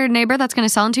maybe if your neighbor that's going to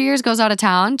sell in 2 years goes out of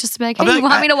town, just to be like, hey, you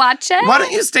want me to watch it? Why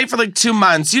don't you stay for like 2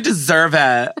 months? You deserve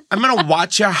it. I'm going to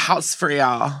watch your house for you.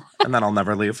 And then I'll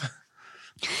never leave.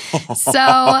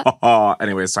 So,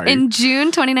 anyway, sorry. In June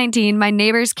 2019, my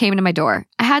neighbors came to my door.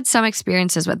 I had some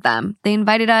experiences with them. They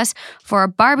invited us for a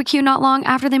barbecue not long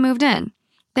after they moved in.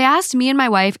 They asked me and my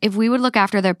wife if we would look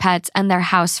after their pets and their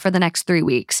house for the next 3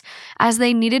 weeks, as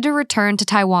they needed to return to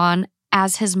Taiwan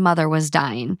as his mother was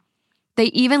dying. They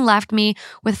even left me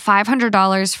with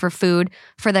 $500 for food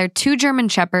for their 2 German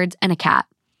shepherds and a cat.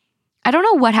 I don't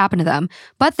know what happened to them,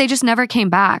 but they just never came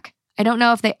back. I don't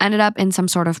know if they ended up in some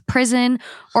sort of prison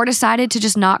or decided to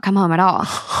just not come home at all.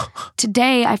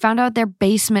 Today, I found out their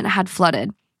basement had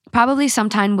flooded, probably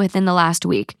sometime within the last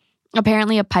week.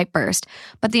 Apparently a pipe burst,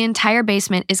 but the entire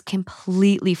basement is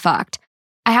completely fucked.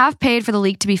 I have paid for the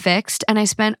leak to be fixed, and I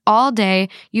spent all day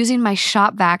using my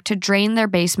shop vac to drain their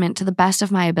basement to the best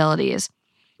of my abilities.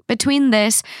 Between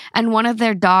this and one of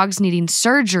their dogs needing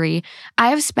surgery, I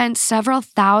have spent several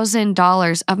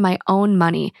 $1,000s of my own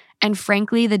money, and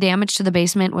frankly, the damage to the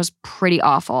basement was pretty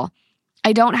awful.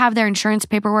 I don't have their insurance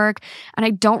paperwork, and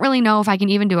I don't really know if I can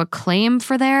even do a claim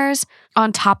for theirs.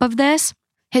 On top of this,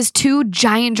 his 2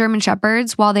 giant German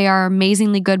shepherds, while they are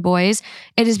amazingly good boys,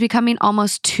 it is becoming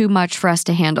almost too much for us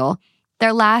to handle.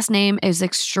 Their last name is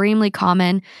extremely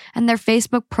common, and their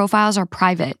Facebook profiles are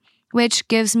private, which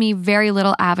gives me very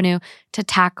little avenue to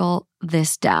tackle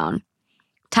this down.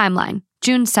 Timeline,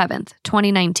 June 7th,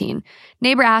 2019.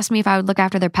 Neighbor asked me if I would look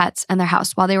after their pets and their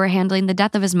house while they were handling the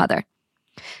death of his mother.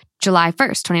 July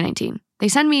 1st, 2019. They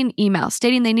sent me an email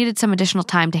stating they needed some additional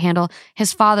time to handle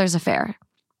his father's affair.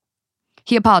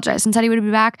 He apologized and said he would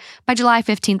be back by July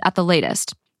 15th at the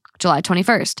latest. July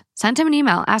 21st, sent him an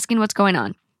email asking what's going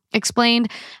on.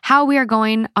 Explained how we are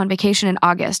going on vacation in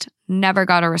August. Never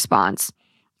got a response.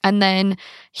 And then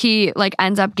he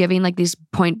ends up giving these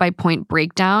point-by-point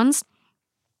breakdowns.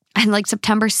 And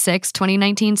September 6th,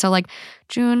 2019, so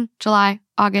June, July,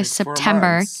 August,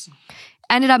 September,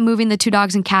 ended up moving the 2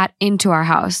 dogs and cat into our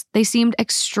house. They seemed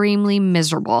extremely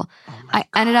miserable. I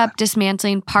ended up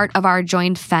dismantling part of our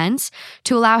joined fence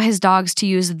to allow his dogs to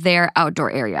use their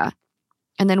outdoor area.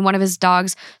 And then one of his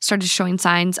dogs started showing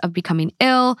signs of becoming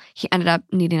ill. He ended up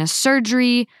needing a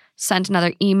surgery, sent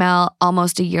another email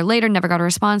almost a year later, never got a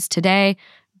response. Today,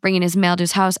 bringing his mail to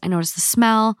his house, I noticed the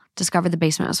smell, discovered the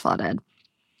basement was flooded.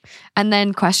 And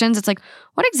then questions, it's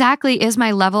what exactly is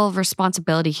my level of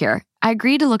responsibility here? I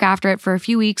agreed to look after it for a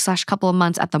few weeks / couple of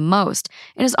months at the most.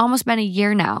 It has almost been a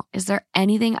year now. Is there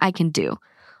anything I can do?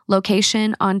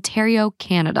 Location, Ontario,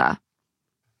 Canada.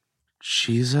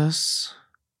 Jesus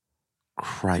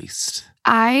Christ.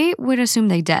 I would assume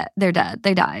they're dead. They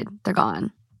died. They're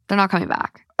gone. They're not coming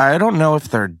back. I don't know if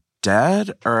they're dead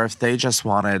or if they just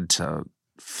wanted to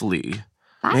flee.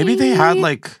 Bye. Maybe they had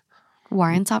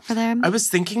warrants out for them. I was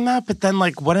thinking that, but then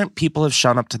wouldn't people have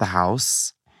shown up to the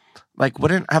house?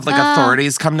 Wouldn't have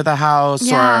authorities come to the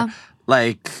house or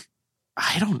I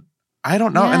don't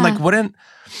know. Yeah.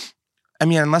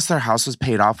 And unless their house was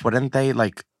paid off, wouldn't they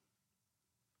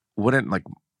wouldn't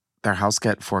their house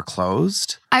get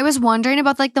foreclosed? I was wondering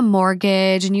about like the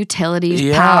mortgage and utilities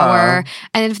Yeah. power.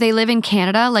 And if they live in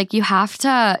Canada, like you have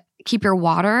to keep your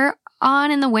water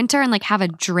on in the winter and like have a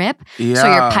drip so your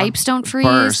Yeah. pipes don't freeze.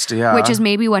 Burst, yeah. Which is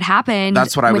maybe what happened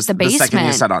That's what I with was, the the basement. second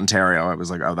you said Ontario, I was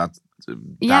like, oh, that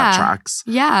Yeah. tracks.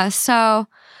 Yeah. So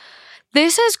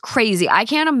this is crazy. I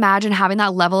can't imagine having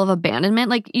that level of abandonment.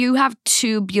 Like you have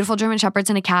 2 beautiful German Shepherds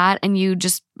and a cat and you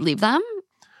just leave them?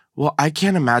 Well, I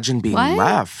can't imagine being What?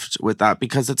 left with that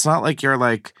because it's not like you're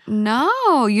like,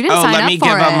 No, you didn't oh, sign let up me for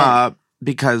give it. them up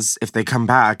because if they come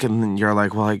back and then you're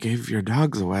like, well, I gave your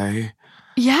dogs away.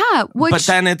 Yeah. Which But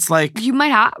then it's like you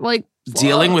might have like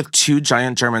dealing with 2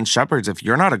 giant German Shepherds, if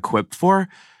you're not equipped for,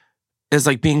 is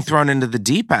like being thrown into the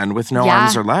deep end with no Yeah.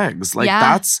 arms or legs. Like Yeah.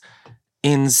 that's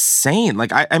insane.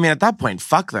 Like I mean, at that point,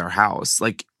 fuck their house.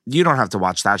 Like you don't have to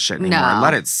watch that shit anymore. No.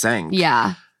 Let it sink.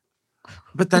 Yeah.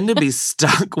 But then to be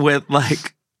stuck with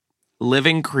like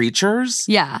living creatures,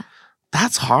 Yeah.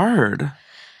 that's hard.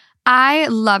 I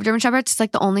love German Shepherds. It's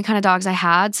like the only kind of dogs I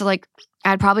had. So like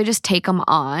I'd probably just take them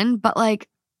on. But like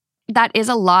that is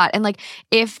a lot. And like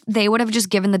if they would have just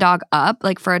given the dog up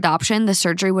like for adoption, the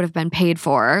surgery would have been paid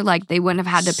for. Like they wouldn't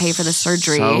have had to pay for the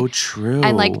surgery. So true.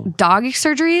 And like dog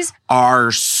surgeries,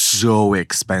 are so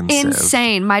expensive.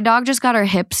 insane. My dog just got her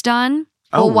hips done.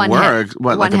 Oh, Well, one work. hip.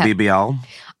 What, One like a hip. BBL?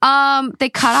 They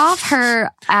cut off her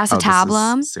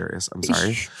acetabulum. Oh, this is serious. I'm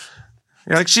sorry.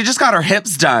 You're like, she just got her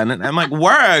hips done. And I'm like,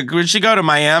 work? Would she go to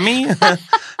Miami?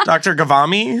 Dr.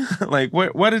 Gavami? Like,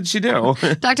 what did she do?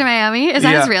 Dr. Miami, is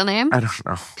that Yeah. his real name? I don't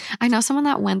know. I know someone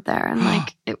that went there and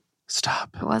like it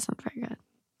Stop. wasn't very good.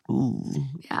 Ooh.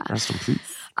 Yeah. Rest in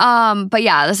peace. But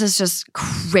yeah, this is just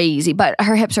crazy. But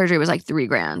her hip surgery was like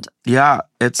 $3,000. Yeah,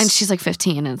 it's And she's like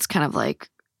 15 and it's kind of like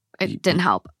it didn't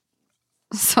help.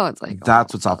 So it's like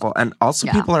that's what's awful. And also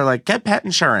Yeah. people are like, get pet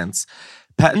insurance.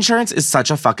 Pet insurance is such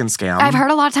a fucking scam. I've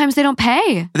heard a lot of times they don't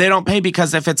pay. They don't pay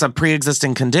because if it's a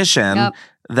pre-existing condition, Yep.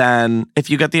 then if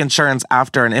you get the insurance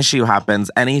after an issue happens,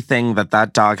 anything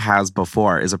that dog has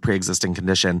before is a pre-existing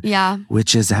condition, Yeah.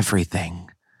 which is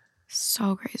everything.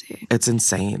 So crazy. It's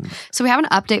insane. So we have an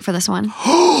update for this one.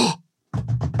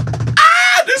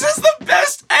 This is the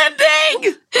best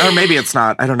ending! Or maybe it's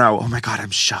not. I don't know. Oh my God,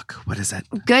 I'm shook. What is it?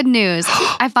 Good news.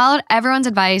 I followed everyone's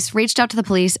advice, reached out to the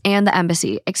police and the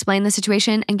embassy, explained the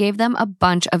situation, and gave them a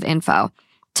bunch of info.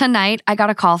 Tonight, I got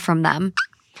a call from them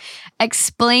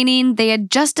explaining they had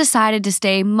just decided to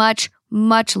stay much,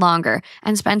 much longer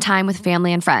and spend time with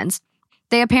family and friends.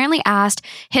 They apparently asked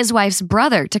his wife's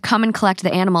brother to come and collect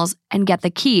the animals and get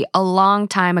the key a long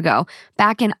time ago,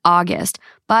 back in August,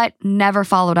 but never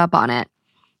followed up on it.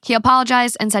 He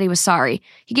apologized and said he was sorry.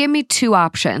 He gave me 2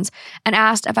 options and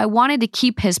asked if I wanted to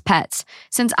keep his pets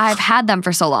since I've had them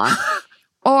for so long.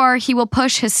 Or he will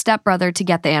push his stepbrother to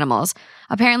get the animals.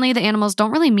 Apparently, the animals don't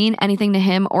really mean anything to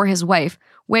him or his wife,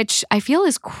 which I feel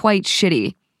is quite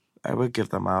shitty. I would give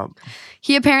them up.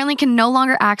 He apparently can no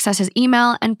longer access his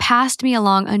email and passed me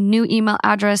along a new email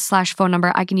address / phone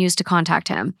number I can use to contact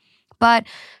him. But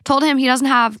told me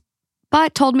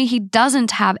he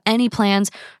doesn't have any plans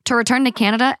to return to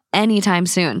Canada anytime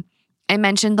soon. I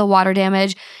mentioned the water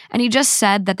damage, and he just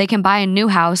said that they can buy a new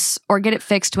house or get it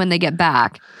fixed when they get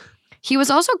back. He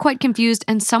was also quite confused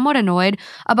and somewhat annoyed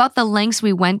about the lengths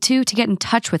we went to get in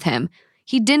touch with him.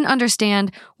 He didn't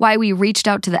understand why we reached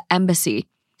out to the embassy.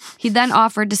 He then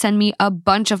offered to send me a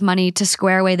bunch of money to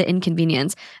square away the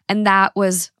inconvenience, and that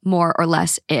was more or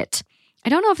less it. I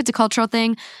don't know if it's a cultural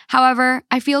thing. However,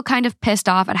 I feel kind of pissed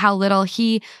off at how little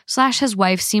he / his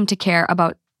wife seemed to care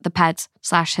about the pets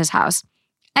 / his house.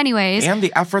 Anyways. And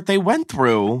the effort they went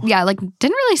through. Yeah, like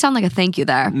didn't really sound like a thank you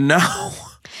there. No.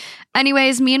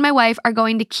 Anyways, me and my wife are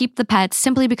going to keep the pets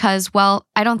simply because, well,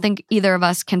 I don't think either of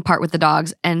us can part with the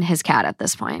dogs and his cat at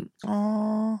this point.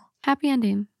 Aww. Happy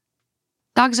ending.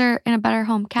 Dogs are in a better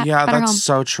home. Cat, Yeah, better that's home.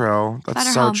 so true. That's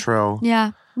Better so home. true.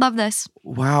 Yeah, love this.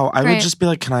 Wow. I Great. would just be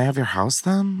like, can I have your house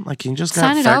then? Like, can you just get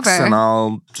Sign it it fixed over. and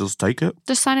I'll just take it?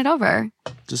 Just sign it over.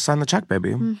 Just sign the check,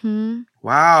 baby. Mm-hmm.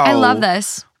 Wow. I love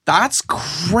this. That's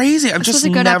crazy. I've This just was a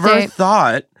good never update.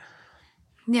 thought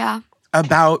Yeah.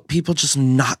 about people just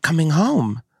not coming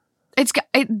home.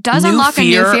 It does unlock a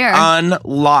new fear.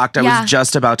 Unlocked. I Yeah. was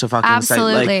just about to fucking say,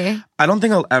 Absolutely. like, I don't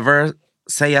think I'll ever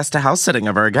say yes to house sitting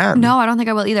ever again. No, I don't think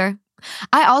I will either.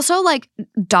 I also like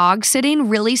dog sitting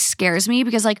really scares me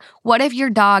because like what if your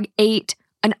dog ate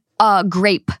a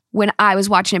grape when I was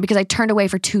watching it because I turned away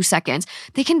for 2 seconds?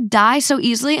 They can die so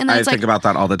easily, and then I it's think like about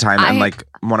that all the time. And like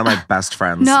one of my best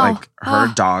friends, No. like her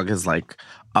Ugh. dog is like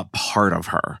a part of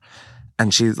her.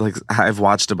 And she's like, I've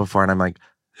watched it before and I'm like,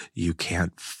 you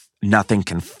can't nothing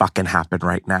can fucking happen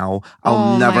right now.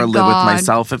 I'll Oh never my live with God.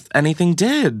 myself if anything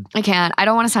did. I can't. I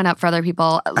don't want to sign up for other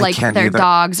people, like can't their either.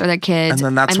 dogs or their kids. And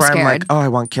then that's I'm where scared. I'm like, oh, I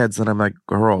want kids. And I'm like,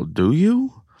 girl, do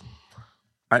you?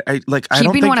 I don't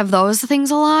Keeping think, one of those things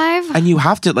alive? and you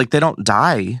have to, like, they don't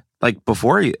die, like,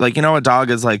 before you. Like, you know, a dog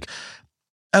is like,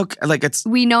 okay, like, it's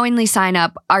We knowingly sign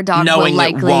up. Our dog knowing will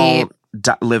likely... it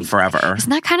won't live forever. Isn't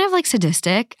that kind of like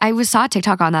sadistic? I saw a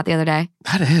TikTok on that the other day.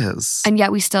 That is. And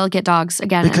yet we still get dogs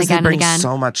again because and again they bring and again.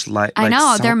 so much light. I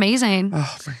know. They're amazing.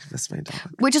 Oh, that's my dog.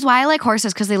 Which is why I like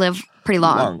horses, because they live pretty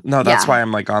long. No, that's why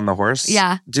I'm like on the horse.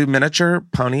 Yeah. Do miniature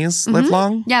ponies live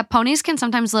long? Yeah, ponies can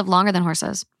sometimes live longer than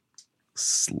horses.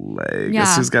 Slay. Yeah.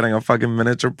 Guess who's getting a fucking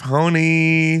miniature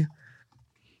pony?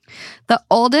 The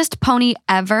oldest pony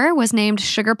ever was named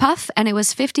Sugar Puff, and it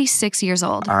was 56 years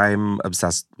old. I'm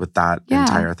obsessed with that Yeah.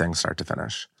 entire thing, start to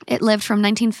finish. It lived from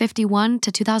 1951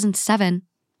 to 2007.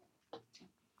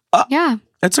 Yeah.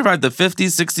 It survived the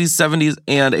 50s, 60s, 70s,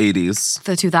 and 80s.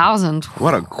 The 2000s.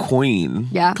 What a queen.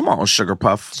 Yeah. Come on, Sugar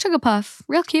Puff. Sugar Puff.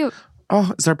 Real cute.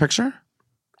 Oh, is there a picture?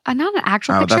 Not an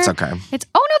actual Oh, picture. that's okay. It's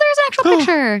there's an actual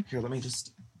picture. Here, let me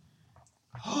just...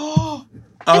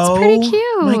 It's pretty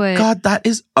cute. My God,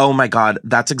 oh my God,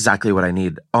 that's exactly what I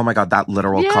need. Oh my God, that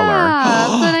literal color. Yeah,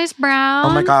 the nice brown. Oh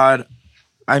my God.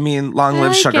 I mean, long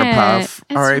live like Sugar it. Puff.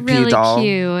 It's R.I.P. really doll.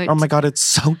 cute. Oh my God, it's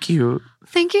so cute.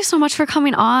 Thank you so much for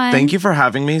coming on. Thank you for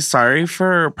having me. Sorry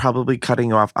for probably cutting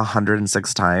you off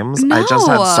 106 times. No. I just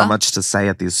had so much to say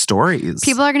at these stories.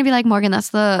 People are going to be like, Morgan,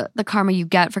 that's the karma you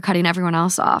get for cutting everyone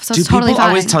else off. So Do it's totally people fine.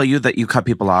 always tell you that you cut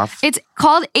people off? It's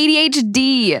called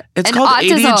ADHD. It's and called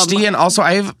autism. ADHD, and also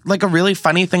I have like a really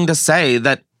funny thing to say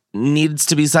that needs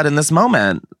to be said in this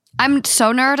moment. I'm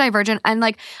so neurodivergent. And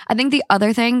like, I think the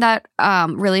other thing that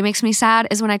really makes me sad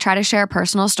is when I try to share a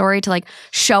personal story to like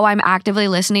show I'm actively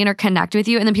listening or connect with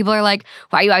you. And then people are like,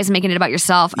 why are you always making it about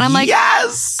yourself? And I'm like,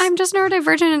 yes! I'm just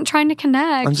neurodivergent and trying to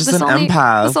connect. I'm just an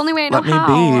empath. That's the only way I know Let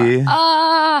me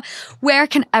how. be. Where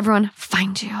can everyone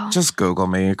find you? Just Google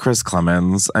me, Chris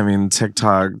Klemens. I mean,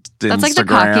 TikTok, That's like the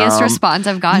Instagram. cockiest response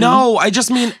I've gotten. No, I just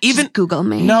mean even Just Google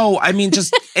me. No, I mean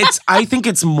just I think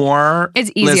it's more. It's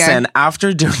easier. Listen,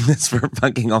 after doing this for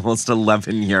fucking almost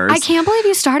 11 years, I can't believe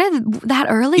you started that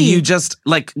early. you just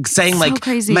like saying So like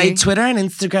crazy. my Twitter and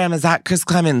Instagram is at Chris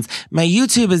Klemens. My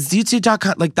YouTube is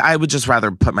youtube.com. Like I would just rather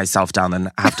put myself down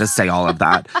than have to say all of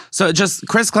that. So just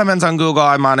Chris Klemens on Google.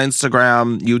 I'm on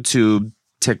Instagram, YouTube,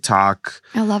 TikTok,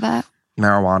 I love it.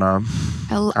 marijuana.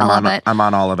 I love it. I'm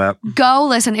on all of it. Go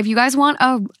listen. If you guys want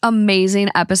an amazing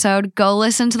episode, go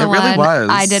listen to the It really one was.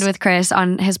 I did with Chris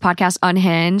on his podcast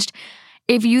Unhinged.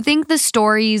 If you think the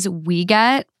stories we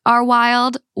get are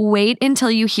wild, wait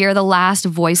until you hear the last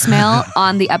voicemail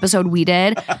on the episode we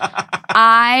did.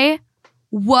 I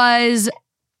was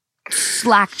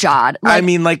slack-jawed. I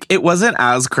mean, like, it wasn't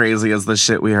as crazy as the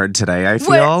shit we heard today, I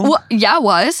feel. Yeah, it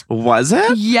was. Was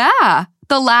it? Yeah.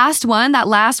 The last one, that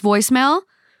last voicemail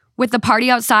with the party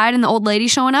outside and the old lady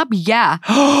showing up. Yeah.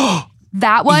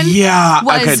 That one. Yeah.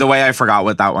 was- Okay, the way I forgot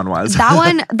what that one was.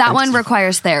 That one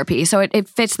requires therapy. So it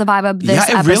fits the vibe of this yeah,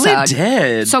 it episode. really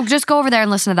did. So just go over there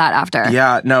and listen to that after.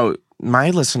 Yeah, no,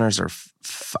 my listeners are.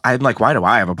 I'm like, why do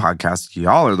I have a podcast?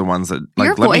 Y'all are the ones that like.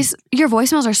 Your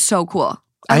voicemails are so cool.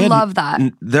 I had- love that.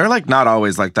 They're like not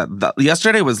always like that.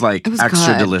 Yesterday was like It was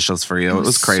extra good. delicious for you. It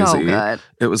was crazy. So good.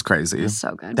 It was crazy. It was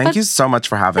so good. Thank But you so much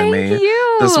for having Thank me.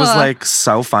 you. This was like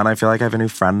so fun. I feel like I have a new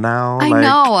friend now. I Like,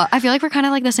 know. I feel like we're kind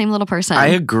of like the same little person. I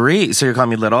agree. So you're calling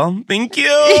me little? Thank you.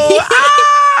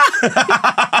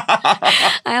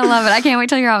 I love it. I can't wait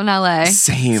till you're out in LA.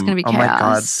 Same. It's gonna be Oh my chaos.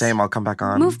 God, same. I'll come back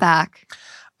on. Move back.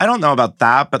 I don't know about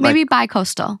that, but Maybe like,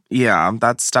 bi-coastal. yeah,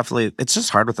 that's definitely, it's just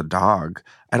hard with a dog.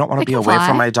 I don't want to They be can away fly.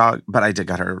 from my dog, but I did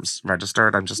get her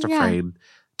registered. I'm just Yeah. afraid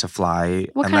to fly.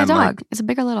 What And kind of then, dog? like, Is it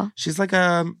big or little? she's like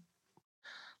a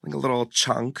little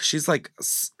chunk. She's like Do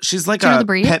you know a the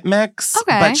breed? pit mix,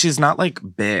 Okay. but she's not like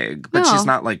big, but No. she's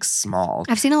not like small.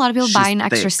 I've seen a lot of people She's buying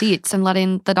extra thick. seats and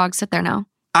letting the dog sit there now.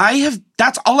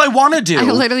 That's all I want to do. I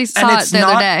literally And saw it it's the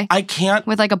other not- day I can't.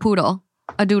 with like a poodle,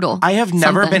 a doodle. I have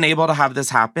never something. been able to have this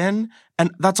happen,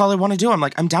 and that's all I want to do. I'm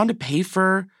like, I'm down to pay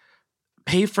for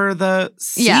the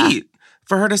seat Yeah.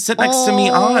 for her to sit next to me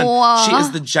on. Oh. She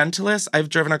is the gentlest. I've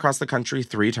driven across the country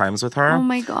 3 times with her. Oh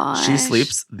my gosh. She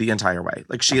sleeps the entire way.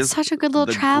 Like she is such a good little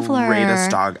the traveler. greatest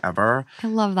dog ever. I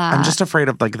love that. I'm just afraid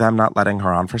of like them not letting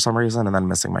her on for some reason, and then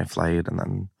missing my flight, and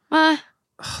then Eh,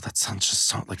 that sounds just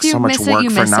so like You so much miss it, work you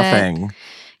for miss it. nothing.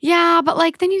 Yeah, but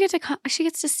like then you get to she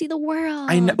gets to see the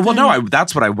world. I know. Well, no,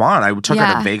 that's what I want. I took her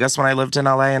Yeah. to Vegas when I lived in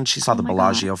LA, and she saw the my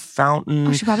Bellagio fountain.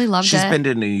 Oh, she probably loved She's it. been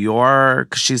to New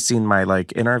York. She's seen my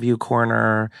like interview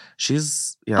corner.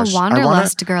 She's a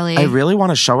wanderlust girly. I really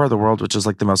want to show her the world, which is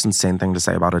like the most insane thing to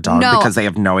say about a dog because they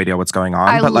have no idea what's going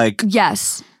on. But like,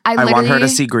 yes, I want her to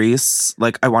see Greece.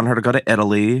 Like, I want her to go to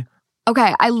Italy.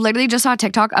 Okay, I literally just saw a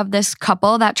TikTok of this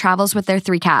couple that travels with their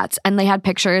 3 cats, and they had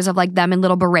pictures of like them in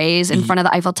little berets in front of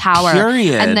the Eiffel Tower.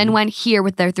 Period. And then went here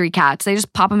with their 3 cats. They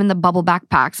just pop them in the bubble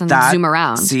backpacks and zoom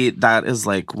around. See, that is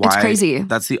like why. It's crazy.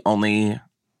 That's the only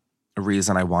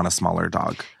reason I want a smaller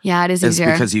dog. Yeah, it is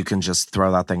easier. Because you can just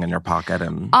throw that thing in your pocket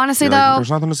and honestly like, though,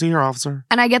 there's nothing to see here, officer.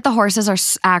 And I get the horses are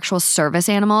actual service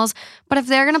animals, but if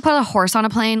they're gonna put a horse on a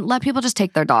plane, let people just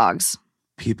take their dogs.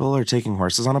 People are taking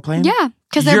horses on a plane? Yeah.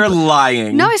 You're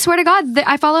lying. No, I swear to God.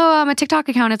 I follow a TikTok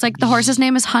account. It's like the horse's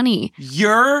name is Honey.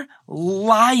 You're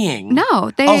lying.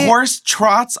 No. A horse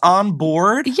trots on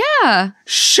board? Yeah.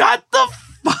 Shut the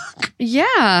fuck.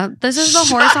 Yeah. This is the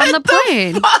horse on the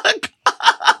plane.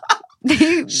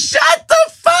 Shut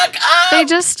the fuck up. They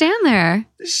just stand there.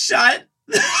 Shut.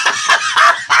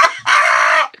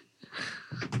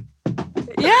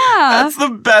 Yeah. That's the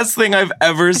best thing I've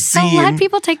ever seen. So let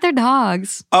people take their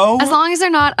dogs. Oh. As long as they're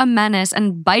not a menace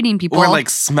and biting people. Or like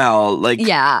smell. Like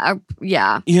yeah.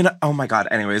 Yeah. You know, oh my God.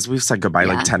 Anyways, we've said goodbye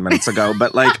like 10 minutes ago.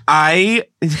 But like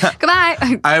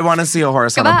Goodbye. I want to see a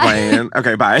horse on a plane.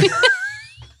 Okay, bye.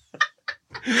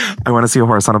 I want to see a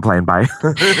horse on a plane. Bye.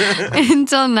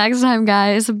 Until next time,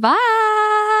 guys. Bye.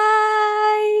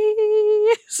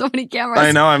 So many cameras.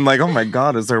 I know. I'm like, oh my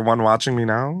God, is there one watching me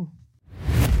now?